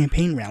hosting a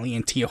campaign rally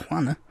in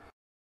Tijuana,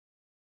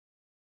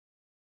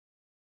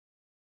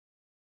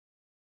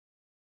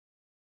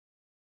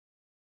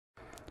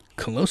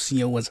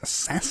 Colosio was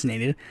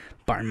assassinated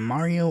by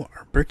Mario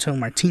Alberto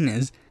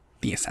Martinez.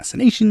 The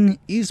assassination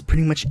is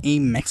pretty much a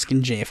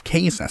Mexican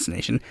JFK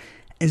assassination,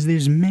 as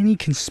there's many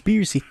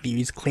conspiracy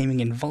theories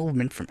claiming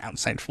involvement from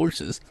outside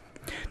forces.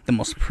 The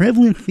most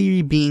prevalent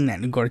theory being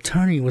that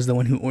Gortari was the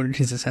one who ordered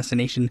his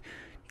assassination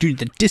due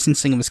to the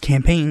distancing of his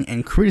campaign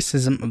and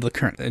criticism of the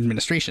current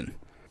administration.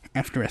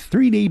 After a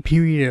 3-day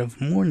period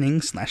of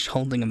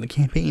mourning/halting of the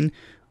campaign,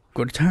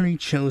 Gortari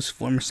chose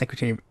former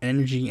Secretary of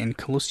Energy and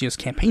Colosio's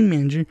campaign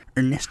manager,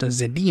 Ernesto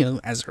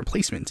Zedillo, as a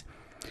replacement.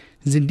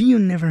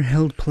 Zedillo never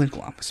held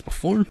political office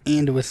before,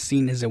 and was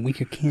seen as a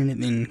weaker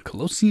candidate than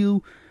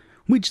Colosio,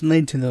 which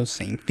led to those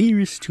same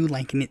theorists to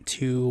liken it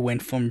to when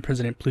former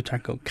President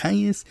Plutarco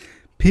Calles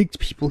picked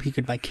people he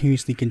could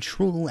vicariously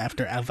control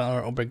after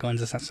Alvaro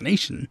Obregón's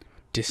assassination.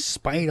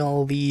 Despite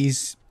all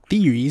these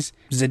theories,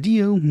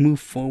 Zedillo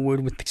moved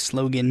forward with the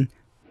slogan,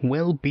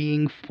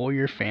 "Well-being for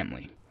your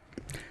family."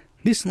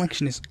 This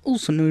election is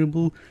also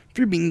notable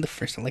for being the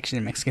first election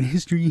in Mexican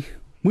history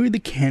where the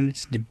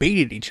candidates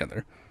debated each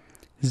other.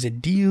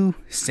 Zedillo,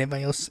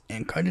 Ceballos,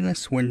 and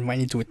Cardenas were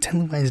invited to a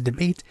televised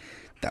debate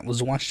that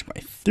was watched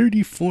by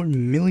 34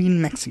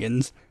 million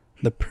Mexicans,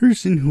 the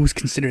person who was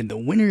considered the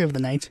winner of the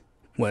night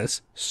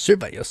was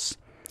Ceballos,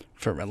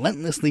 for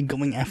relentlessly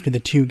going after the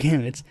two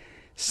candidates,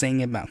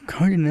 saying about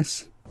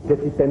Cárdenas, que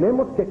si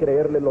tenemos que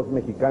creerle los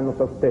mexicanos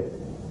a usted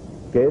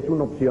que es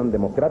una opción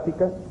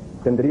democrática,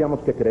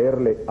 tendríamos que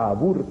creerle a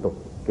Aburto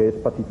que es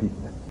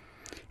pacifista.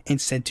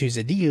 and said to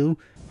Zedillo,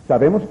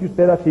 Sabemos que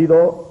usted ha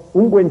sido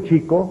un buen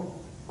chico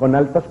con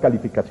altas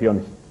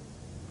calificaciones,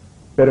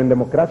 pero en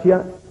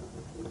democracia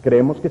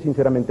creemos que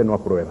sinceramente no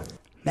aprueba.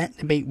 that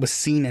debate was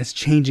seen as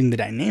changing the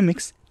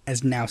dynamics,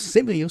 as now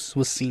Ceballos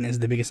was seen as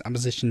the biggest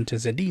opposition to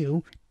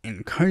Zedillo,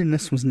 and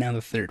Cárdenas was now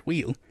the third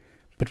wheel.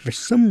 But for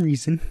some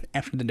reason,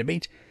 after the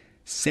debate,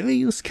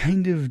 Ceballos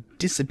kind of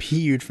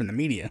disappeared from the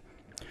media.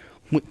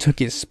 What took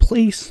his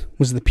place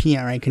was the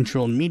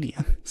PRI-controlled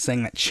media,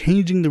 saying that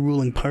changing the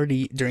ruling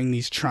party during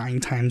these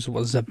trying times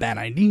was a bad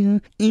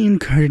idea, and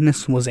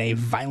Cárdenas was a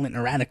violent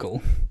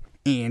radical.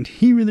 And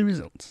here are the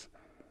results.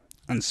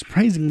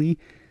 Unsurprisingly,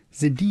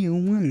 Zedillo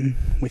won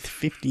with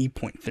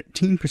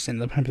 50.13% of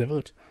the popular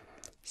vote.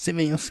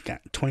 Ceballos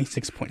got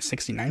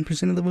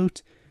 26.69% of the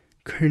vote.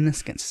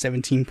 Cárdenas got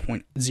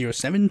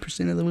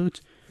 17.07% of the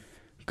vote.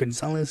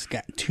 González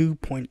got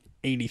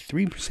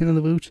 2.83% of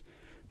the vote.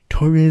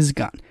 Torres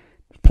got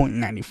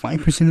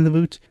 0.95% of the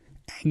vote.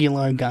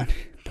 Aguilar got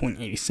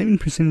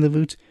 0.87% of the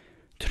vote.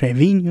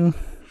 Trevino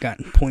got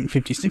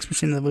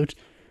 0.56% of the vote.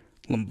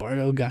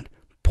 Lombardo got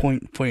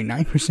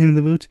 0.49% of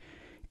the vote.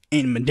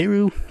 And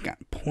Madero got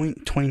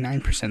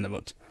 0.29% of the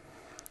vote.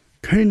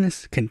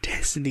 Cárdenas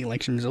contested the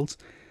election results,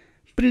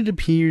 but it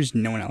appears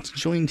no one else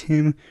joined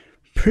him,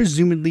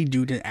 presumably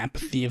due to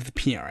apathy of the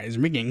PRI's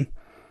rigging.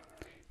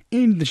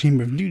 In the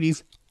Chamber of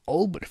Duties,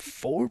 all but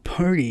 4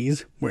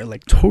 parties were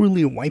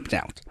electorally wiped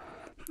out.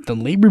 The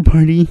Labor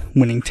Party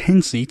winning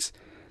 10 seats,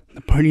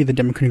 the Party of the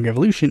Democratic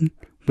Revolution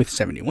with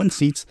 71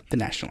 seats, the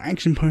National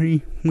Action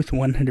Party with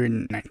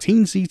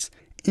 119 seats,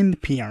 and the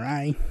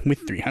PRI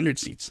with 300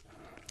 seats.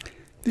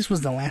 This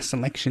was the last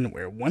election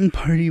where one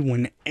party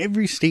won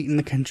every state in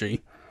the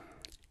country.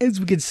 As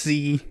we could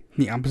see,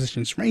 the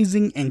opposition's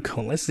rising and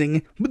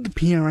coalescing, but the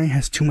PRI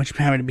has too much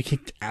power to be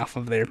kicked off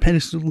of their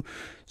pedestal,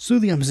 so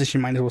the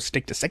opposition might as well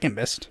stick to second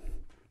best.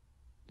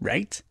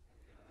 Right?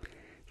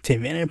 Te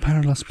veré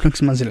para las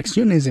próximas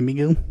elecciones,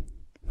 amigo.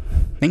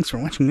 Thanks for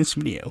watching this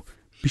video.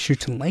 Be sure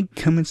to like,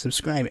 comment,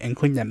 subscribe, and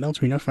click that bell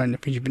to be notified when the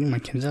future video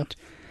comes out.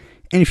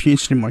 And if you're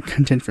interested in more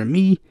content from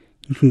me,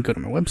 you can go to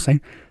my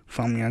website,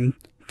 follow me on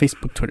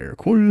Facebook, Twitter, or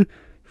Quora,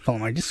 follow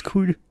my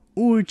Discord,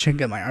 or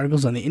check out my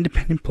articles on the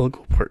Independent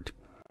Political Report.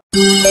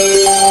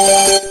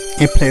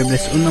 E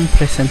plebes unam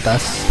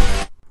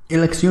presentas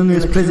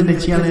Elecciones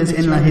presidenciales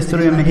en la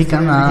historia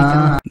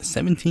mexicana. The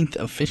 17th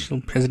official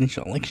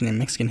presidential election in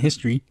Mexican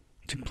history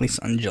took place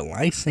on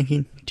July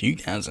 2nd,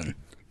 2000.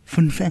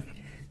 Fun fact,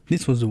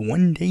 this was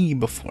one day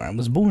before I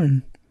was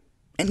born.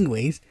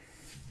 Anyways,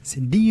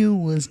 Zedillo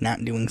was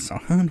not doing so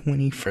hot when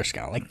he first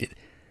got elected.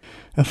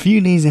 A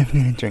few days after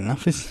entering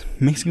office,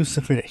 Mexico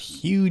suffered a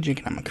huge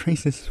economic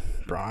crisis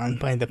brought on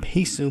by the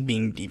peso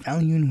being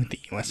devalued with the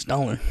US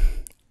dollar.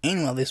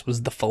 And while this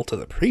was the fault of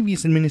the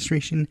previous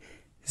administration,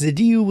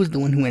 Zedillo was the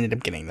one who ended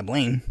up getting the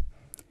blame.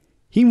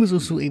 He was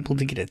also able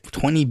to get a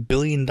 $20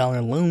 billion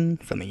loan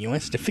from the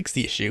US to fix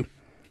the issue.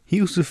 He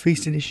also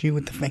faced an issue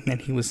with the fact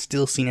that he was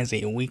still seen as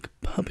a weak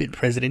puppet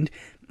president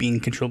being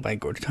controlled by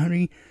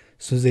Gortari,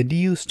 so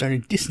Zedillo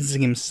started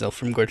distancing himself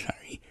from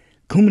Gortari,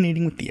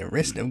 culminating with the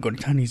arrest of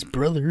Gortari's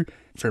brother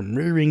for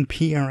murdering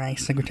PRI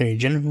Secretary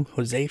General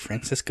Jose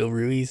Francisco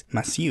Ruiz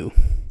Massieu.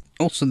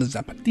 Also, the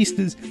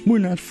Zapatistas were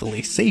not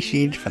fully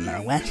satiated from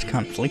their last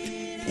conflict,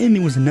 and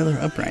there was another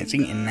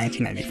uprising in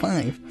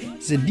 1995.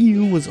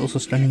 Zedillo was also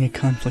starting a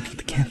conflict with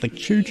the Catholic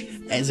Church.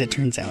 As it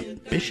turns out,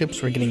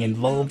 bishops were getting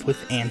involved with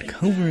and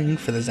covering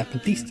for the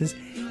Zapatistas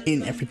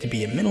in an effort to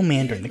be a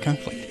middleman during the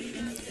conflict.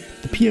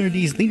 The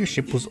PRD's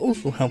leadership was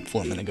also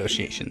helpful in the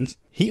negotiations.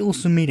 He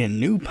also made a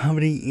new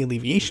poverty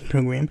alleviation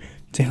program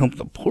to help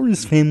the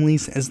poorest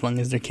families as long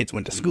as their kids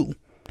went to school,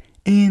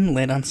 and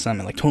led on some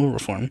electoral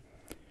reform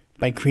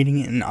by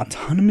creating an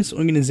autonomous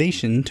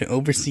organization to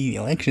oversee the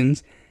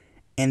elections,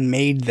 and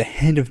made the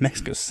head of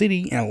Mexico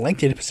City an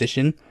elected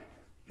position,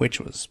 which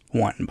was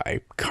won by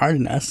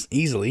Cárdenas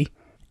easily,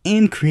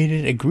 and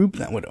created a group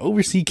that would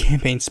oversee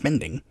campaign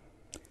spending.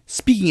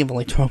 Speaking of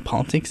electoral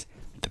politics,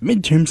 the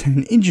midterms had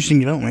an interesting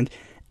development,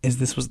 as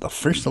this was the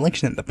first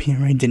election that the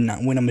PRI did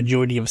not win a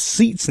majority of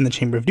seats in the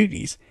Chamber of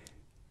Duties,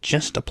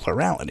 just a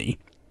plurality.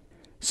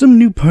 Some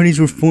new parties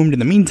were formed in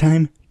the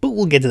meantime, but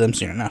we'll get to them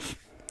soon enough.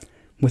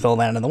 With all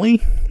that out of the way,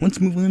 let's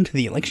move on to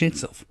the election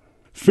itself.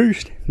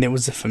 First, there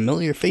was a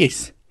familiar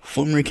face,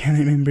 former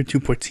cabinet member to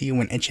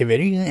Portillo and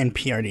Echeverria and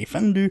PRD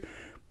founder,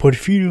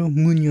 Porfirio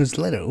Muñoz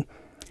Ledo.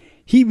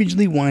 He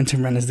originally wanted to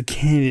run as the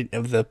candidate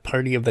of the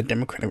Party of the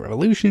Democratic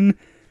Revolution,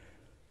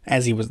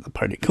 as he was the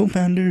party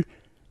co-founder,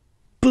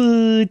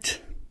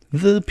 but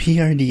the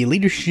PRD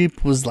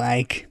leadership was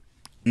like,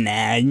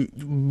 nah,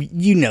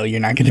 you know you're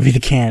not going to be the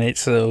candidate,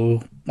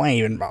 so why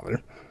even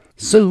bother?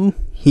 So,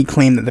 he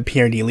claimed that the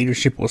PRD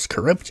leadership was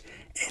corrupt,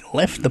 and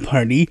left the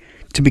party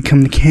to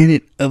become the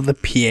candidate of the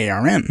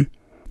PARM.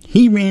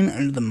 He ran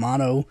under the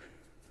motto,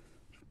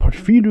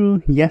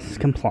 Porfirio, yes,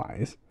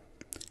 complies.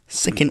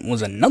 Second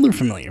was another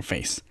familiar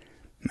face,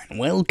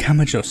 Manuel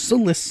Camacho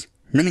Solis,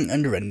 running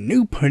under a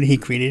new party he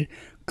created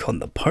called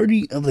the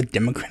Party of the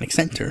Democratic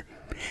Center,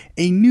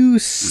 a new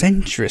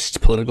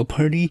centrist political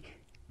party.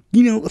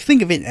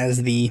 Think of it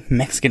as the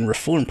Mexican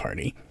Reform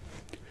Party.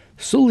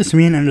 Solis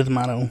ran under the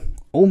motto,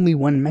 only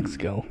one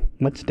Mexico,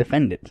 let's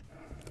defend it.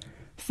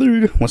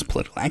 Third was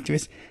political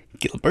activist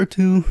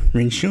Gilberto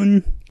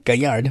Rinchon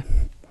Gallard,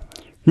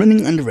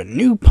 running under a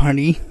new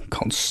party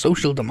called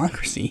Social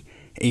Democracy,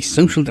 a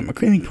social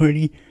democratic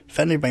party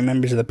founded by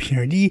members of the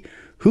PRD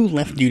who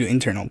left due to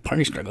internal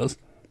party struggles.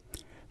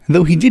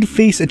 Though he did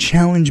face a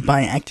challenge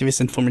by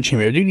activist and former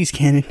Chamber of Duties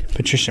candidate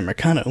Patricia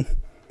Mercado,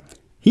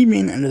 he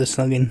ran under the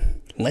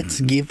slogan,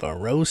 let's give a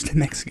rose to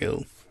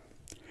Mexico.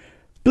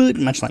 But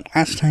much like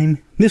last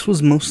time, this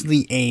was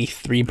mostly a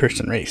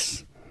three-person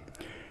race.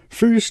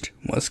 First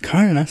was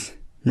Cárdenas,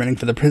 running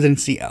for the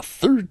presidency a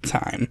third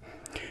time,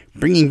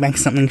 bringing back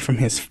something from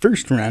his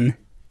first run,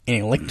 an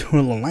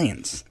electoral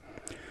alliance,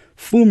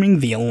 forming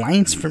the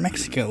Alliance for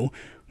Mexico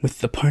with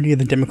the Party of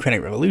the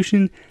Democratic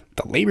Revolution,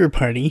 the Labor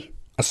Party,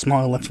 a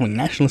small left-wing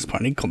nationalist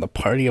party called the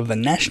Party of the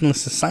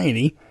Nationalist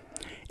Society,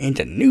 and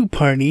a new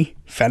party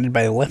founded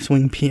by the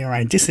left-wing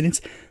PRI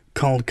dissidents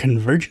called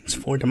Convergence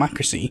for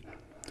Democracy.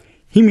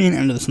 He ran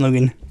under the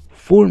slogan,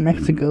 For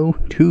Mexico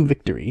to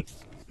Victory.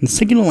 The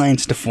second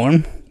alliance to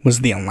form was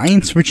the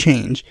Alliance for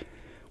Change,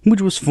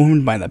 which was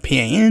formed by the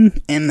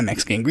PAN and the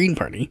Mexican Green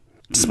Party.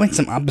 Despite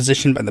some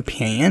opposition by the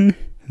PAN,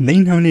 they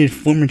nominated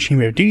former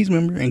Chamber of Duties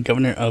member and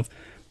governor of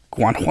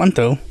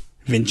Guanajuato,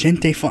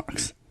 Vicente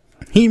Fox.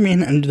 He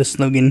ran under the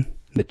slogan,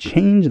 the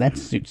change that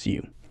suits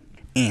you.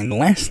 And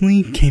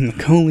lastly came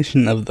the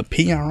coalition of the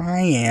PRI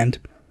and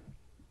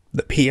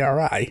the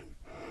PRI.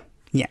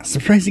 Yeah,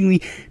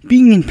 surprisingly,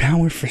 being in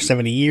power for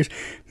 70 years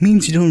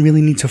means you don't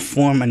really need to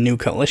form a new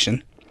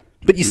coalition.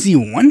 But you see,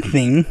 one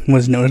thing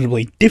was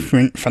notably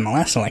different from the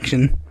last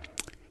election.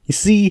 You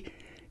see,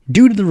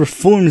 due to the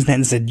reforms that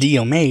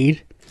Zedillo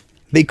made,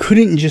 they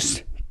couldn't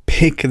just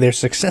pick their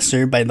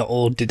successor by the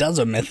old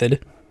Dedazo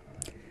method.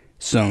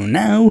 So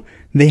now,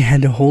 they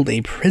had to hold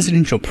a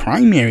presidential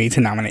primary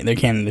to nominate their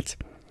candidates.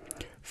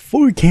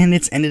 4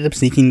 candidates ended up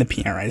seeking the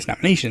PRI's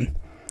nomination.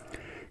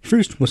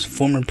 First was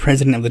former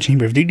president of the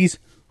Chamber of Duties,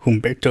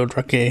 Humberto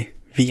Roque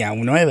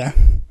Villanueva.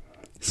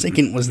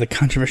 Second was the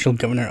controversial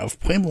governor of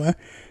Puebla,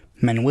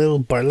 Manuel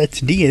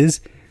Barlet Diaz,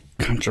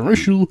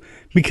 controversial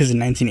because in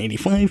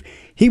 1985,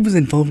 he was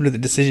involved with the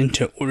decision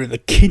to order the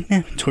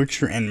kidnap,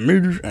 torture, and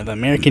murder of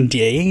American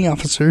DIA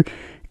officer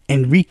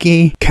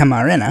Enrique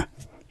Camarena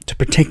to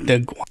protect the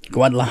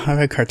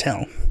Guadalajara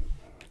cartel.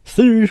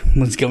 Third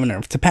was governor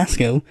of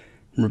Tabasco,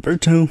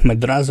 Roberto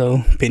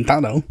Madrazo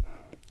Pintado.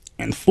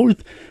 And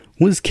fourth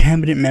was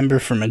cabinet member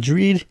for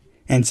Madrid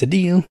and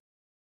Zedillo,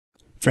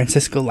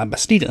 Francisco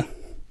Labastida,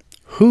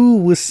 who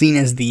was seen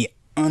as the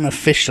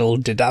unofficial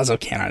Dedazo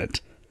candidate.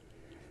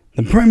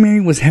 The primary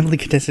was heavily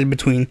contested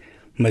between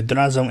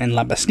Madrazo and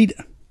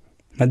Labastida.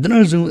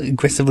 Madrazo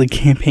aggressively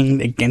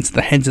campaigned against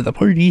the heads of the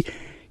party,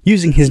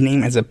 using his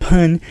name as a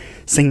pun,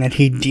 saying that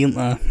he'd deal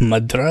a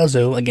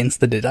Madrazo against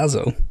the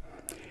Dedazo.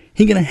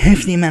 He got a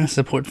hefty amount of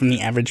support from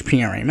the average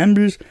PRI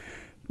members,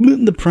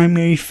 but the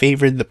primary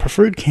favored the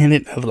preferred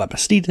candidate of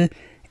Labastida,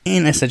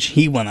 and as such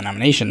he won the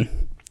nomination,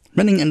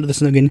 running under the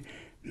slogan,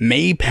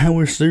 May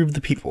power serve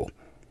the people.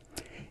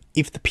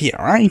 If the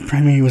PRI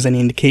primary was any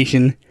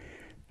indication,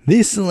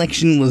 this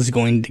election was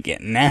going to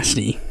get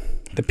nasty.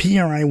 The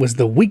PRI was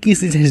the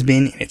weakest it has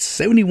been in its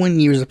 71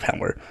 years of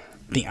power.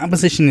 The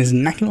opposition is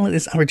not going to let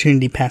this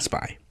opportunity pass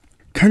by.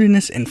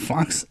 Cárdenas and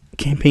Fox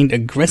campaigned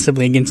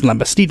aggressively against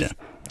Labastida.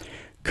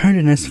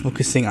 Cárdenas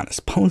focusing on his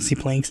policy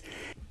planks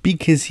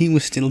because he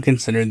was still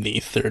considered the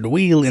third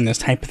wheel in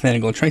this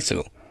hypothetical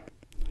tricycle.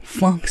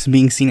 Fox,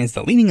 being seen as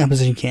the leading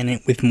opposition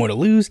candidate with more to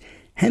lose,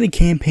 had to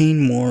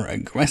campaign more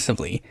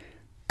aggressively,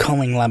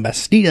 calling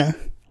Labastida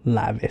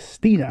La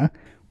Vestida,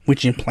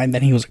 which implied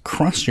that he was a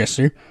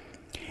cross-dresser,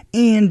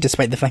 and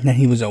despite the fact that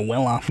he was a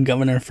well-off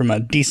governor from a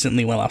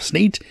decently well-off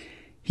state,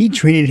 he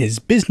traded his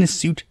business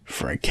suit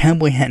for a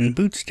cowboy hat and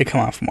boots to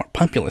come off more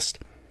populist.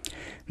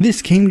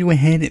 This came to a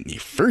head in the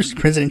first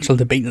presidential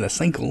debate of the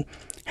cycle,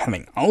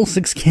 having all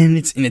 6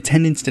 candidates in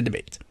attendance to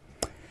debate.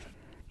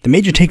 The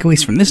major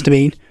takeaways from this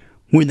debate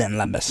were that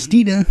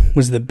Labastida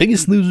was the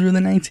biggest loser of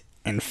the night,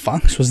 and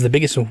Fox was the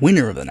biggest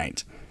winner of the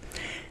night.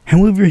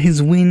 However,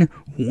 his win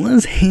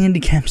was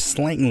handicapped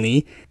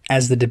slightly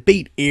as the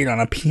debate aired on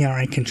a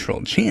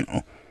PRI-controlled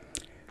channel.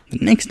 The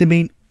next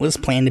debate was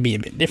planned to be a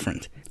bit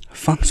different.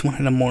 Fox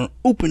wanted a more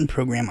open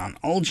program on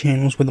all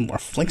channels with a more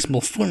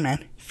flexible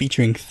format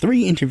featuring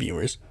 3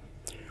 interviewers,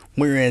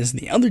 whereas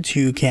the other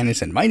 2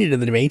 candidates invited to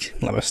the debate,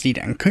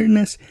 Labastida and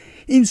Cárdenas,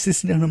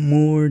 insisted on a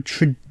more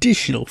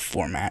traditional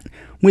format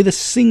with a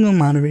single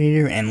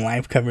moderator and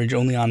live coverage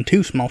only on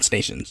 2 small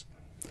stations.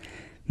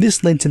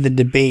 This led to the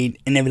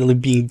debate inevitably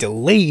being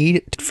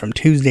delayed from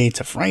Tuesday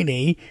to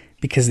Friday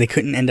because they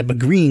couldn't end up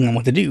agreeing on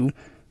what to do,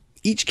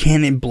 each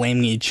candidate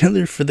blaming each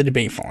other for the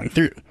debate falling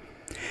through.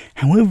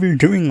 However,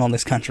 during all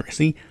this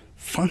controversy,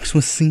 Fox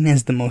was seen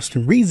as the most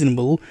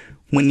reasonable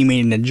when he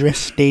made an address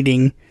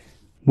stating,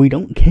 "We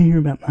don't care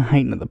about the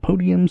height of the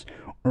podiums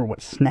or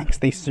what snacks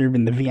they serve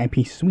in the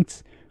VIP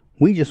suites.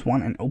 We just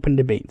want an open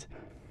debate."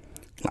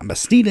 La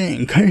Bastida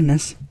and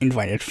Cardenas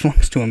invited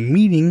Fox to a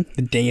meeting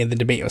the day of the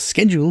debate was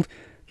scheduled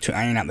to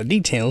iron out the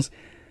details,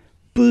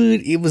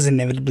 but it was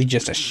inevitably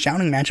just a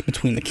shouting match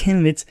between the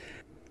candidates,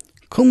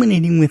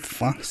 culminating with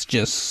Fox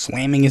just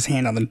slamming his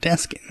hand on the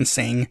desk and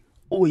saying,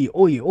 "Oi,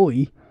 oi,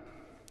 oi."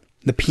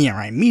 The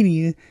PRI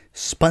media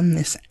spun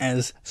this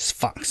as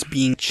Fox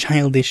being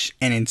childish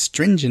and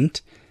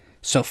astringent,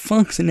 so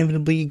Fox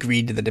inevitably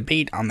agreed to the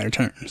debate on their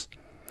terms.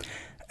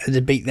 A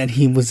debate that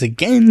he was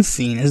again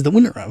seen as the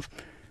winner of.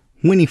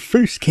 When he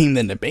first came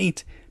to the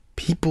debate,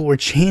 people were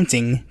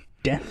chanting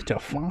 "Death to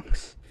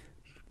Fox,"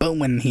 but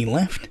when he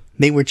left,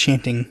 they were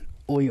chanting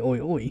 "Oi, oi,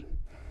 oi."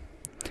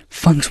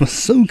 Fox was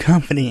so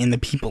confident in the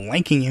people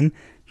liking him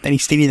that he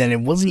stated that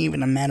it wasn't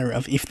even a matter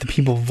of if the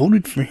people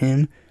voted for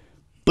him,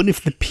 but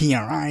if the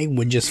PRI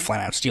would just flat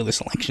out steal this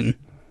election.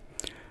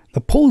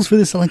 The polls for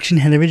this election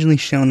had originally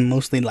shown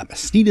mostly La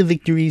Bastida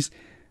victories,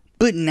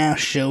 but now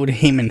showed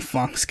him and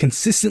Fox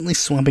consistently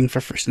swapping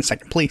for first and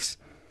second place.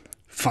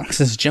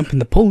 Fox's jump in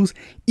the polls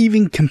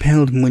even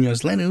compelled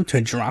Muñoz Ledo to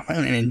drop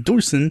out and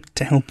endorse him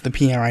to help the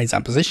PRI's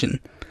opposition,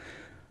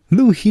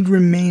 though he'd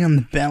remain on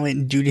the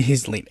ballot due to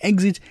his late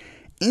exit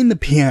and the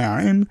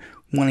PRM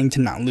wanting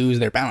to not lose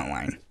their ballot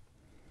line.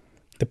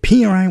 The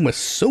PRI was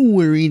so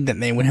worried that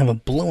they would have a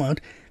blowout,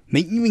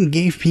 they even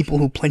gave people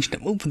who pledged to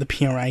vote for the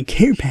PRI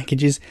care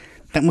packages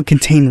that would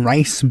contain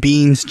rice,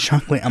 beans,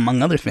 chocolate,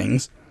 among other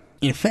things.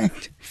 In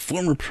fact,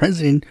 former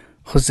President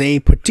Jose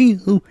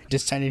Portillo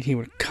decided he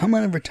would come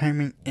out of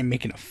retirement and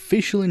make an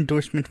official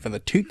endorsement for the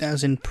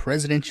 2000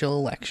 presidential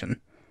election.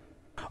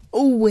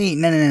 Oh wait,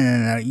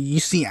 no. You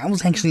see, I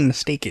was actually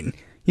mistaken.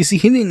 You see,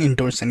 he didn't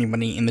endorse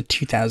anybody in the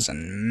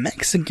 2000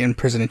 Mexican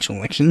presidential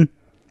election.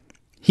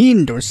 He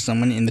endorsed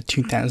someone in the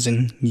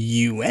 2000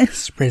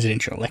 US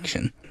presidential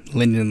election,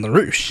 Lyndon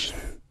LaRouche.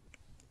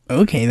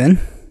 Okay then.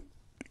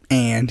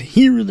 And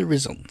here are the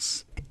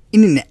results.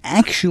 In an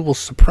actual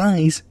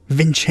surprise,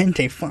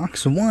 Vicente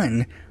Fox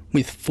won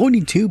with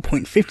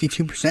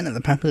 42.52% of the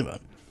popular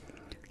vote.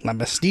 La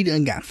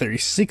Bastida got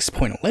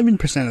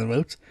 36.11% of the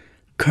vote.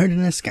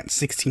 Cardenas got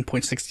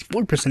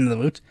 16.64% of the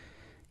vote.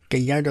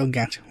 Gallardo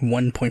got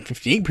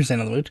 1.58%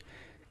 of the vote.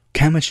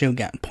 Camacho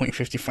got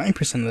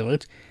 0.55% of the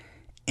vote.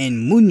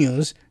 And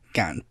Muñoz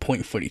got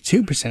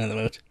 0.42% of the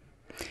vote.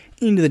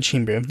 Into the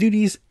Chamber of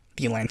Duties,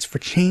 the Alliance for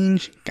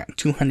Change got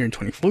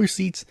 224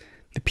 seats.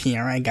 The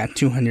PRI got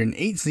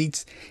 208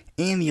 seats.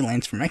 And the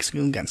Alliance for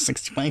Mexico got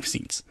 65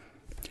 seats.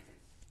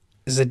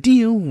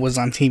 Zedillo was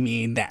on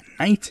TV that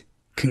night,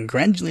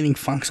 congratulating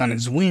Fox on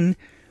his win,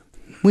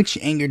 which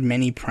angered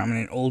many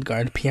prominent old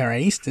guard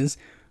PRIistas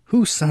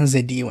who saw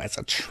Zedillo as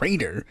a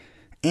traitor,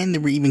 and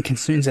there were even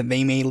concerns that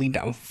they may lead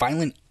to a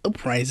violent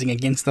uprising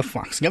against the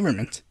Fox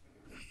government.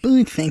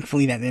 But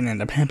thankfully that didn't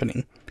end up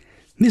happening.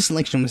 This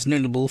election was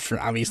notable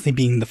for obviously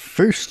being the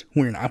first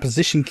where an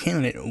opposition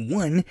candidate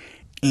won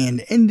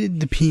and ended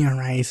the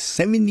PRI's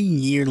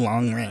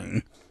 70-year-long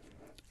reign.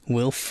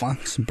 Will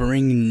Fox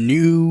bring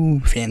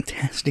new,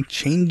 fantastic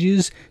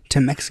changes to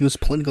Mexico's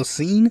political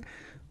scene?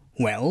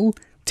 Well,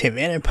 te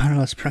veré para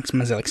las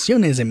próximas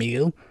elecciones,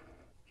 amigo.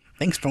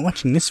 Thanks for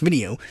watching this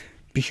video.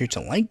 Be sure to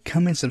like,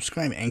 comment,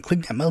 subscribe, and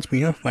click that bell to be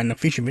notified when a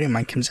future video of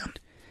mine comes out.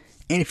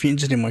 And if you're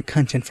interested in more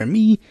content from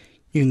me,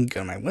 you can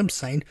go to my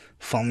website,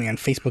 follow me on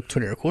Facebook,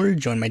 Twitter, or Quora,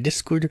 join my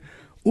Discord,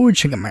 or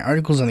check out my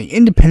articles on the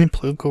Independent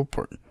Political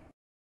Report.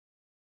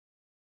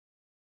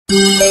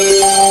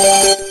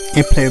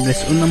 El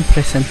Plebes Unam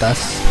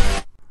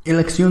presentas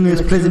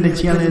Elecciones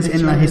presidenciales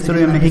en la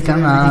historia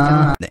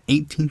mexicana. The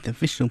 18th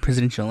official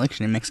presidential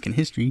election in Mexican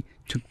history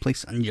took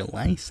place on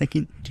July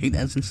 2nd,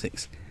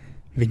 2006.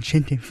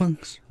 Vicente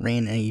Fox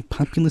ran a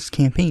populist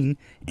campaign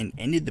and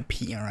ended the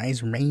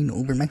PRI's reign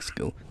over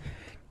Mexico.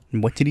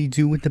 And what did he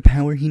do with the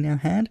power he now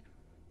had?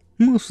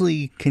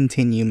 Mostly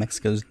continue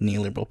Mexico's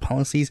neoliberal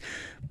policies,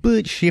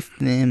 but shift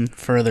them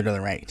further to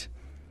the right.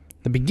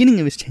 The beginning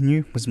of his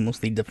tenure was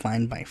mostly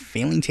defined by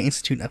failing to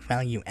institute a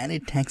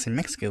value-added tax in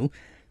Mexico,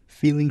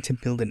 failing to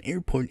build an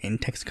airport in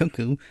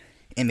Texcoco,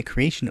 and the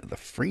creation of the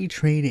free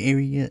trade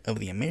area of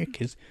the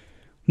Americas,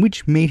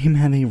 which made him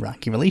have a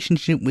rocky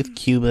relationship with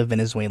Cuba,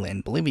 Venezuela,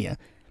 and Bolivia,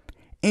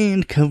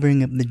 and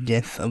covering up the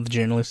death of the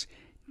journalist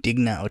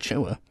Digna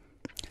Ochoa.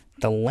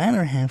 The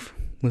latter half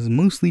was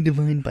mostly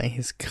defined by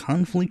his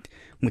conflict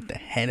with the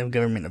head of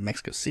government of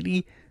Mexico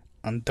City,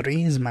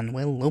 Andrés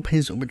Manuel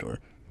López Obrador,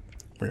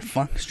 where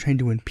Fox tried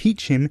to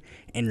impeach him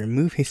and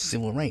remove his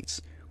civil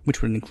rights,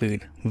 which would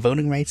include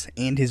voting rights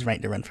and his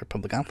right to run for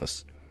public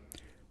office.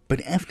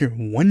 But after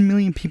 1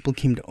 million people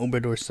came to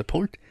Obrador's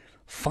support,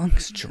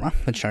 Fox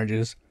dropped the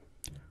charges.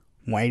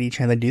 Why did he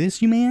try to do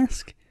this, you may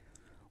ask?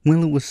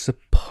 Well, it was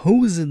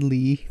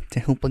supposedly to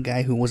help a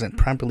guy who wasn't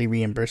properly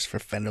reimbursed for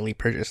federally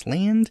purchased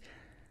land,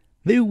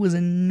 there was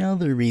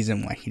another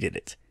reason why he did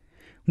it,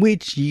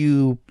 which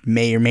you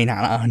may or may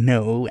not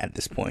know at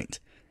this point.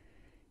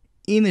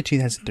 In the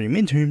 2003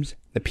 midterms,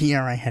 the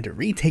PRI had to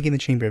retake in the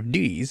Chamber of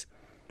Duties.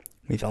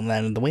 With all that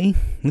out of the way,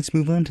 let's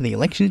move on to the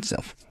election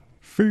itself.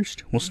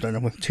 First, we'll start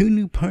off with two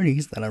new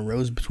parties that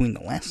arose between the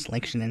last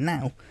election and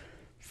now.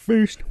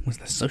 First was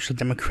the Social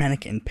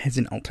Democratic and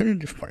Peasant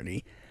Alternative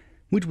Party,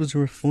 which was a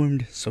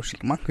reformed social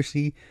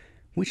democracy,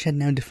 which had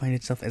now defined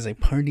itself as a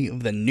party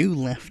of the new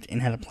left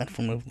and had a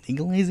platform of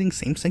legalizing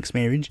same-sex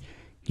marriage,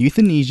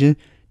 euthanasia,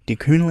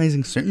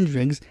 decriminalizing certain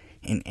drugs,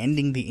 and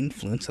ending the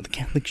influence of the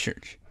Catholic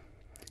Church.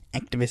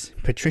 Activist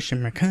Patricia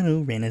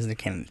Mercado ran as the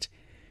candidate.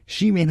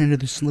 She ran under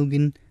the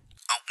slogan,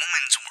 "A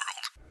Woman's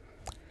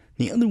World."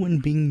 The other one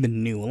being the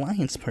New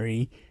Alliance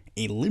Party,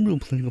 a liberal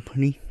political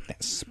party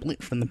that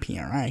split from the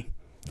PRI.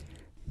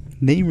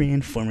 They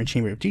ran former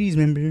Chamber of Duties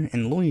member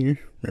and lawyer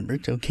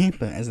Roberto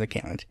Campa as the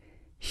candidate.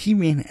 He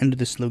ran under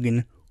the slogan,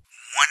 "1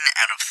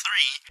 out of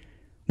 3,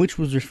 which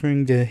was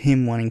referring to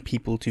him wanting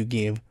people to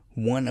give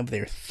one of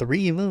their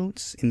 3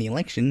 votes in the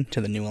election to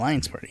the New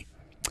Alliance Party.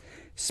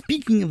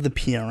 Speaking of the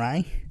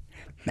PRI,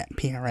 that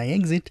PRI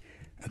exit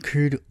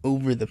occurred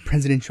over the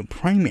presidential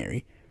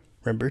primary.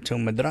 Roberto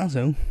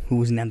Madrazo, who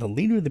was now the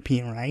leader of the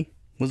PRI,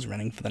 was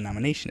running for the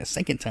nomination a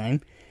second time,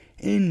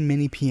 and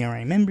many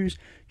PRI members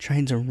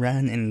tried to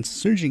run an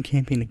insurgent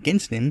campaign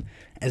against him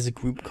as a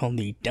group called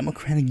the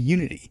Democratic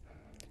Unity.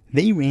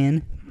 They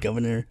ran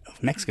Governor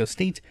of Mexico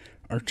State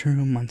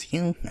Arturo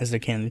Montiel as their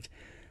candidate,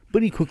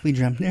 but he quickly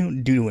dropped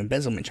out due to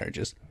embezzlement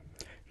charges.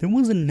 There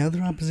was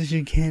another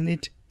opposition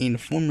candidate in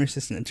former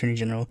Assistant Attorney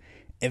General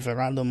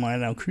Everardo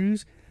Moreno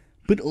Cruz,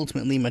 but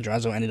ultimately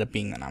Madrazo ended up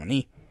being the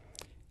nominee.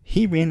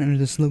 He ran under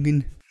the slogan,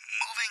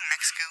 "Moving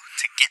Mexico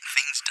to get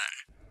things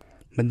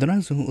done."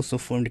 Madrazo also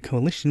formed a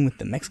coalition with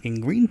the Mexican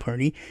Green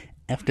Party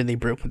after they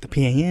broke with the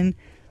PAN.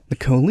 The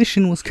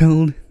coalition was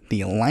called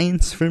the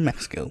Alliance for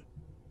Mexico.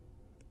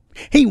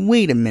 Hey,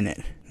 wait a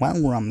minute.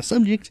 While we're on the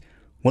subject,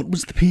 what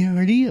was the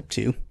PRD up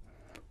to?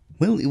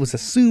 Well, it was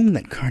assumed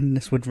that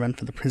Cardenas would run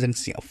for the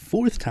presidency a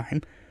 4th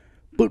time,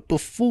 but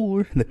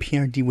before the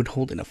PRD would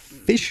hold an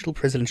official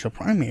presidential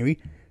primary,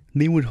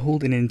 they would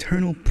hold an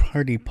internal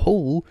party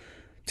poll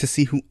to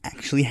see who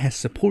actually has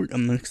support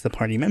amongst the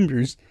party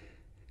members.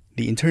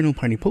 The internal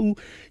party poll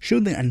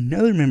showed that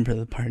another member of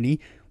the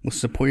party was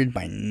supported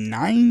by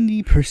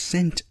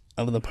 90%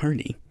 of the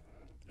party.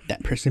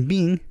 That person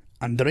being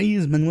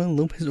Andrés Manuel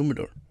López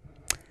Obrador.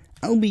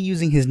 I'll be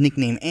using his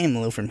nickname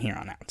AMLO from here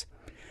on out.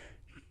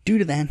 Due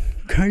to that,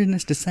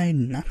 Cardenas decided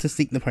not to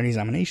seek the party's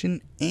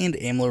nomination, and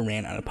AMLO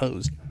ran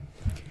unopposed.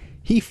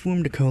 He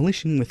formed a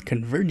coalition with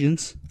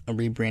Convergence, a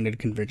rebranded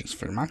Convergence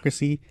for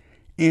Democracy,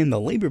 and the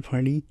Labor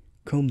Party,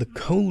 called the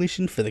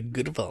Coalition for the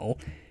Good of All.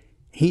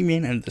 He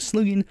ran under the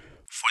slogan,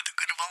 "For the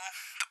good of all,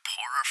 the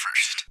poor are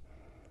first."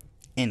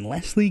 And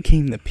lastly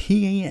came the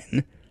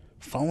PAN.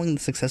 Following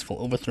the successful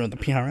overthrow of the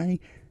PRI,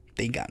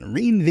 they got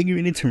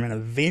reinvigorated to run a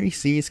very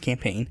serious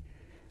campaign.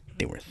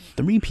 There were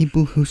 3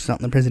 people who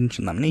sought the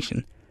presidential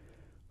nomination.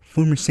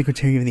 Former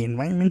Secretary of the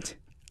Environment,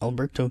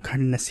 Alberto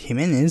Cardenas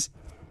Jimenez,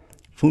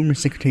 former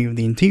Secretary of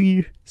the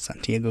Interior,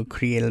 Santiago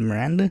Creel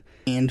Miranda,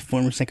 and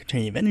former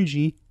Secretary of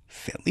Energy,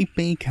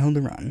 Felipe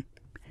Calderon.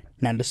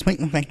 Now, despite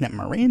the fact that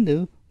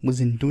Miranda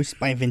was endorsed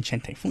by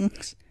Vicente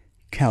Fox,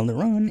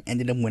 Calderon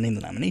ended up winning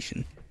the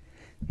nomination.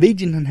 They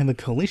did not have a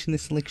coalition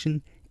this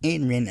election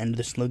and ran under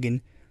the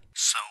slogan,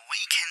 "So we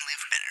can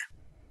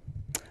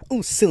live better."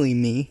 Oh, silly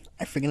me,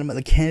 I forgot about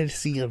the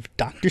candidacy of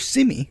Dr.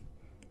 Simi.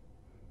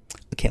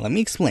 Okay, let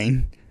me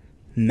explain.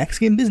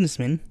 Mexican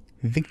businessman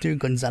Victor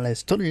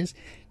González Torres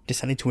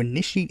decided to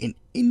initiate an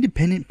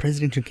independent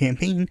presidential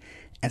campaign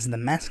as the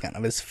mascot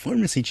of his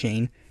pharmacy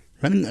chain,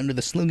 running under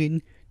the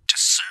slogan, "To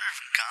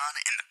serve God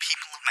and the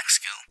people of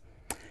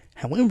Mexico."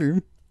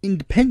 However,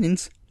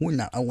 independents were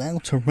not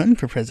allowed to run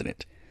for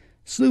president,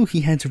 so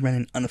he had to run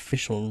an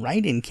unofficial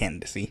write-in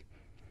candidacy.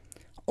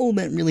 All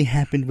that really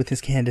happened with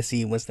his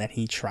candidacy was that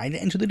he tried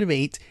to enter the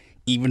debate,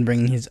 even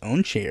bringing his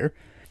own chair,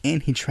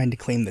 and he tried to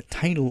claim the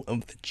title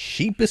of the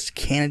cheapest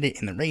candidate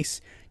in the race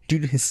due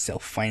to his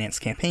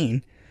self-financed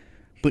campaign,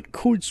 but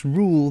courts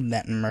ruled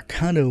that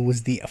Mercado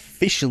was the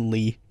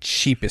officially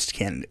cheapest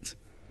candidate.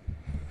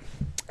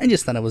 I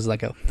just thought it was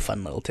like a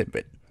fun little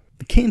tidbit.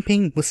 The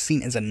campaign was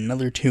seen as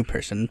another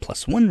 2-person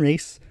plus 1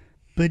 race,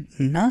 but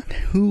not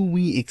who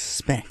we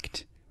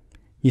expect.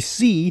 You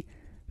see,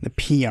 the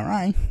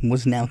PRI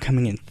was now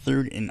coming in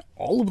 3rd in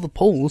all of the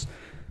polls,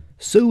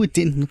 so it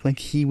didn't look like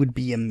he would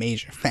be a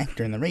major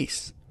factor in the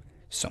race.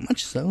 So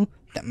much so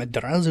that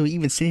Madrazo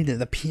even stated that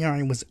the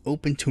PRI was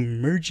open to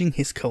merging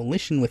his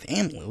coalition with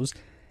AMLO's.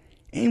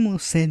 AMLO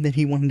said that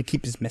he wanted to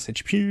keep his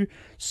message pure,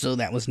 so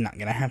that was not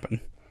going to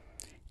happen.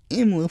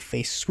 AMLO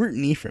faced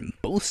scrutiny from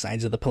both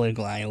sides of the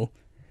political aisle.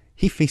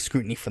 He faced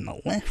scrutiny from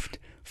the left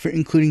for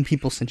including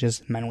people such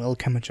as Manuel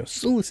Camacho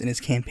Solis in his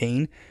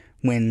campaign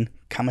when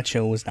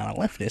Camacho was not a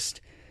leftist.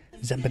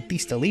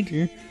 Zapatista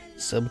leader,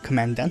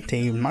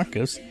 Subcomandante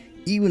Marcos,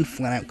 even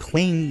flat out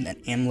claimed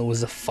that AMLO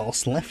was a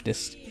false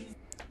leftist.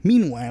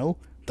 Meanwhile,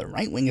 The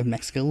right wing of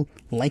Mexico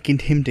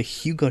likened him to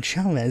Hugo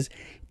Chavez,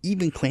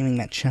 even claiming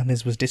that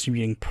Chavez was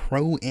distributing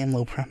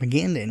pro-AMLO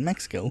propaganda in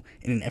Mexico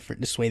in an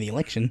effort to sway the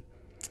election.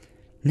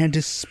 Now,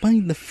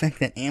 despite the fact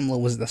that AMLO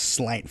was the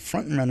slight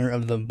frontrunner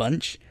of the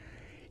bunch,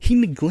 he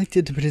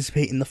neglected to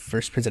participate in the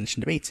first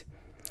presidential debate.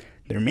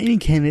 The remaining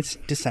candidates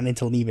decided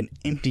to leave an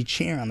empty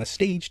chair on the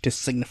stage to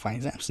signify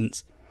his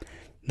absence.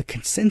 The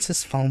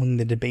consensus following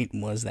the debate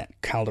was that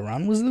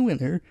Calderon was the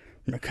winner,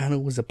 Mercado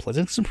was a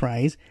pleasant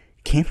surprise,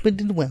 Campa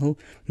did well,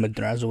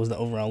 Madrazo was the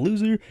overall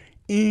loser,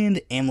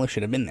 and AMLO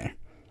should have been there.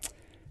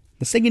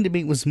 The second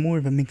debate was more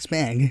of a mixed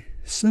bag.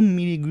 Some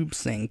media groups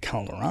saying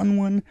Calderon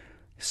won,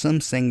 some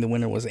saying the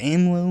winner was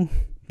AMLO,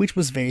 which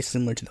was very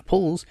similar to the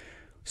polls.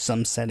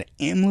 Some said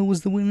AMLO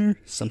was the winner,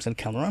 some said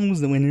Calderon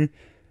was the winner,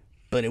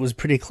 but it was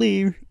pretty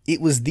clear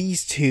it was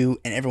these two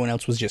and everyone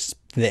else was just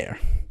there.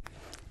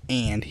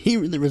 And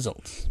here are the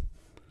results.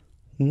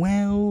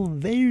 Well,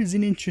 there's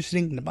an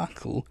interesting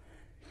debacle.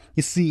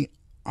 You see,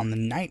 on the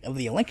night of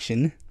the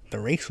election, the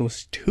race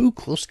was too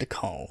close to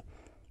call.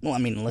 Well, I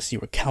mean, unless you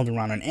were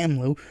Calderon and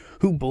AMLO,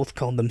 who both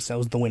called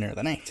themselves the winner of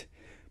the night.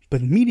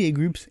 But media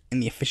groups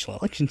and the official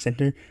election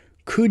center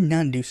could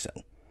not do so.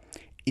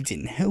 It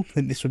didn't help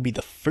that this would be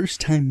the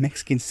first time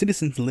Mexican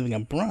citizens living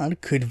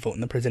abroad could vote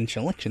in the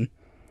presidential election.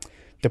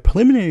 The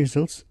preliminary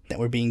results that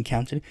were being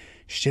counted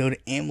showed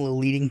AMLO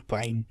leading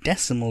by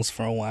decimals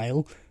for a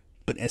while,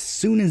 but as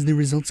soon as the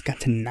results got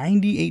to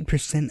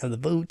 98% of the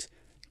vote,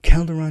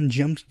 Calderon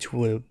jumped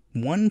to a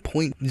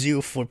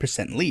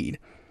 1.04% lead.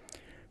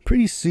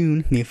 Pretty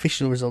soon, the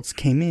official results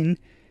came in,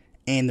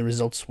 and the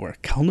results were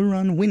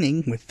Calderon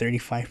winning with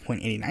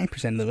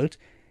 35.89% of the vote,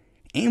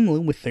 AMLO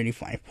with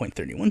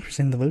 35.31%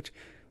 of the vote,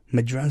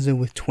 Madrazo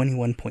with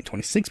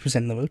 21.26%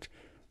 of the vote,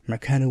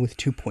 Mercado with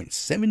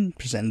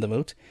 2.7% of the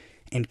vote,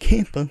 and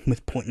Campa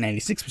with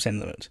 0.96% of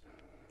the vote.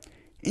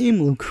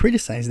 AMLO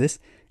criticized this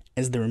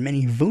as there were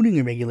many voting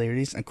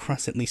irregularities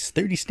across at least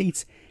 30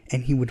 states,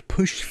 and he would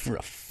push for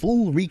a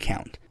full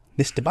recount.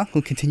 This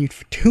debacle continued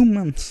for 2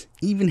 months,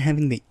 even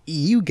having the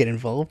EU get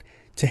involved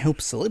to help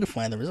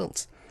solidify the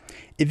results.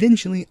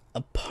 Eventually,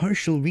 a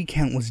partial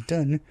recount was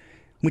done,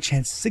 which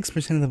had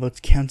 6% of the votes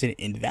counted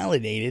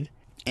invalidated,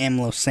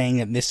 AMLO saying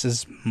that this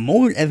is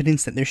more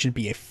evidence that there should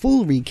be a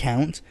full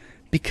recount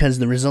because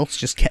the results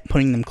just kept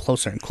putting them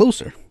closer and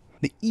closer.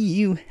 The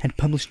EU had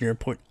published a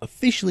report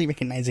officially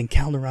recognizing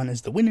Calderon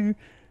as the winner,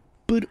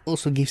 but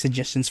also gave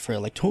suggestions for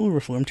electoral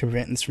reform to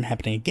prevent this from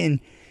happening again,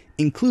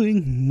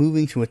 including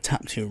moving to a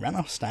top two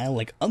runoff style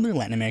like other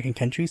Latin American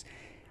countries,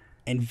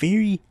 and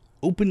very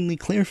openly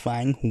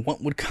clarifying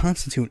what would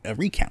constitute a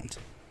recount.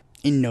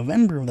 In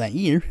November of that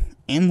year,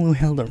 AMLO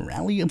held a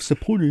rally of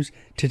supporters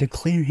to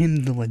declare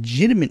him the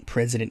legitimate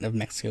president of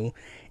Mexico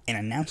and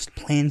announced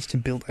plans to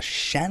build a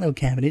shadow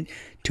cabinet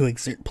to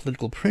exert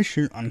political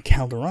pressure on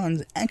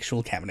Calderon's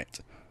actual cabinet.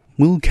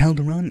 Will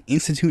Calderon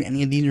institute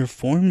any of these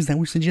reforms that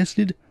were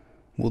suggested?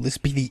 Will this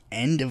be the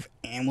end of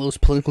AMLO's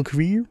political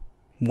career?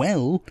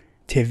 Well,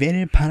 te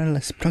veré para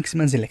las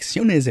próximas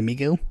elecciones,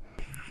 amigo.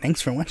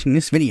 Thanks for watching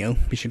this video.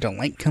 Be sure to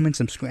like, comment,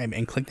 subscribe,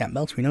 and click that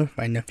bell to be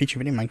notified when a future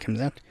video of mine comes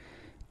out.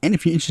 And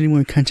if you're interested in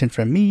more content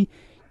from me,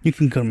 you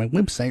can go to my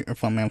website or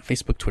follow me on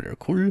Facebook, Twitter, or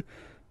Quora,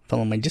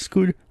 follow my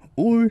Discord,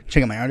 or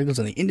check out my articles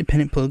on the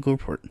Independent Political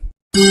Report.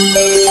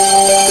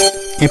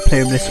 E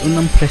plebes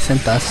unum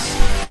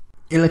presentas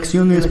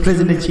Elecciones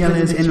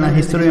presidenciales en la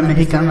historia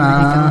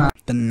mexicana.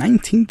 The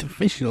 19th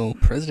official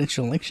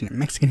presidential election in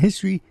Mexican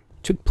history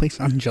took place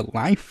on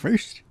July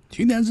 1st,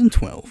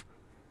 2012.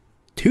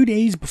 2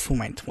 days before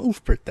my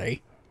 12th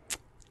birthday.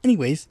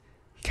 Anyways,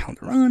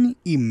 Calderon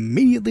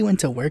immediately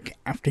went to work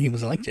after he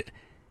was elected.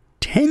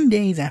 10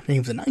 days after he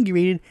was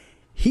inaugurated,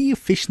 he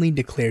officially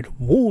declared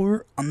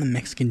war on the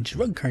Mexican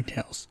drug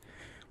cartels,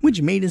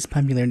 which made his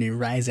popularity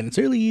rise in its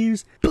early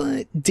years,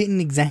 but didn't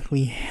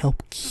exactly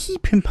help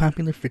keep him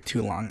popular for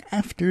too long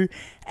after,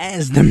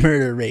 as the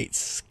murder rate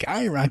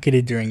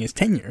skyrocketed during his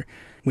tenure,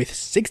 with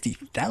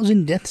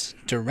 60,000 deaths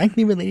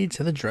directly related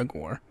to the drug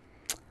war.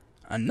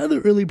 Another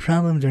early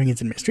problem during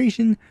his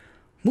administration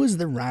was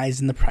the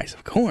rise in the price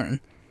of corn,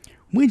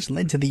 which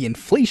led to the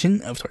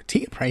inflation of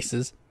tortilla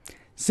prices.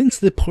 Since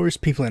the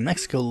poorest people in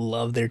Mexico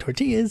love their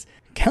tortillas,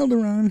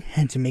 Calderon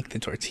had to make the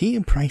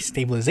Tortilla Price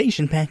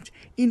Stabilization Pact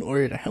in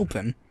order to help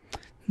them.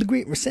 The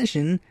Great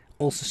Recession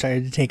also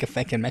started to take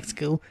effect in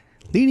Mexico,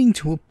 leading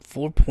to a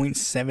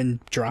 4.7%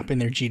 drop in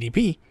their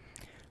GDP,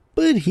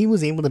 but he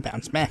was able to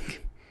bounce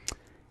back.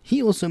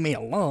 He also made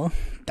a law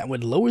that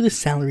would lower the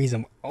salaries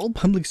of all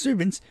public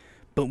servants,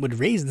 but would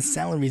raise the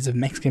salaries of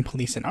Mexican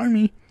police and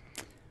army.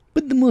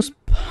 But the most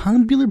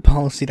popular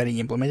policy that he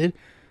implemented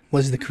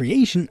was the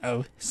creation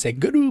of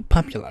Seguro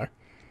Popular,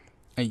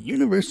 a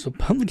universal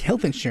public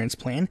health insurance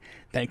plan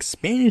that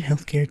expanded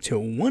healthcare to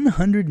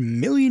 100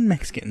 million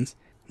Mexicans.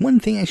 One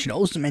thing I should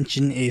also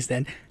mention is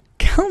that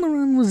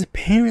Calderon was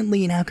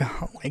apparently an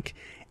alcoholic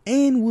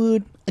and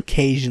would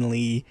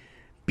occasionally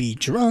be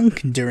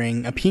drunk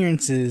during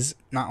appearances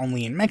not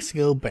only in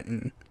Mexico but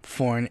in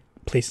foreign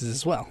places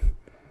as well.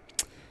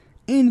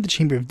 And the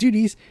Chamber of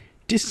Duties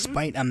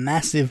Despite a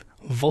massive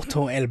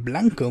Voto El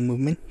Blanco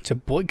movement to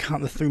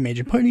boycott the three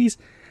major parties,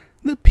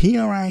 the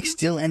PRI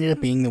still ended up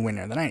being the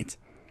winner of the night.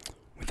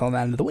 With all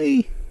that out of the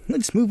way,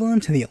 let's move on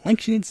to the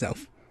election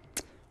itself.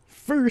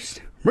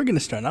 First, we're going to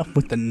start off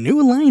with the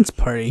New Alliance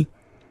Party.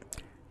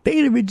 They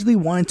had originally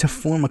wanted to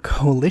form a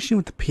coalition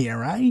with the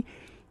PRI,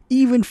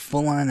 even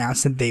full-on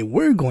announced that they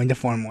were going to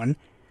form one.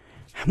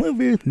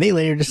 However, they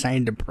later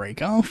decided to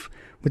break off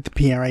with the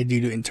PRI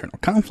due to internal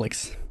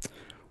conflicts.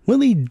 While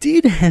they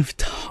did have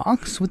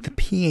talks with the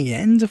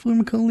PAN to form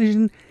a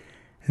coalition,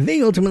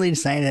 they ultimately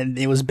decided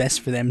that it was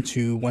best for them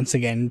to once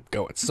again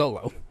go it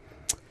solo,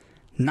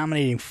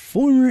 nominating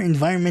former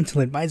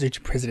environmental advisor to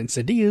President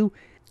Cedillo,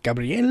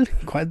 Gabriel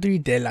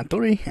Cuadri de la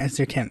Torre, as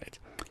their candidate.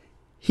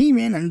 He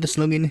ran under the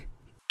slogan,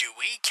 "Do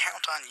we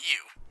count on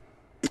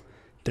you?"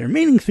 The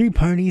remaining three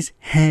parties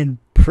had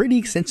pretty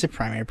extensive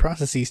primary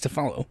processes to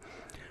follow.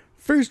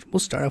 First, we'll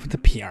start off with the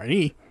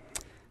PRD.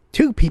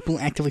 Two people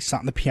actively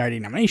sought the PRD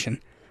nomination.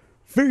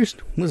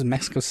 First was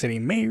Mexico City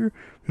Mayor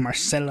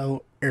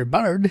Marcelo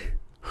Ebrard,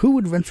 who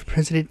would run for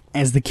president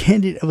as the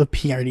candidate of a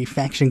PRD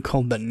faction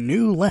called the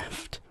New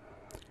Left.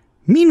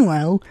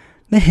 Meanwhile,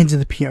 the heads of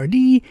the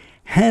PRD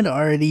had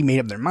already made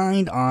up their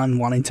mind on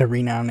wanting to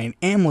renominate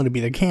AMLO to be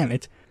their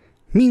candidate.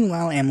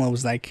 Meanwhile, AMLO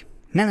was like,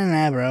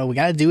 nah, bro, we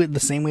gotta do it the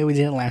same way we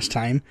did it last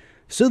time.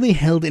 So they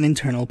held an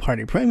internal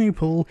party primary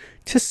poll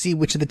to see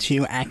which of the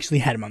two actually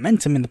had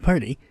momentum in the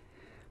party.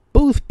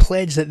 Both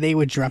pledged that they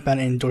would drop out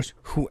and endorse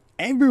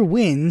whoever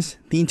wins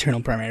the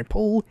internal primary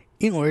poll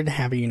in order to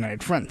have a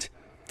united front.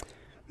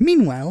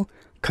 Meanwhile,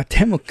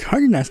 Cuauhtémoc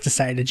Cárdenas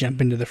decided to jump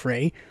into the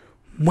fray.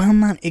 While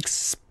not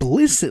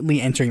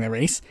explicitly entering the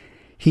race,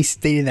 he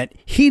stated that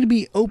he'd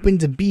be open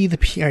to be the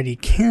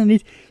PRD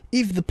candidate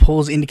if the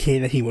polls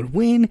indicated that he would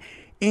win,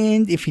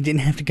 and if he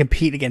didn't have to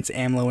compete against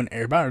AMLO and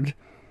Ebrard.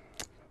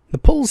 The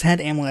polls had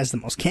AMLO as the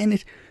most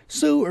candidate,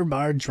 so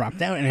Ebrard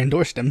dropped out and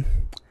endorsed him.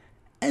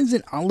 As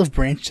an olive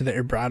branch to the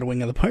Ebrard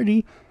wing of the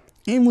party,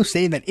 AMLO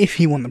stated that if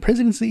he won the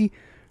presidency,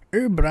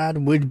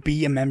 Ebrard would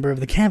be a member of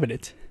the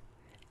cabinet.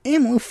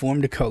 AMLO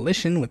formed a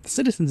coalition with the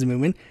Citizens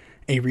Movement,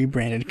 a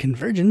rebranded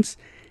Convergence,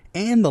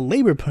 and the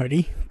Labour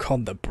Party,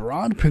 called the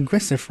Broad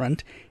Progressive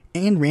Front,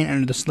 and ran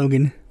under the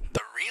slogan,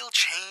 "The real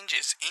change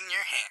is in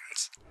your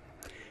hands."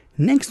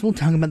 Next, we'll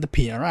talk about the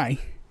PRI.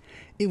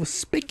 It was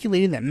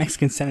speculated that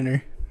Mexican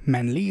Senator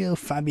Manlio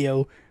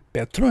Fabio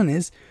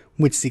Beltrones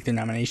would seek their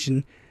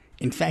nomination.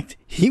 In fact,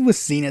 he was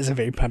seen as a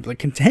very popular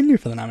contender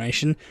for the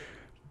nomination,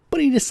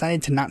 but he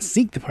decided to not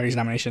seek the party's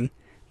nomination,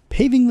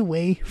 paving the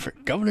way for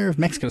Governor of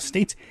Mexico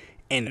State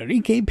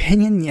Enrique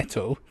Peña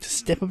Nieto to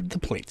step up to the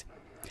plate.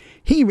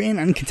 He ran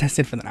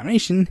uncontested for the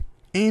nomination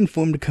and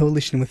formed a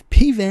coalition with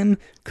PVM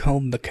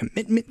called the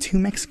Commitment to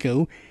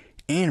Mexico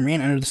and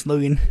ran under the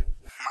slogan,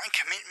 "My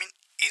commitment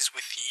is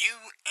with you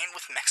and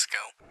with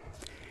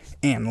Mexico."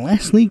 And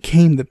lastly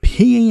came the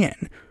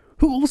PAN,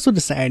 who also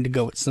decided to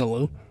go it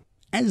solo.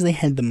 As they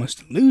had the most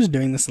to lose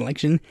during this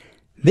election,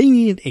 they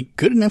needed a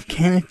good enough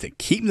candidate to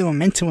keep the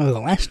momentum of the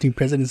last two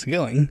presidents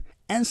going.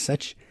 As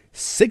such,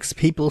 6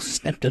 people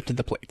stepped up to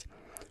the plate.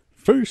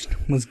 First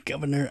was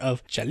Governor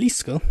of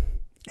Jalisco,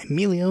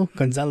 Emilio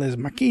Gonzalez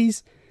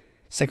Marquez,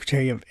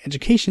 Secretary of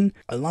Education,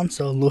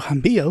 Alonso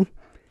Lujambio,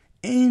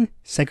 and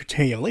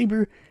Secretary of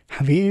Labor,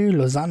 Javier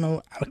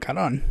Lozano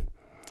Alcaron,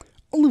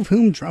 all of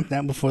whom dropped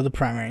out before the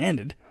primary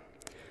ended.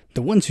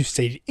 The ones who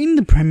stayed in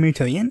the primary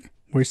till the end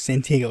were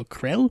Santiago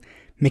Creel,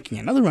 making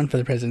another run for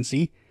the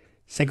presidency,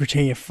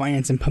 Secretary of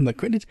Finance and Public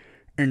Credit,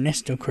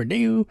 Ernesto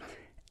Cordero,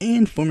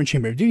 and former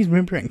Chamber of Duties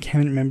member and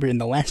cabinet member in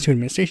the last two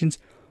administrations,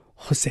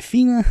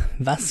 Josefina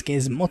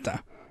Vázquez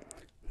Mota.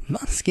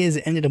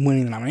 Vázquez ended up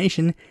winning the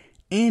nomination,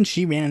 and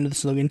she ran under the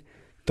slogan,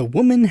 "The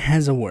woman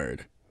has a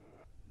word."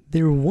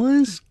 There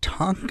was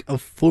talk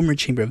of former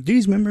Chamber of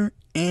Duties member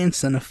and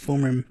son of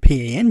former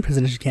PAN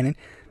presidential candidate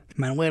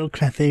Manuel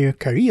Claver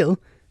Carrillo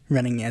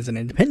running as an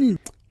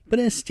independent, but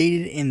as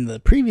stated in the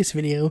previous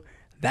video,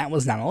 that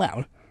was not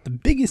allowed. The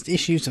biggest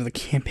issues of the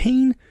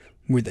campaign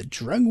were the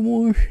drug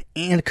war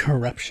and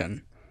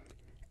corruption.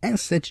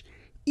 As such,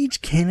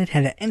 each candidate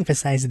had to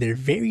emphasize their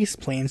various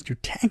plans to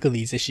tackle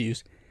these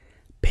issues.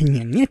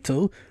 Peña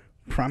Nieto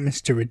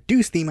promised to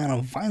reduce the amount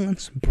of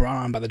violence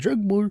brought on by the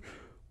drug war,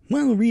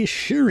 while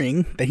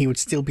reassuring that he would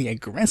still be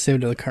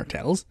aggressive to the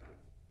cartels.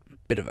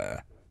 Bit of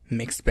a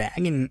mixed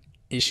bag in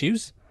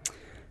issues.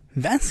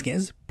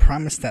 Vázquez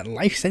promised that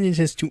life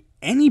sentences to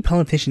any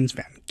politicians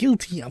found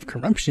guilty of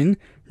corruption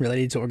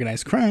related to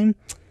organized crime,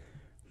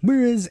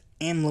 whereas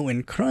AMLO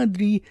and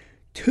Cuadri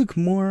took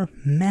more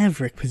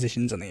maverick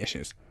positions on the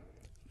issues.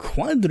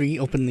 Cuadri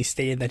openly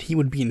stated that he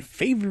would be in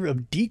favor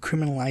of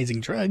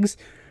decriminalizing drugs,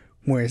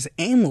 whereas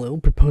AMLO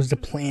proposed a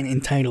plan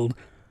entitled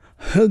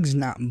Hugs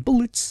Not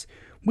Bullets,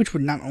 which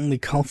would not only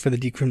call for the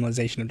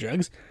decriminalization of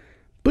drugs,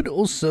 but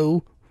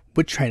also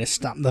would try to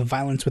stop the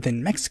violence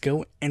within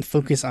Mexico and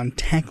focus on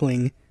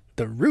tackling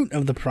the root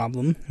of the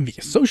problem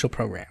via social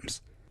programs.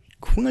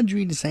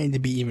 Cuadri decided to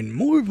be even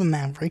more of a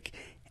maverick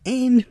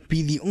and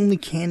be the only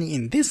candidate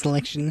in this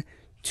election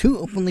to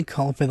openly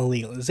call for the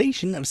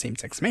legalization of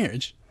same-sex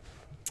marriage.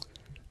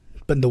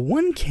 But the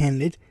one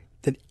candidate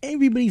that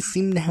everybody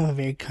seemed to have a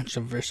very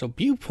controversial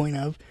viewpoint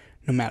of,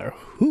 no matter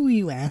who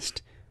you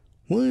asked,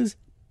 was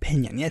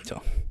Peña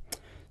Nieto.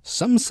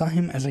 Some saw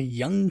him as a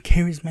young,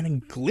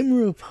 charismatic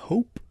glimmer of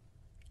hope,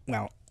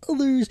 while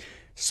others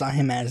saw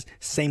him as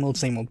same old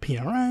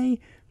PRI,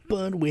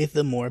 but with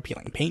a more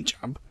appealing paint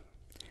job.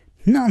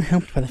 Not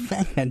helped by the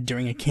fact that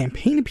during a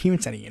campaign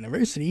appearance at a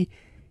university,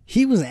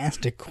 he was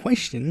asked a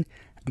question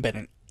about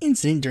an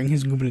incident during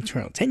his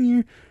gubernatorial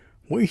tenure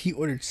where he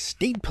ordered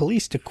state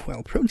police to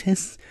quell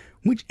protests,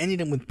 which ended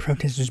up with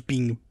protesters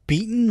being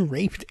beaten,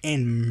 raped,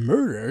 and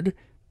murdered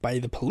by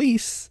the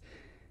police.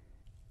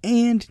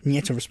 And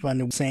Nieto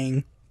responded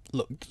saying,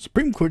 "Look, the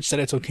Supreme Court said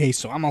it's okay,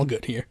 so I'm all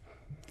good here."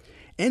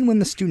 And when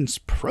the students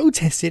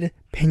protested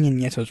Peña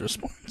Nieto's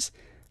response,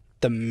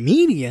 the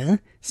media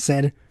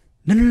said,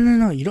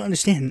 No, you don't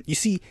understand. You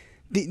see,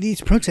 these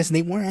protests,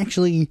 they weren't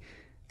actually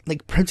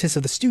like protests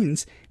of the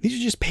students. These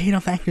are just paid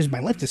off actors by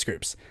leftist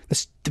groups.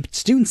 The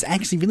students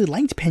actually really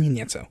liked Peña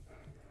Nieto.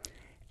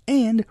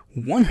 And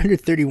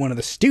 131 of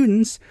the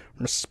students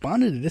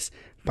responded to this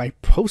by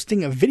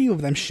posting a video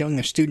of them showing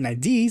their student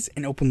IDs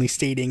and openly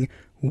stating,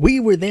 "We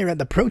were there at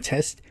the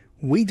protest,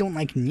 we don't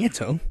like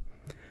Nieto,"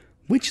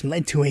 which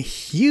led to a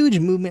huge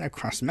movement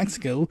across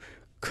Mexico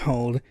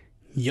called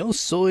Yo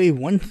Soy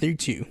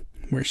 132,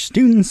 where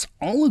students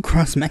all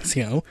across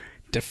Mexico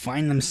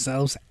define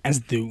themselves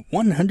as the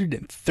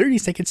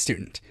 132nd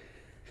student.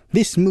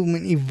 This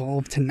movement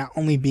evolved to not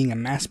only being a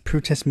mass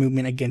protest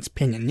movement against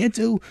Peña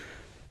Nieto,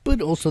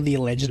 but also the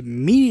alleged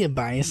media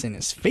bias in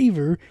his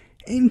favor,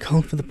 and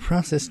called for the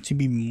process to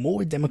be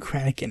more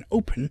democratic and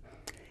open,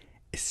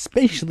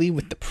 especially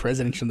with the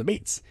presidential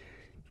debates,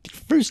 the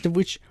first of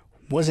which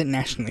wasn't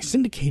nationally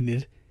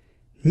syndicated.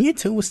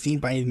 Nieto was seen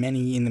by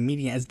many in the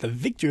media as the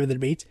victor of the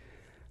debate,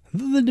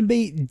 though the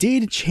debate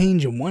did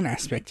change one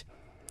aspect.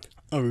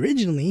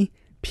 Originally,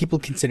 people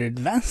considered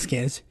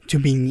Vasquez to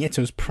be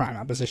Nieto's prime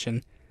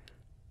opposition,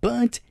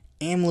 but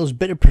AMLO's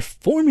better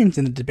performance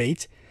in the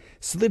debate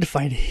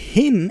solidified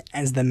him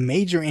as the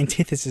major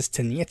antithesis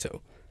to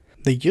Nieto.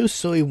 The Yo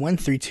Soy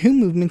 132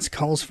 movement's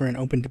calls for an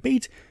open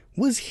debate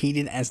was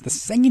heated as the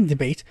second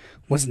debate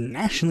was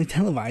nationally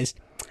televised,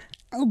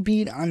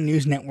 albeit on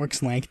news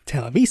networks like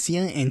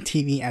Televisa and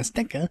TV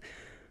Azteca,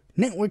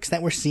 networks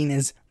that were seen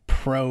as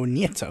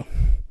pro-Nieto.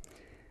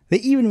 They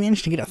even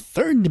managed to get a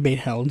third debate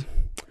held,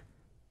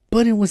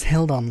 but it was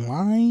held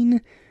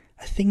online,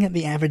 a thing that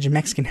the average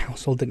Mexican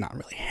household did not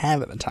really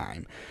have at the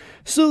time.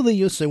 So the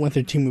Yo Soy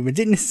 132 movement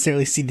didn't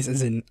necessarily see this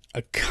as an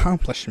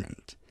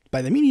accomplishment.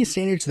 By the media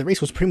standards, the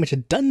race was pretty much a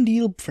done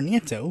deal for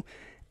Nieto,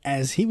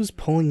 as he was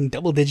polling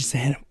double digits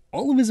ahead of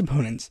all of his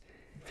opponents.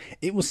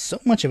 It was so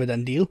much of a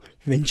done deal,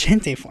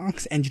 Vicente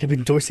Fox ended up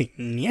endorsing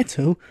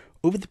Nieto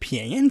over the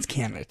PAN's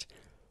candidate.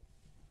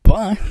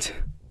 But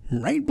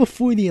right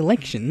before the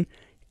election,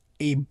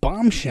 a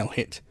bombshell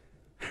hit.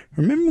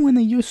 Remember when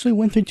the Yo Soy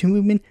 132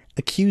 movement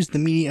accused the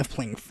media of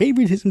playing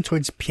favoritism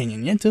towards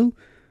Peña Nieto?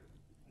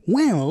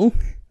 Well,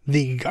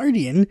 The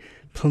Guardian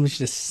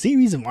published a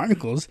series of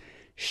articles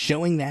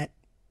showing that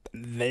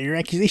their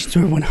accusations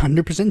were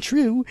 100%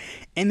 true,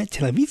 and that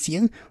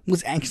Televisa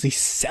was actually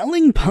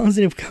selling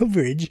positive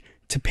coverage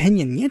to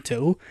Peña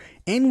Nieto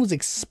and was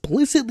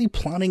explicitly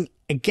plotting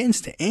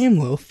against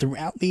AMLO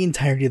throughout the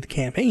entirety of the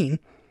campaign.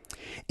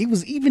 It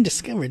was even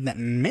discovered that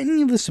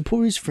many of the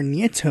supporters for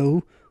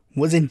Nieto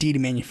was indeed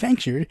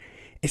manufactured,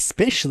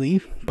 especially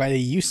by the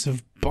use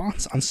of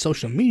bots on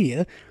social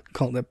media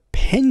called the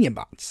Peña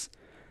bots,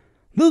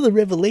 though the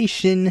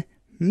revelation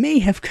may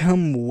have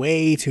come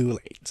way too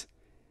late.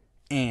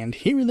 And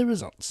here are the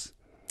results.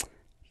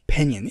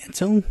 Peña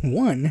Nieto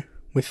won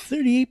with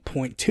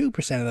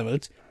 38.2% of the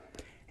vote.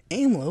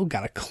 AMLO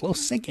got a close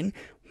second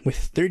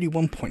with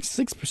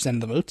 31.6%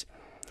 of the vote.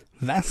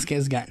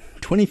 Vasquez got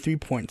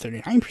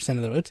 23.39%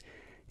 of the vote.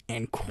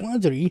 And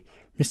Cuadri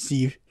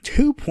received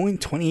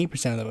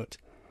 2.28% of the vote.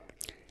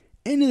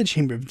 Into the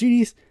Chamber of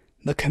Duties,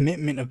 the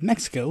Commitment of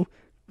Mexico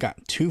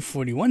got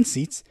 241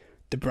 seats.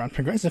 The Broad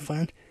Progressive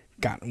Front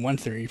got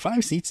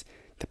 135 seats.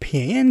 The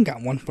PAN got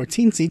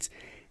 114 seats.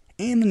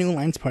 And the New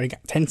Alliance Party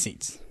got 10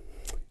 seats.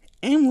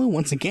 AMLO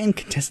once again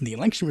contested the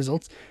election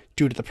results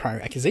due to the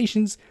prior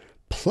accusations,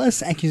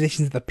 plus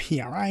accusations that the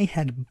PRI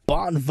had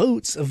bought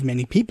votes of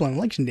many people on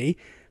election day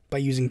by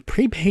using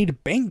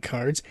prepaid bank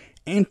cards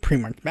and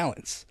pre-marked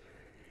ballots.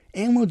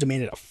 AMLO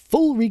demanded a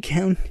full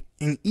recount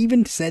and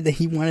even said that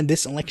he wanted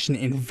this election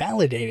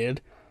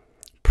invalidated.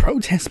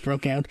 Protests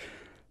broke out,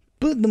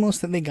 but the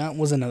most that they got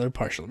was another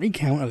partial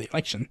recount of the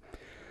election.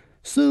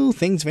 So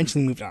things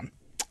eventually moved on.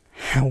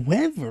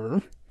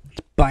 However,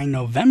 by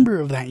November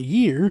of that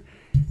year,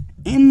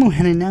 AMLO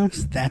had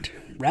announced that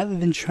rather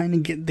than trying to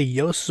get the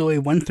Yo Soy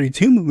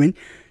 132 movement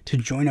to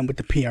join up with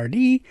the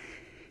PRD,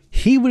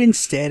 he would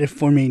instead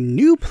form a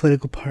new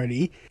political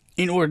party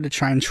in order to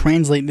try and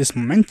translate this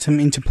momentum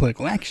into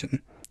political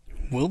action.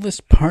 Will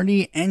this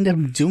party end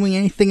up doing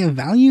anything of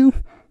value?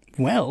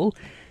 Well,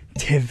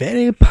 te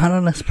veré para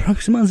las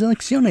próximas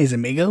elecciones,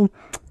 amigo.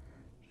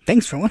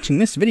 Thanks for watching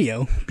this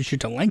video. Be sure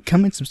to like,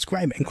 comment,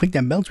 subscribe, and click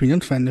that bell to be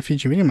notified when the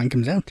future video mine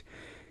comes out.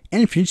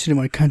 And if you're interested in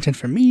more content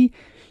from me,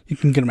 you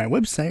can go to my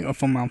website or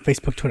follow me on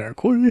Facebook, Twitter, or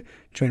Quarter,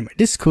 join my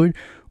Discord,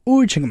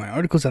 or check out my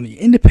articles on the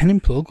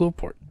Independent Political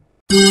Report.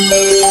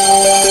 Una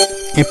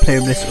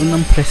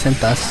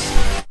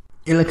presentas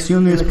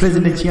Elecciones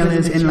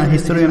presidenciales en la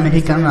historia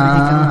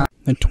mexicana.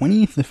 The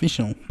 20th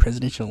official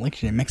presidential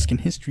election in Mexican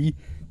history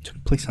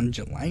took place on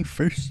July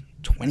 1st,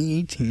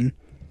 2018.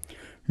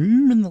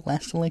 Remember the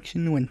last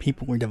election when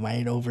people were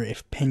divided over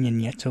if Peña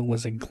Nieto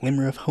was a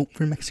glimmer of hope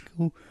for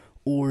Mexico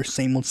or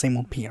same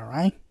old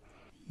PRI?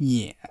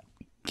 Yeah,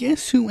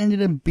 guess who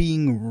ended up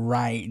being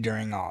right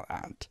during all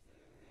that?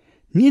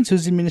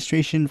 Nieto's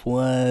administration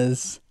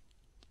was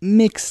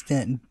mixed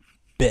at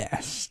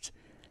best.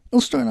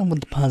 I'll start off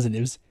with the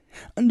positives.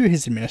 Under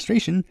his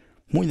administration,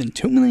 more than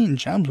 2 million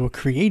jobs were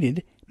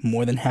created,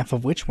 more than half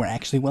of which were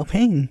actually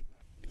well-paying.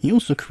 He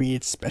also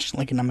created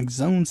special economic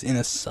zones in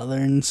the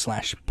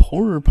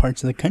southern/poorer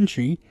parts of the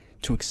country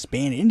to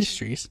expand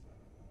industries.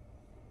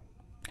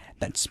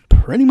 That's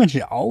pretty much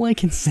all I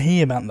can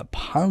say about the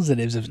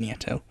positives of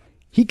Nieto.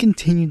 He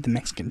continued the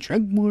Mexican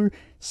drug war,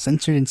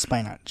 censored and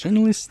spied out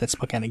journalists that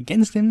spoke out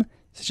against him,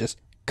 such as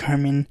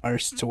Carmen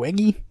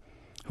Aristegui,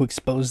 who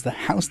exposed the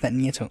house that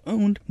Nieto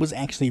owned was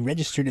actually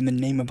registered in the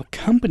name of a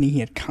company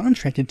he had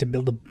contracted to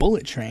build a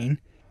bullet train.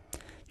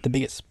 The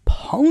biggest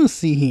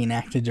policy he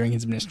enacted during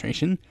his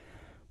administration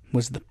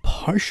was the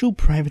partial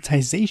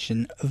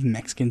privatization of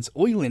Mexico's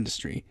oil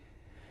industry,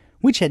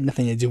 which had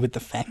nothing to do with the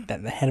fact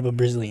that the head of a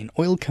Brazilian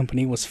oil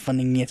company was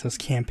funding Nieto's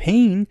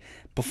campaign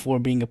before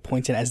being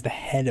appointed as the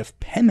head of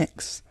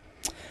Pemex.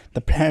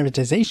 The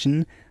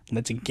privatization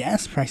led to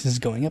gas prices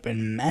going up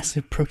and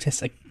massive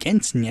protests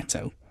against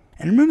Nieto.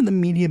 And remember the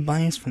media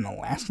bias from the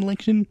last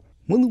election?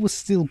 Well, it was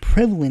still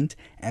prevalent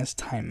as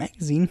Time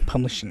magazine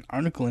published an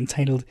article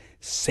entitled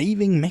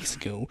Saving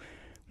Mexico,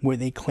 where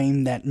they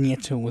claimed that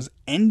Nieto was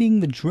ending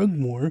the drug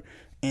war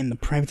and the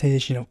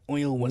privatization of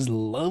oil was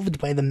loved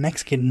by the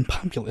Mexican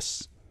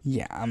populace.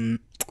 Yeah,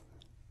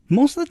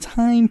 most of the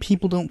time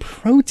people don't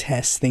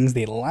protest things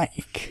they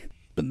like.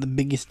 But the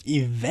biggest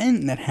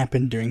event that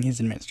happened during his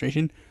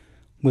administration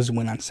was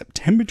when on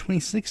September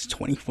 26,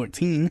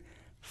 2014,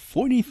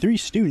 43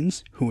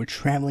 students who were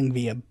traveling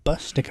via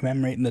bus to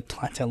commemorate the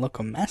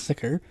Tlatelolco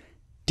massacre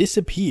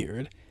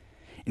disappeared,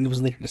 and it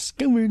was later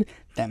discovered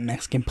that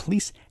Mexican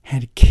police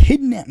had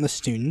kidnapped the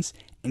students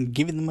and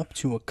given them up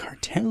to a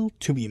cartel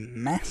to be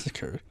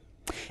massacred.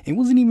 It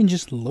wasn't even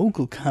just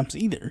local cops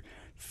either.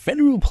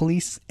 Federal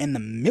police and the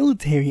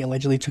military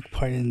allegedly took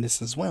part in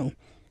this as well.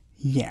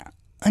 Yeah,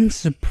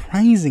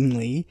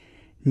 unsurprisingly,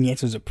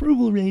 Nieto's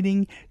approval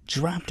rating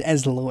dropped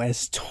as low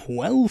as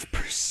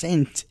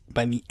 12%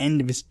 by the end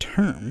of his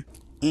term,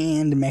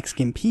 and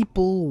Mexican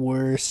people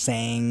were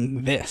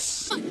saying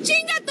this.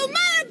 ¡Chinga tu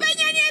madre,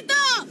 Peña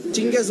Nieto!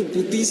 Chinga su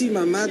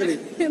putísima madre.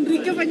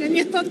 Enrique Peña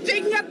Nieto,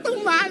 chinga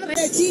tu madre.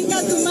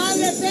 Chinga tu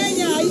madre,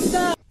 Peña, ahí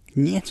está.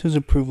 Nieto's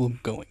approval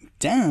going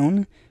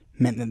down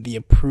meant that the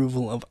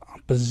approval of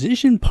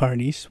opposition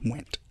parties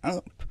went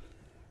up.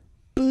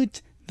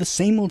 But the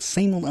same old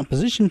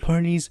opposition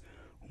parties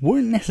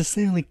weren't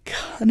necessarily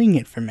cutting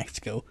it for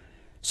Mexico,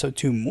 so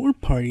 2 more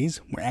parties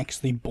were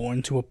actually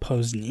born to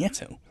oppose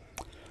Nieto.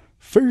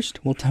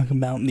 First, we'll talk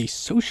about the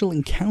Social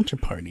Encounter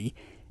Party,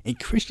 a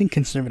Christian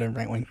conservative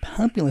right-wing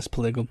populist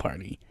political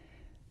party.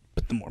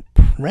 But the more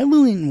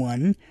prevalent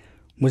one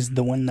was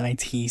the one that I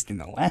teased in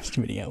the last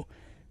video,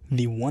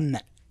 the one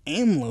that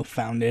AMLO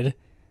founded.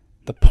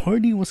 The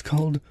party was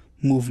called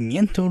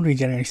Movimiento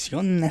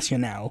Regeneración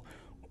Nacional,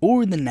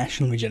 or the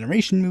National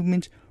Regeneration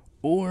Movement,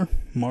 or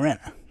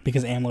MORENA,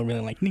 because AMLO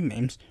really liked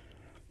nicknames.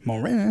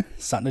 MORENA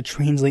sought to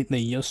translate the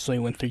Yo Soy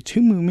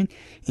 132 movement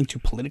into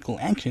political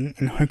action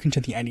and hearken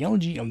to the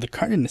ideology of the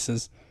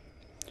Cardenases.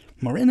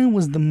 MORENA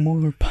was the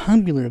more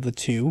popular of the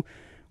two,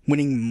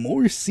 winning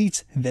more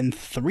seats than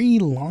 3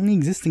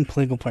 long-existing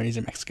political parties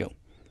in Mexico.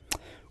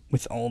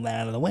 With all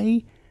that out of the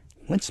way,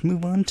 let's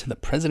move on to the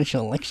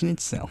presidential election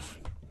itself.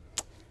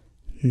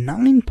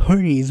 9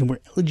 parties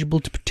were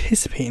eligible to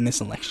participate in this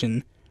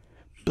election,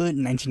 but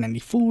in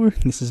 1994,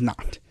 this is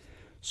not.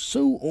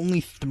 So only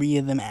 3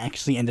 of them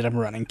actually ended up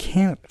running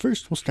camp.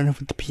 First, we'll start off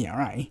with the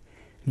PRI.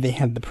 They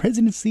had the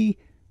presidency,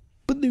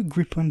 but their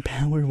grip on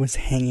power was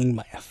hanging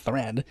by a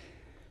thread.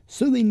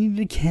 So they needed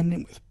a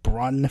candidate with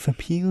broad enough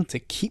appeal to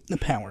keep the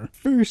power.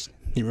 First,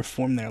 they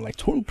reformed their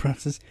electoral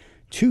process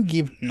to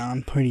give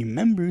non-party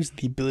members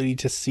the ability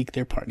to seek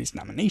their party's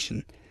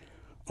nomination.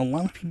 A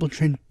lot of people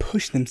tried to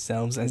push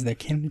themselves as their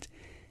candidate.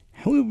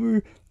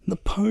 However, the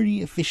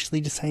party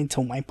officially decided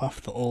to wipe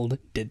off the old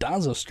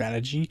Dedazo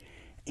strategy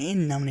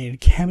and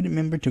nominated cabinet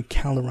member to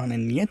Calderon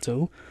and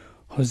Nieto,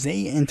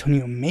 Jose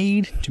Antonio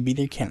Meade, to be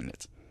their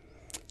candidate.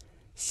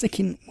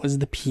 Second was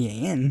the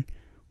PAN,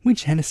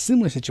 which had a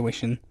similar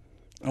situation.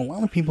 A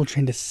lot of people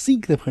tried to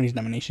seek the party's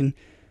nomination,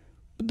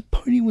 but the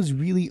party was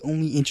really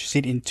only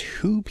interested in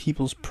 2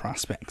 people's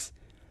prospects: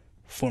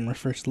 former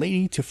First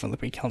Lady to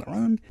Felipe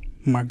Calderon,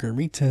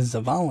 Margarita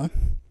Zavala,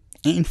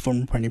 and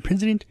former party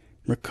president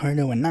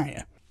Ricardo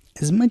Anaya.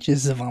 As much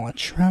as Zavala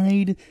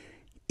tried,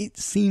 it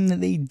seemed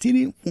that they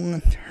didn't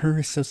want her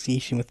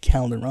association with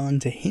Calderon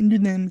to hinder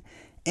them,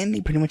 and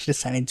they pretty much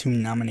decided to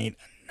nominate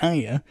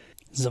Anaya.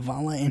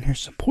 Zavala and her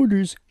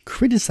supporters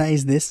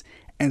criticized this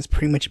as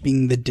pretty much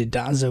being the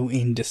Dedazo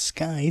in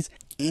disguise,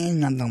 and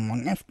not that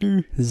long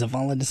after,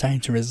 Zavala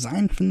decided to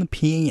resign from the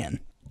PAN.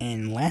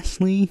 And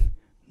lastly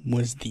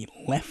was the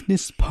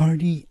leftist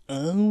party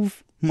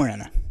of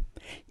MORENA.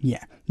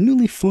 Yeah,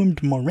 newly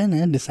formed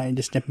MORENA decided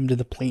to step up to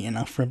the plate and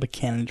offer up a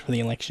candidate for the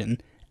election,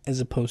 as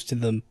opposed to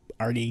the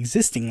already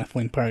existing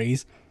left-wing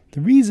parties.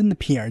 The reason the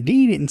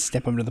PRD didn't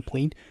step up to the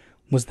plate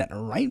was that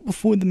right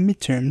before the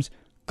midterms,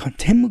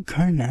 Cuauhtémoc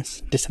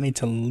Cárdenas decided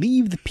to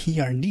leave the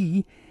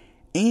PRD,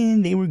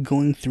 and they were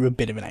going through a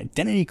bit of an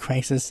identity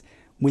crisis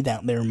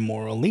without their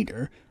moral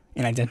leader,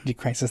 an identity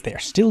crisis they are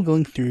still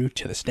going through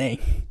to this day.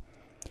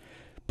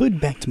 But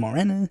back to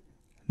MORENA,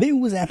 there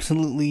was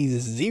absolutely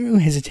zero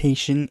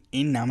hesitation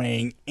in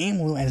nominating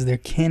AMLO as their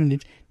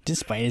candidate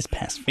despite his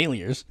past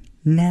failures.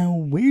 Now,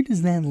 where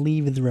does that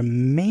leave the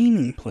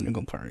remaining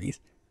political parties?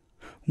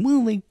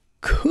 Well, they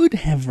could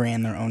have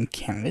ran their own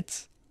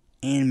candidates,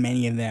 and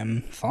many of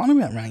them thought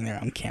about running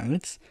their own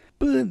candidates,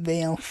 but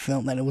they all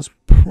felt that it was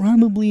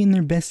probably in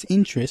their best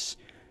interests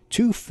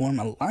to form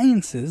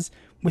alliances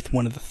with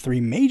one of the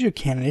three major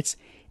candidates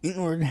in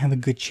order to have a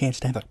good chance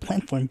to have a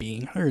platform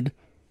being heard.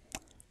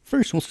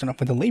 First, we'll start off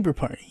with the Labour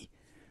Party,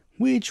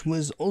 which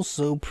was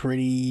also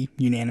pretty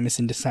unanimous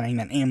in deciding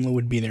that AMLO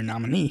would be their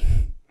nominee.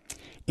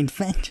 In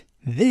fact,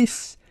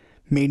 this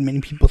made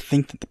many people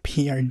think that the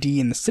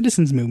PRD and the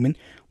Citizens Movement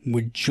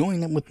would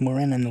join up with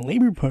MORENA and the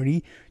Labour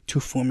Party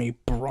to form a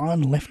broad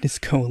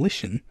leftist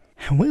coalition.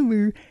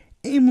 However,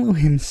 AMLO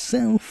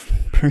himself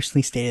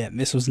personally stated that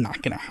this was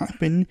not going to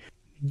happen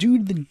due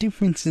to the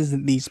differences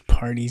that these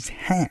parties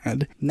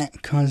had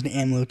that caused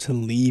AMLO to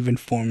leave and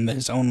form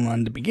his own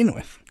run to begin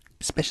with.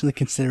 Especially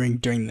considering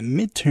during the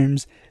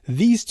midterms,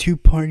 these two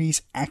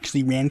parties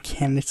actually ran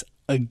candidates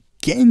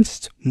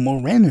against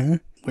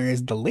MORENA,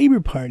 whereas the Labour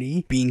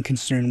Party, being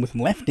concerned with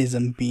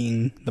leftism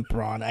being the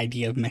broad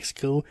idea of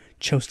Mexico,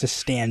 chose to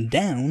stand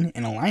down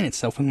and align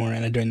itself with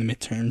MORENA during the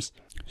midterms.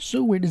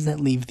 So where does that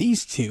leave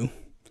these two?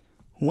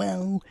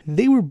 Well,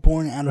 they were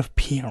born out of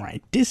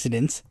PRI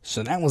dissidents,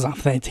 so that was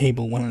off that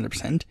table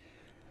 100%.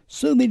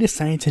 So they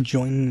decided to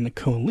join in a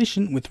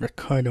coalition with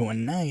Ricardo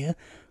Anaya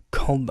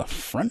called the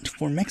Front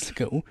for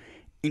Mexico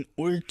in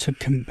order to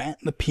combat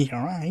the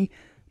PRI,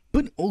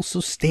 but also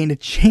stand a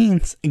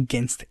chance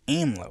against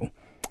AMLO.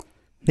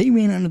 They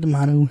ran under the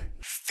motto,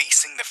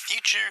 "Facing the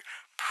Future,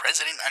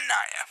 President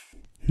Anaya."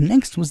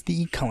 Next was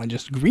the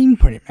ecologist Green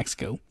Party of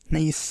Mexico. Now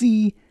you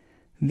see,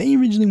 they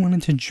originally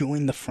wanted to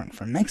join the Front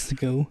for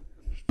Mexico,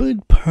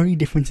 but party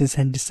differences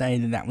had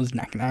decided that was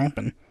not going to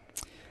happen.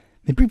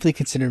 They briefly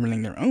considered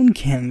running their own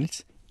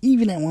candidates,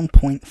 even at one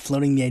point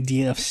floating the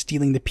idea of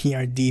stealing the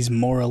PRD's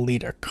moral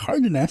leader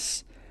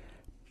Cárdenas,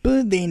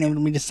 but they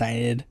inevitably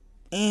decided,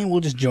 we'll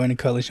just join a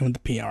coalition with the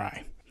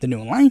PRI. The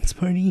New Alliance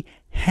Party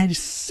had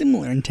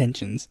similar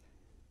intentions.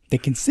 They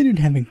considered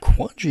having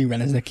Quadri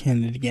run as their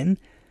candidate again,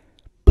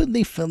 but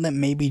they felt that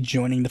maybe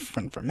joining the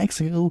Front for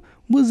Mexico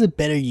was a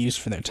better use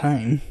for their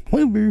time.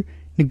 However,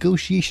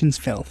 negotiations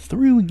fell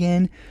through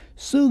again,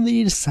 so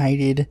they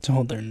decided to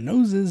hold their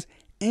noses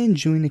and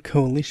join a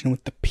coalition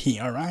with the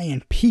PRI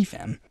and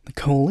PFEM. The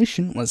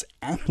coalition was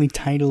aptly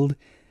titled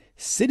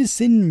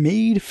Citizen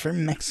Made for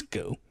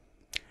Mexico.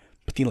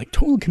 But the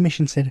Electoral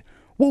Commission said,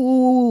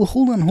 whoa,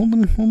 hold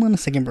on a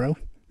second, bro.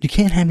 You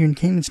can't have your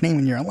candidate's name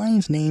and your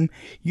alliance name.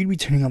 You'd be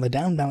turning all the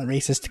down ballot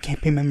races to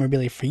campaign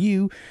memorabilia for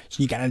you,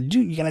 so you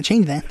gotta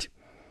change that.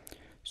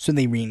 So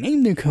they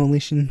renamed their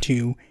coalition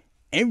to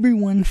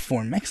Everyone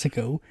for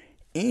Mexico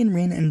and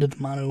ran under the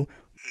motto,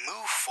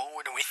 "Move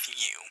forward with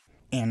you."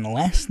 And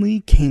lastly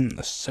came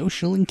the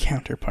Social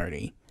Encounter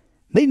Party.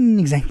 They didn't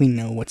exactly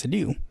know what to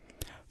do.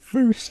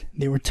 First,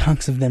 there were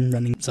talks of them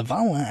running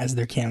Zavala as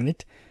their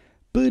candidate,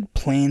 but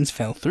plans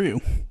fell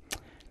through.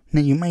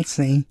 Now you might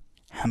say,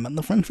 how about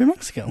the Front for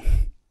Mexico?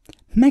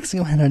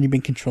 Mexico had already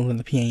been controlled by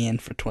the PAN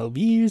for 12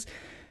 years,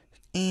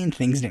 and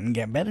things didn't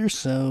get better,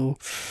 so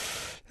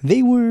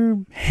they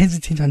were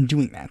hesitant on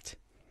doing that.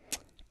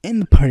 And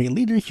the party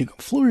leader, Hugo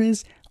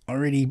Flores,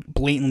 already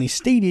blatantly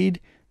stated,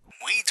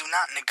 "We do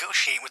not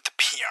negotiate with the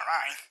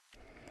PRI."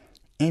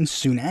 And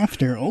soon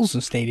after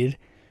also stated,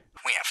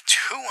 "We have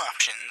two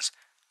options,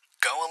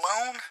 go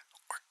alone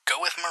or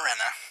go with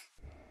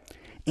MORENA."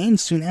 And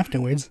soon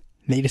afterwards,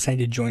 they decided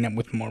to join up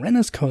with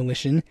MORENA's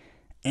coalition,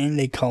 and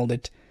they called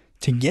it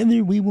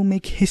Together We Will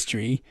Make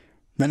History,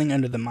 running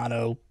under the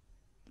motto,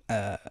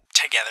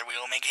 Together We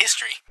Will Make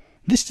History.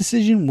 This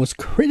decision was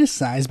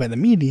criticized by the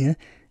media,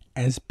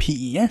 as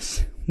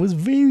PES was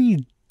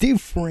very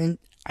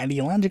different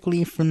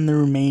ideologically from the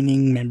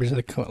remaining members of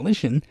the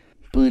coalition,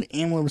 but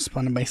AMLO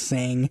responded by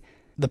saying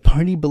the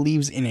party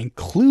believes in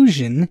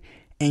inclusion,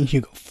 and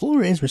Hugo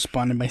Flores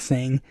responded by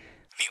saying,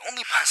 "The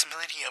only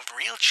possibility of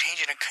real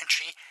change in a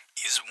country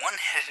is one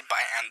headed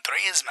by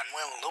Andrés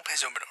Manuel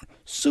López Obrador."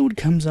 So it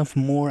comes off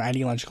more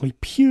ideologically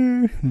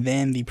pure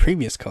than the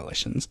previous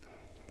coalitions.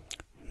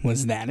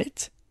 Was that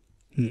it?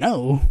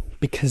 No,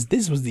 because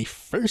this was the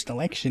first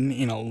election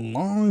in a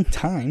long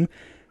time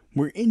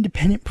where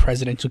independent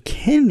presidential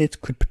candidates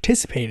could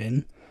participate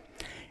in,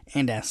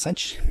 and as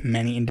such,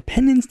 many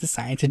independents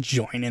decided to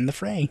join in the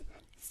fray.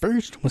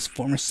 First was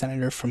former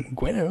Senator from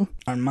Guerrero,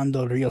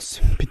 Armando Rios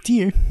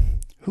Petir,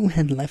 who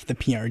had left the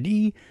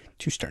PRD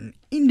to start an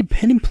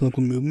independent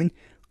political movement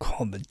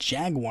called the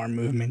Jaguar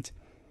Movement.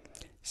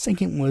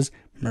 Second was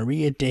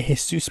Maria de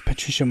Jesus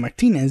Patricio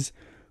Martinez,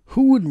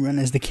 who would run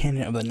as the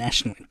candidate of the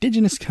National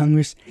Indigenous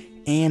Congress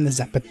and the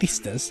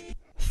Zapatistas.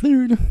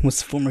 Third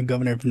was former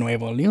governor of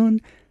Nuevo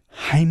León,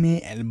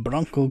 Jaime El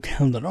Bronco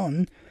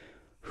Calderón,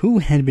 who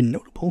had been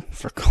notable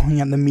for calling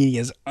out the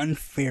media's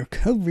unfair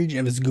coverage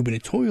of his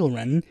gubernatorial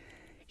run.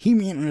 He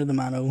ran under the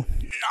motto, "Not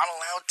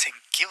allowed to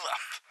give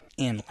up."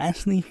 And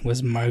lastly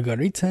was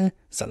Margarita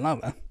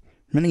Zavala,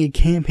 running a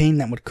campaign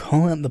that would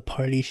call out the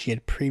party she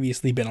had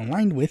previously been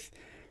aligned with,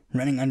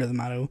 running under the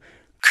motto,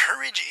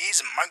 "Courage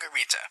is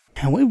Margarita."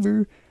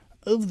 However,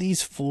 of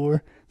these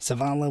four,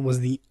 Zavala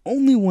was the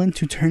only one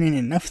to turn in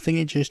enough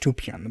signatures to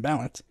appear on the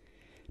ballot.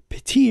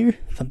 Petir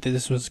thought that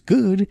this was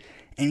good,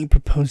 and he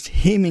proposed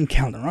him and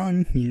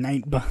Calderon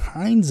unite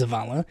behind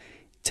Zavala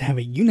to have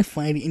a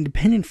unified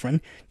independent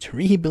front to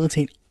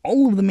rehabilitate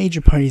all of the major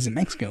parties in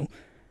Mexico.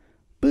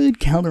 But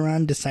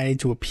Calderon decided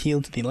to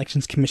appeal to the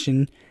Elections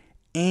Commission,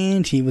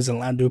 and he was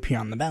allowed to appear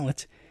on the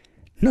ballot.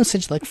 No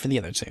such luck for the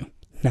other two.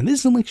 Now,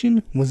 this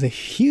election was a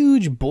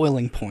huge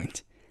boiling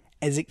point,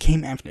 as it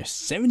came after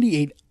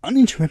 78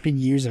 uninterrupted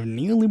years of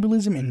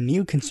neoliberalism and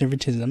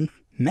neoconservatism.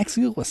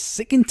 Mexico was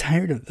sick and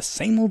tired of the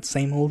same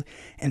old,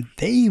 and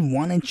they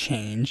wanted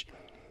change.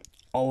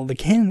 All of the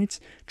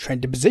candidates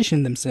tried to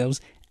position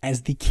themselves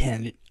as the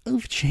candidate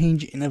of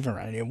change in a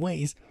variety of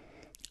ways.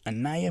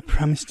 Anaya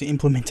promised to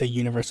implement a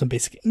universal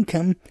basic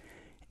income.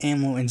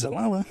 AMLO and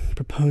Zavala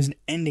proposed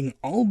ending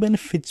all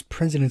benefits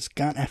presidents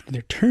got after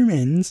their term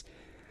ends,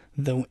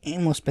 though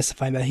AMLO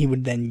specified that he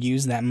would then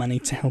use that money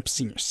to help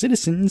senior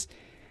citizens.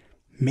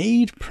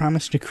 Made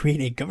promised to create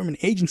a government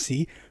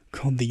agency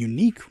called the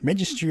Unique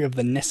Register of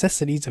the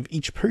Necessities of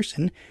Each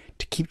Person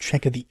to keep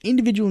track of the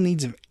individual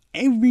needs of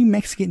every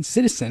Mexican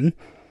citizen,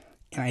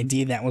 an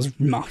idea that was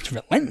mocked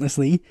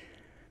relentlessly.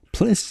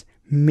 Plus,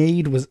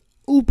 Made was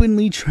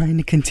openly trying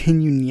to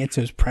continue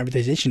Nieto's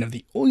privatization of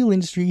the oil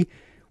industry,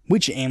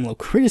 which AMLO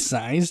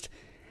criticized,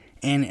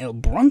 and El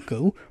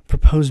Bronco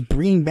proposed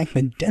bringing back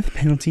the death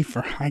penalty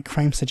for high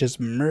crimes such as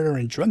murder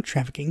and drug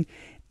trafficking,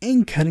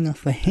 and cutting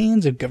off the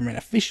hands of government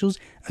officials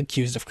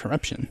accused of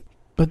corruption.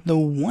 But the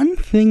one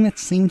thing that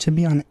seemed to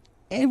be on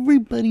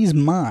everybody's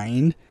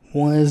mind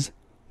was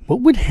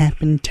what would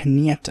happen to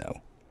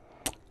Nieto.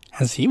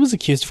 As he was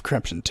accused of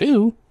corruption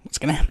too, what's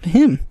going to happen to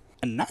him?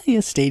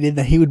 Anaya stated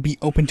that he would be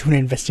open to an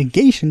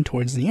investigation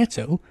towards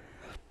Nieto,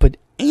 but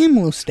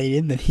AMLO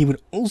stated that he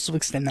would also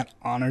extend that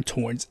honor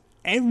towards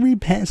every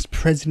past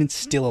president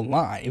still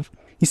alive.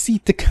 You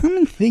see, the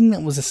common thing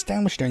that was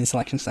established during this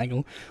election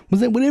cycle was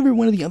that whatever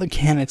one of the other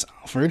candidates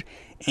offered,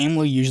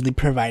 AMLO usually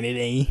provided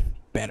a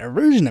better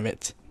version of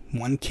it.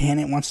 One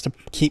candidate wants to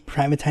keep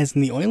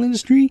privatizing the oil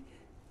industry,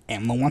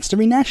 AMLO wants to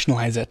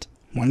renationalize it.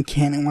 One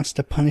candidate wants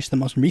to punish the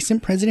most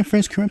recent president for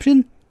his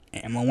corruption,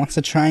 AMLO wants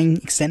to try and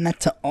extend that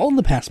to all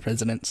the past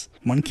presidents.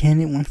 One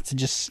candidate wants to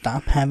just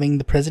stop having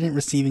the president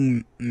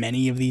receiving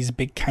many of these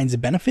big kinds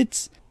of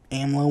benefits,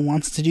 AMLO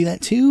wants to do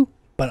that too,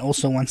 but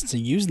also wants to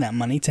use that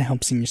money to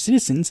help senior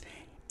citizens,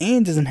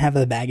 and doesn't have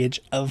the baggage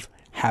of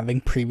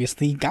having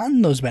previously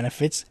gotten those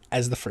benefits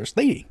as the First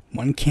Lady.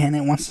 One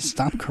candidate wants to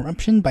stop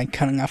corruption by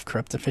cutting off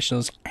corrupt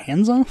officials'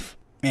 hands off.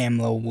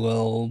 AMLO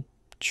will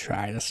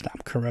try to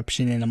stop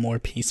corruption in a more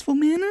peaceful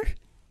manner.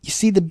 You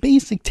see, the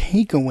basic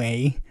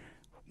takeaway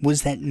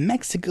was that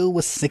Mexico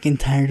was sick and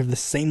tired of the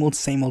same old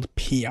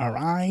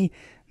PRI,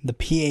 the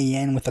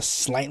PAN with a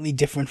slightly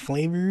different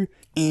flavor,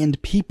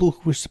 and people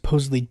who were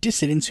supposedly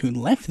dissidents who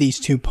left these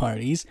two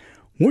parties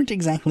weren't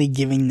exactly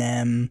giving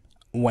them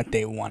what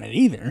they wanted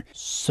either.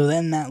 So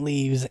then that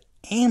leaves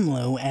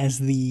AMLO as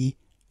the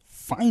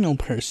final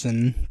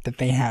person that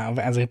they have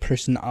as a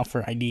person to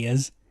offer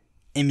ideas.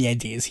 And the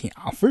ideas he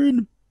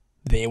offered,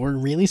 they were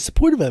really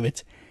supportive of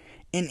it.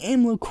 And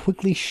AMLO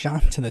quickly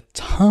shot to the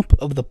top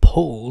of the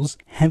polls,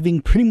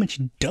 having pretty much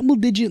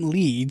double-digit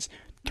leads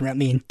throughout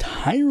the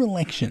entire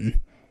election.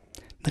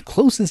 The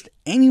closest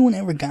anyone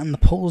ever got in the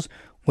polls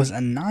was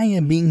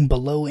Anaya being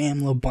below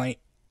AMLO by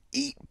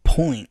 8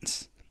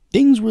 points.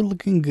 Things were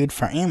looking good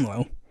for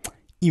AMLO,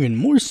 even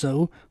more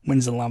so when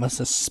Zavala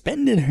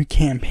suspended her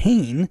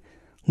campaign,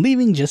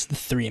 leaving just the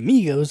three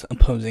amigos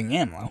opposing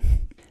AMLO.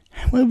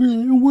 However,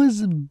 there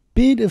was a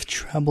bit of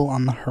trouble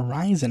on the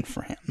horizon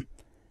for him,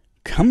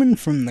 coming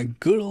from the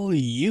good old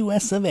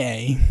US of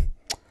A.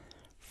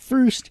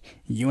 First,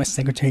 U.S.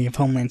 Secretary of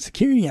Homeland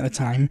Security at the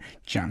time,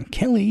 John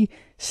Kelly,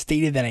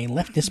 stated that a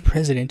leftist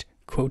president,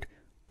 quote,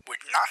 would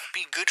not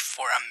be good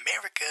for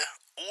America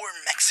or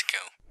Mexico.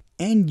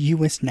 And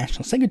U.S.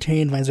 National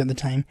Secretary Advisor at the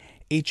time,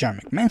 H.R.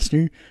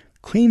 McMaster,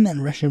 claimed that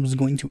Russia was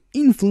going to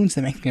influence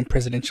the Mexican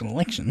presidential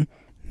election.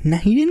 Now,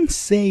 he didn't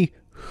say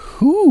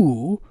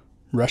who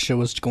Russia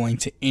was going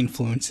to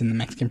influence in the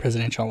Mexican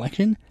presidential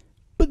election,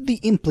 but the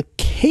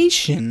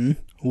implication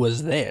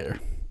was there.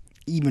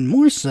 Even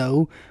more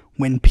so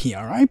when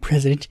PRI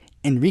President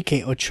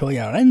Enrique Ochoa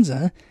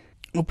Arenza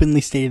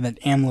openly stated that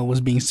AMLO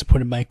was being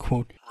supported by,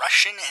 quote,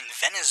 Russian and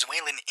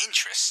Venezuelan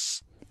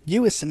interests.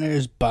 U.S.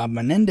 Senators Bob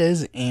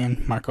Menendez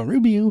and Marco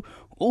Rubio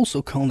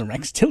also called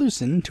Rex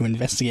Tillerson to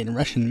investigate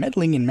Russian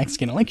meddling in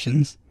Mexican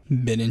elections.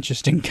 Bit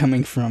interesting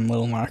coming from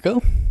little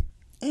Marco.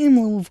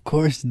 AMLO, of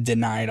course,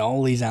 denied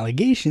all these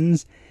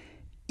allegations,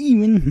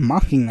 even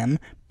mocking them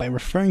by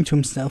referring to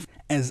himself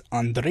as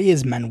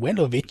Andres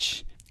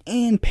Manuelovich,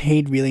 and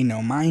paid really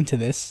no mind to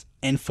this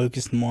and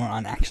focused more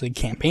on actually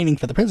campaigning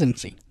for the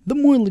presidency. The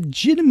more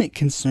legitimate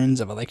concerns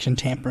of election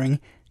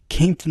tampering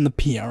came from the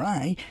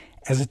PRI.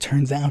 As it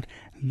turns out,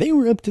 they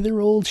were up to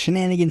their old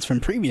shenanigans from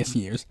previous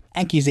years,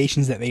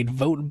 accusations that they'd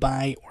vote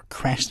by or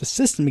crash the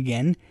system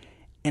again,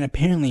 and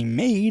apparently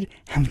Made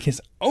having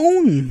his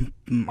own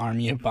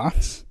army of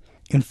bots.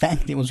 In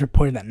fact, it was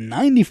reported that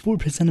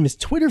 94% of his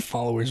Twitter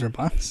followers were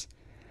bots.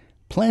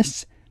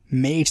 Plus,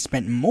 Made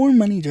spent more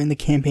money during the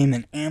campaign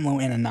than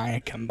AMLO and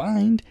Anaya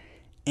combined,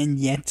 and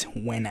yet,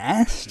 when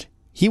asked,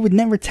 he would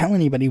never tell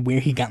anybody where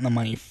he got the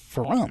money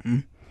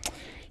from.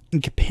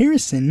 In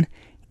comparison,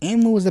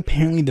 AMLO was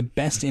apparently the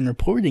best in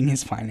reporting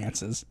his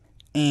finances.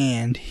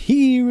 And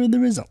here are the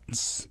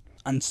results.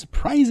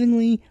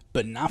 Unsurprisingly,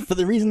 but not for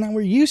the reason that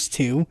we're used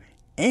to,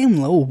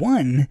 AMLO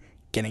won,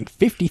 getting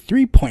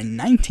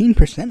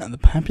 53.19% of the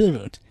popular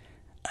vote.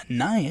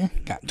 Anaya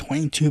got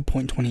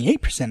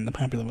 22.28% of the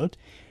popular vote.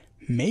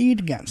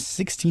 Made got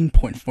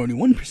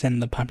 16.41% of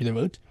the popular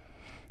vote.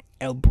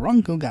 El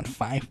Bronco got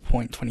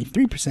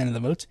 5.23% of the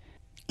vote.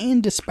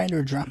 And despite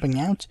her dropping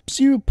out,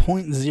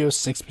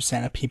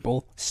 0.06% of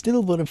people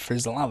still voted for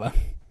Zalava.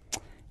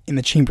 In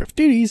the Chamber of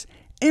Duties,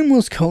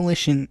 AMLO's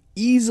coalition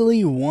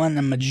easily won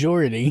a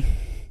majority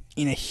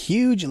in a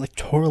huge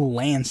electoral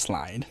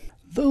landslide,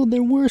 though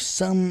there were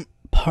some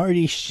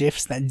party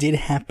shifts that did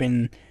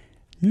happen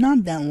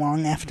not that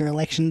long after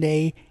Election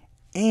Day,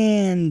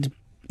 and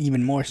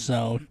even more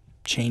so,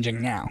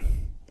 changing now.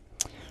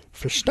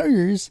 For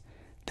starters,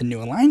 the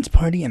New Alliance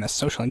Party and the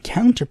Social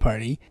Encounter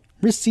Party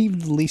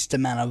received the least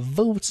amount of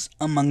votes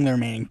among the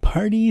remaining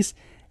parties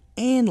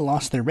and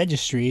lost their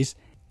registries,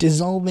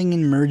 dissolving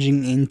and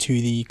merging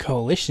into the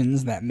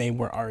coalitions that they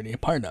were already a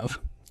part of.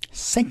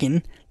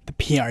 Second, the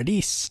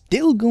PRD,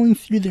 still going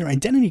through their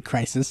identity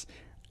crisis,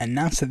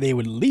 announced that they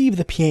would leave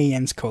the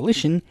PAN's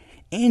coalition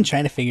and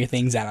try to figure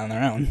things out on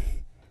their own.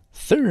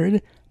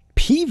 Third,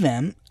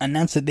 PVEM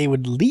announced that they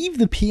would leave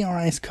the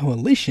PRI's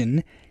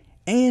coalition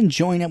and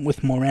join up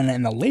with MORENA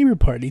and the Labor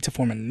Party to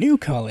form a new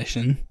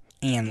coalition.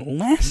 And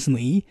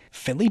lastly,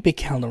 Felipe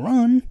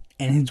Calderon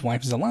and his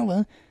wife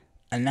Zalava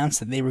announced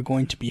that they were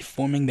going to be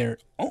forming their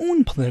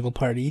own political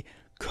party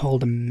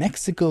called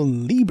Mexico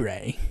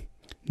Libre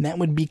that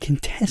would be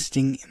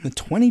contesting in the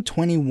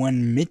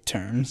 2021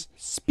 midterms.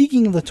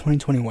 Speaking of the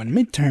 2021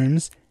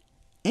 midterms,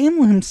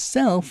 AMLO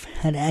himself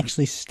had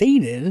actually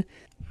stated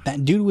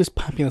that due to his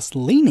populist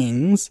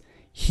leanings,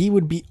 he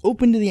would be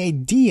open to the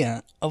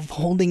idea of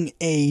holding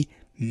a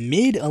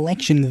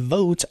mid-election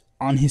vote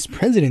on his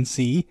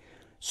presidency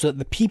so that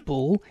the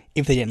people,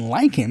 if they didn't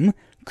like him,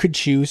 could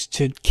choose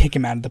to kick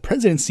him out of the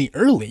presidency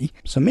early.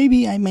 So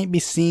maybe I might be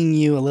seeing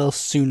you a little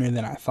sooner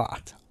than I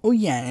thought. Oh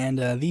yeah,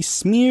 and these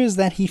smears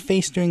that he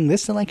faced during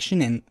this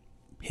election and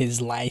his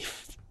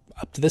life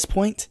up to this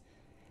point,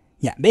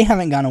 yeah, they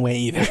haven't gone away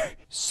either.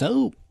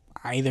 So,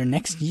 either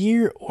next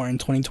year or in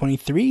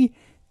 2023,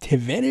 te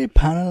veré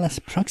para las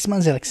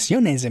próximas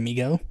elecciones,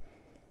 amigo.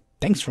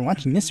 Thanks for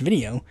watching this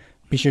video.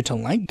 Be sure to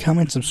like,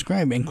 comment,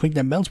 subscribe, and click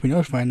that bell to be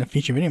notified when a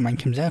future video of mine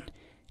comes out.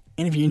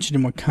 And if you're interested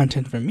in more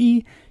content from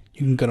me,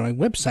 you can go to my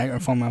website or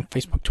follow me on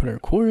Facebook, Twitter, or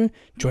Quora,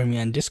 join me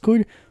on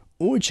Discord,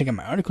 or check out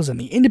my articles on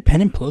the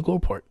Independent Political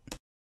Report.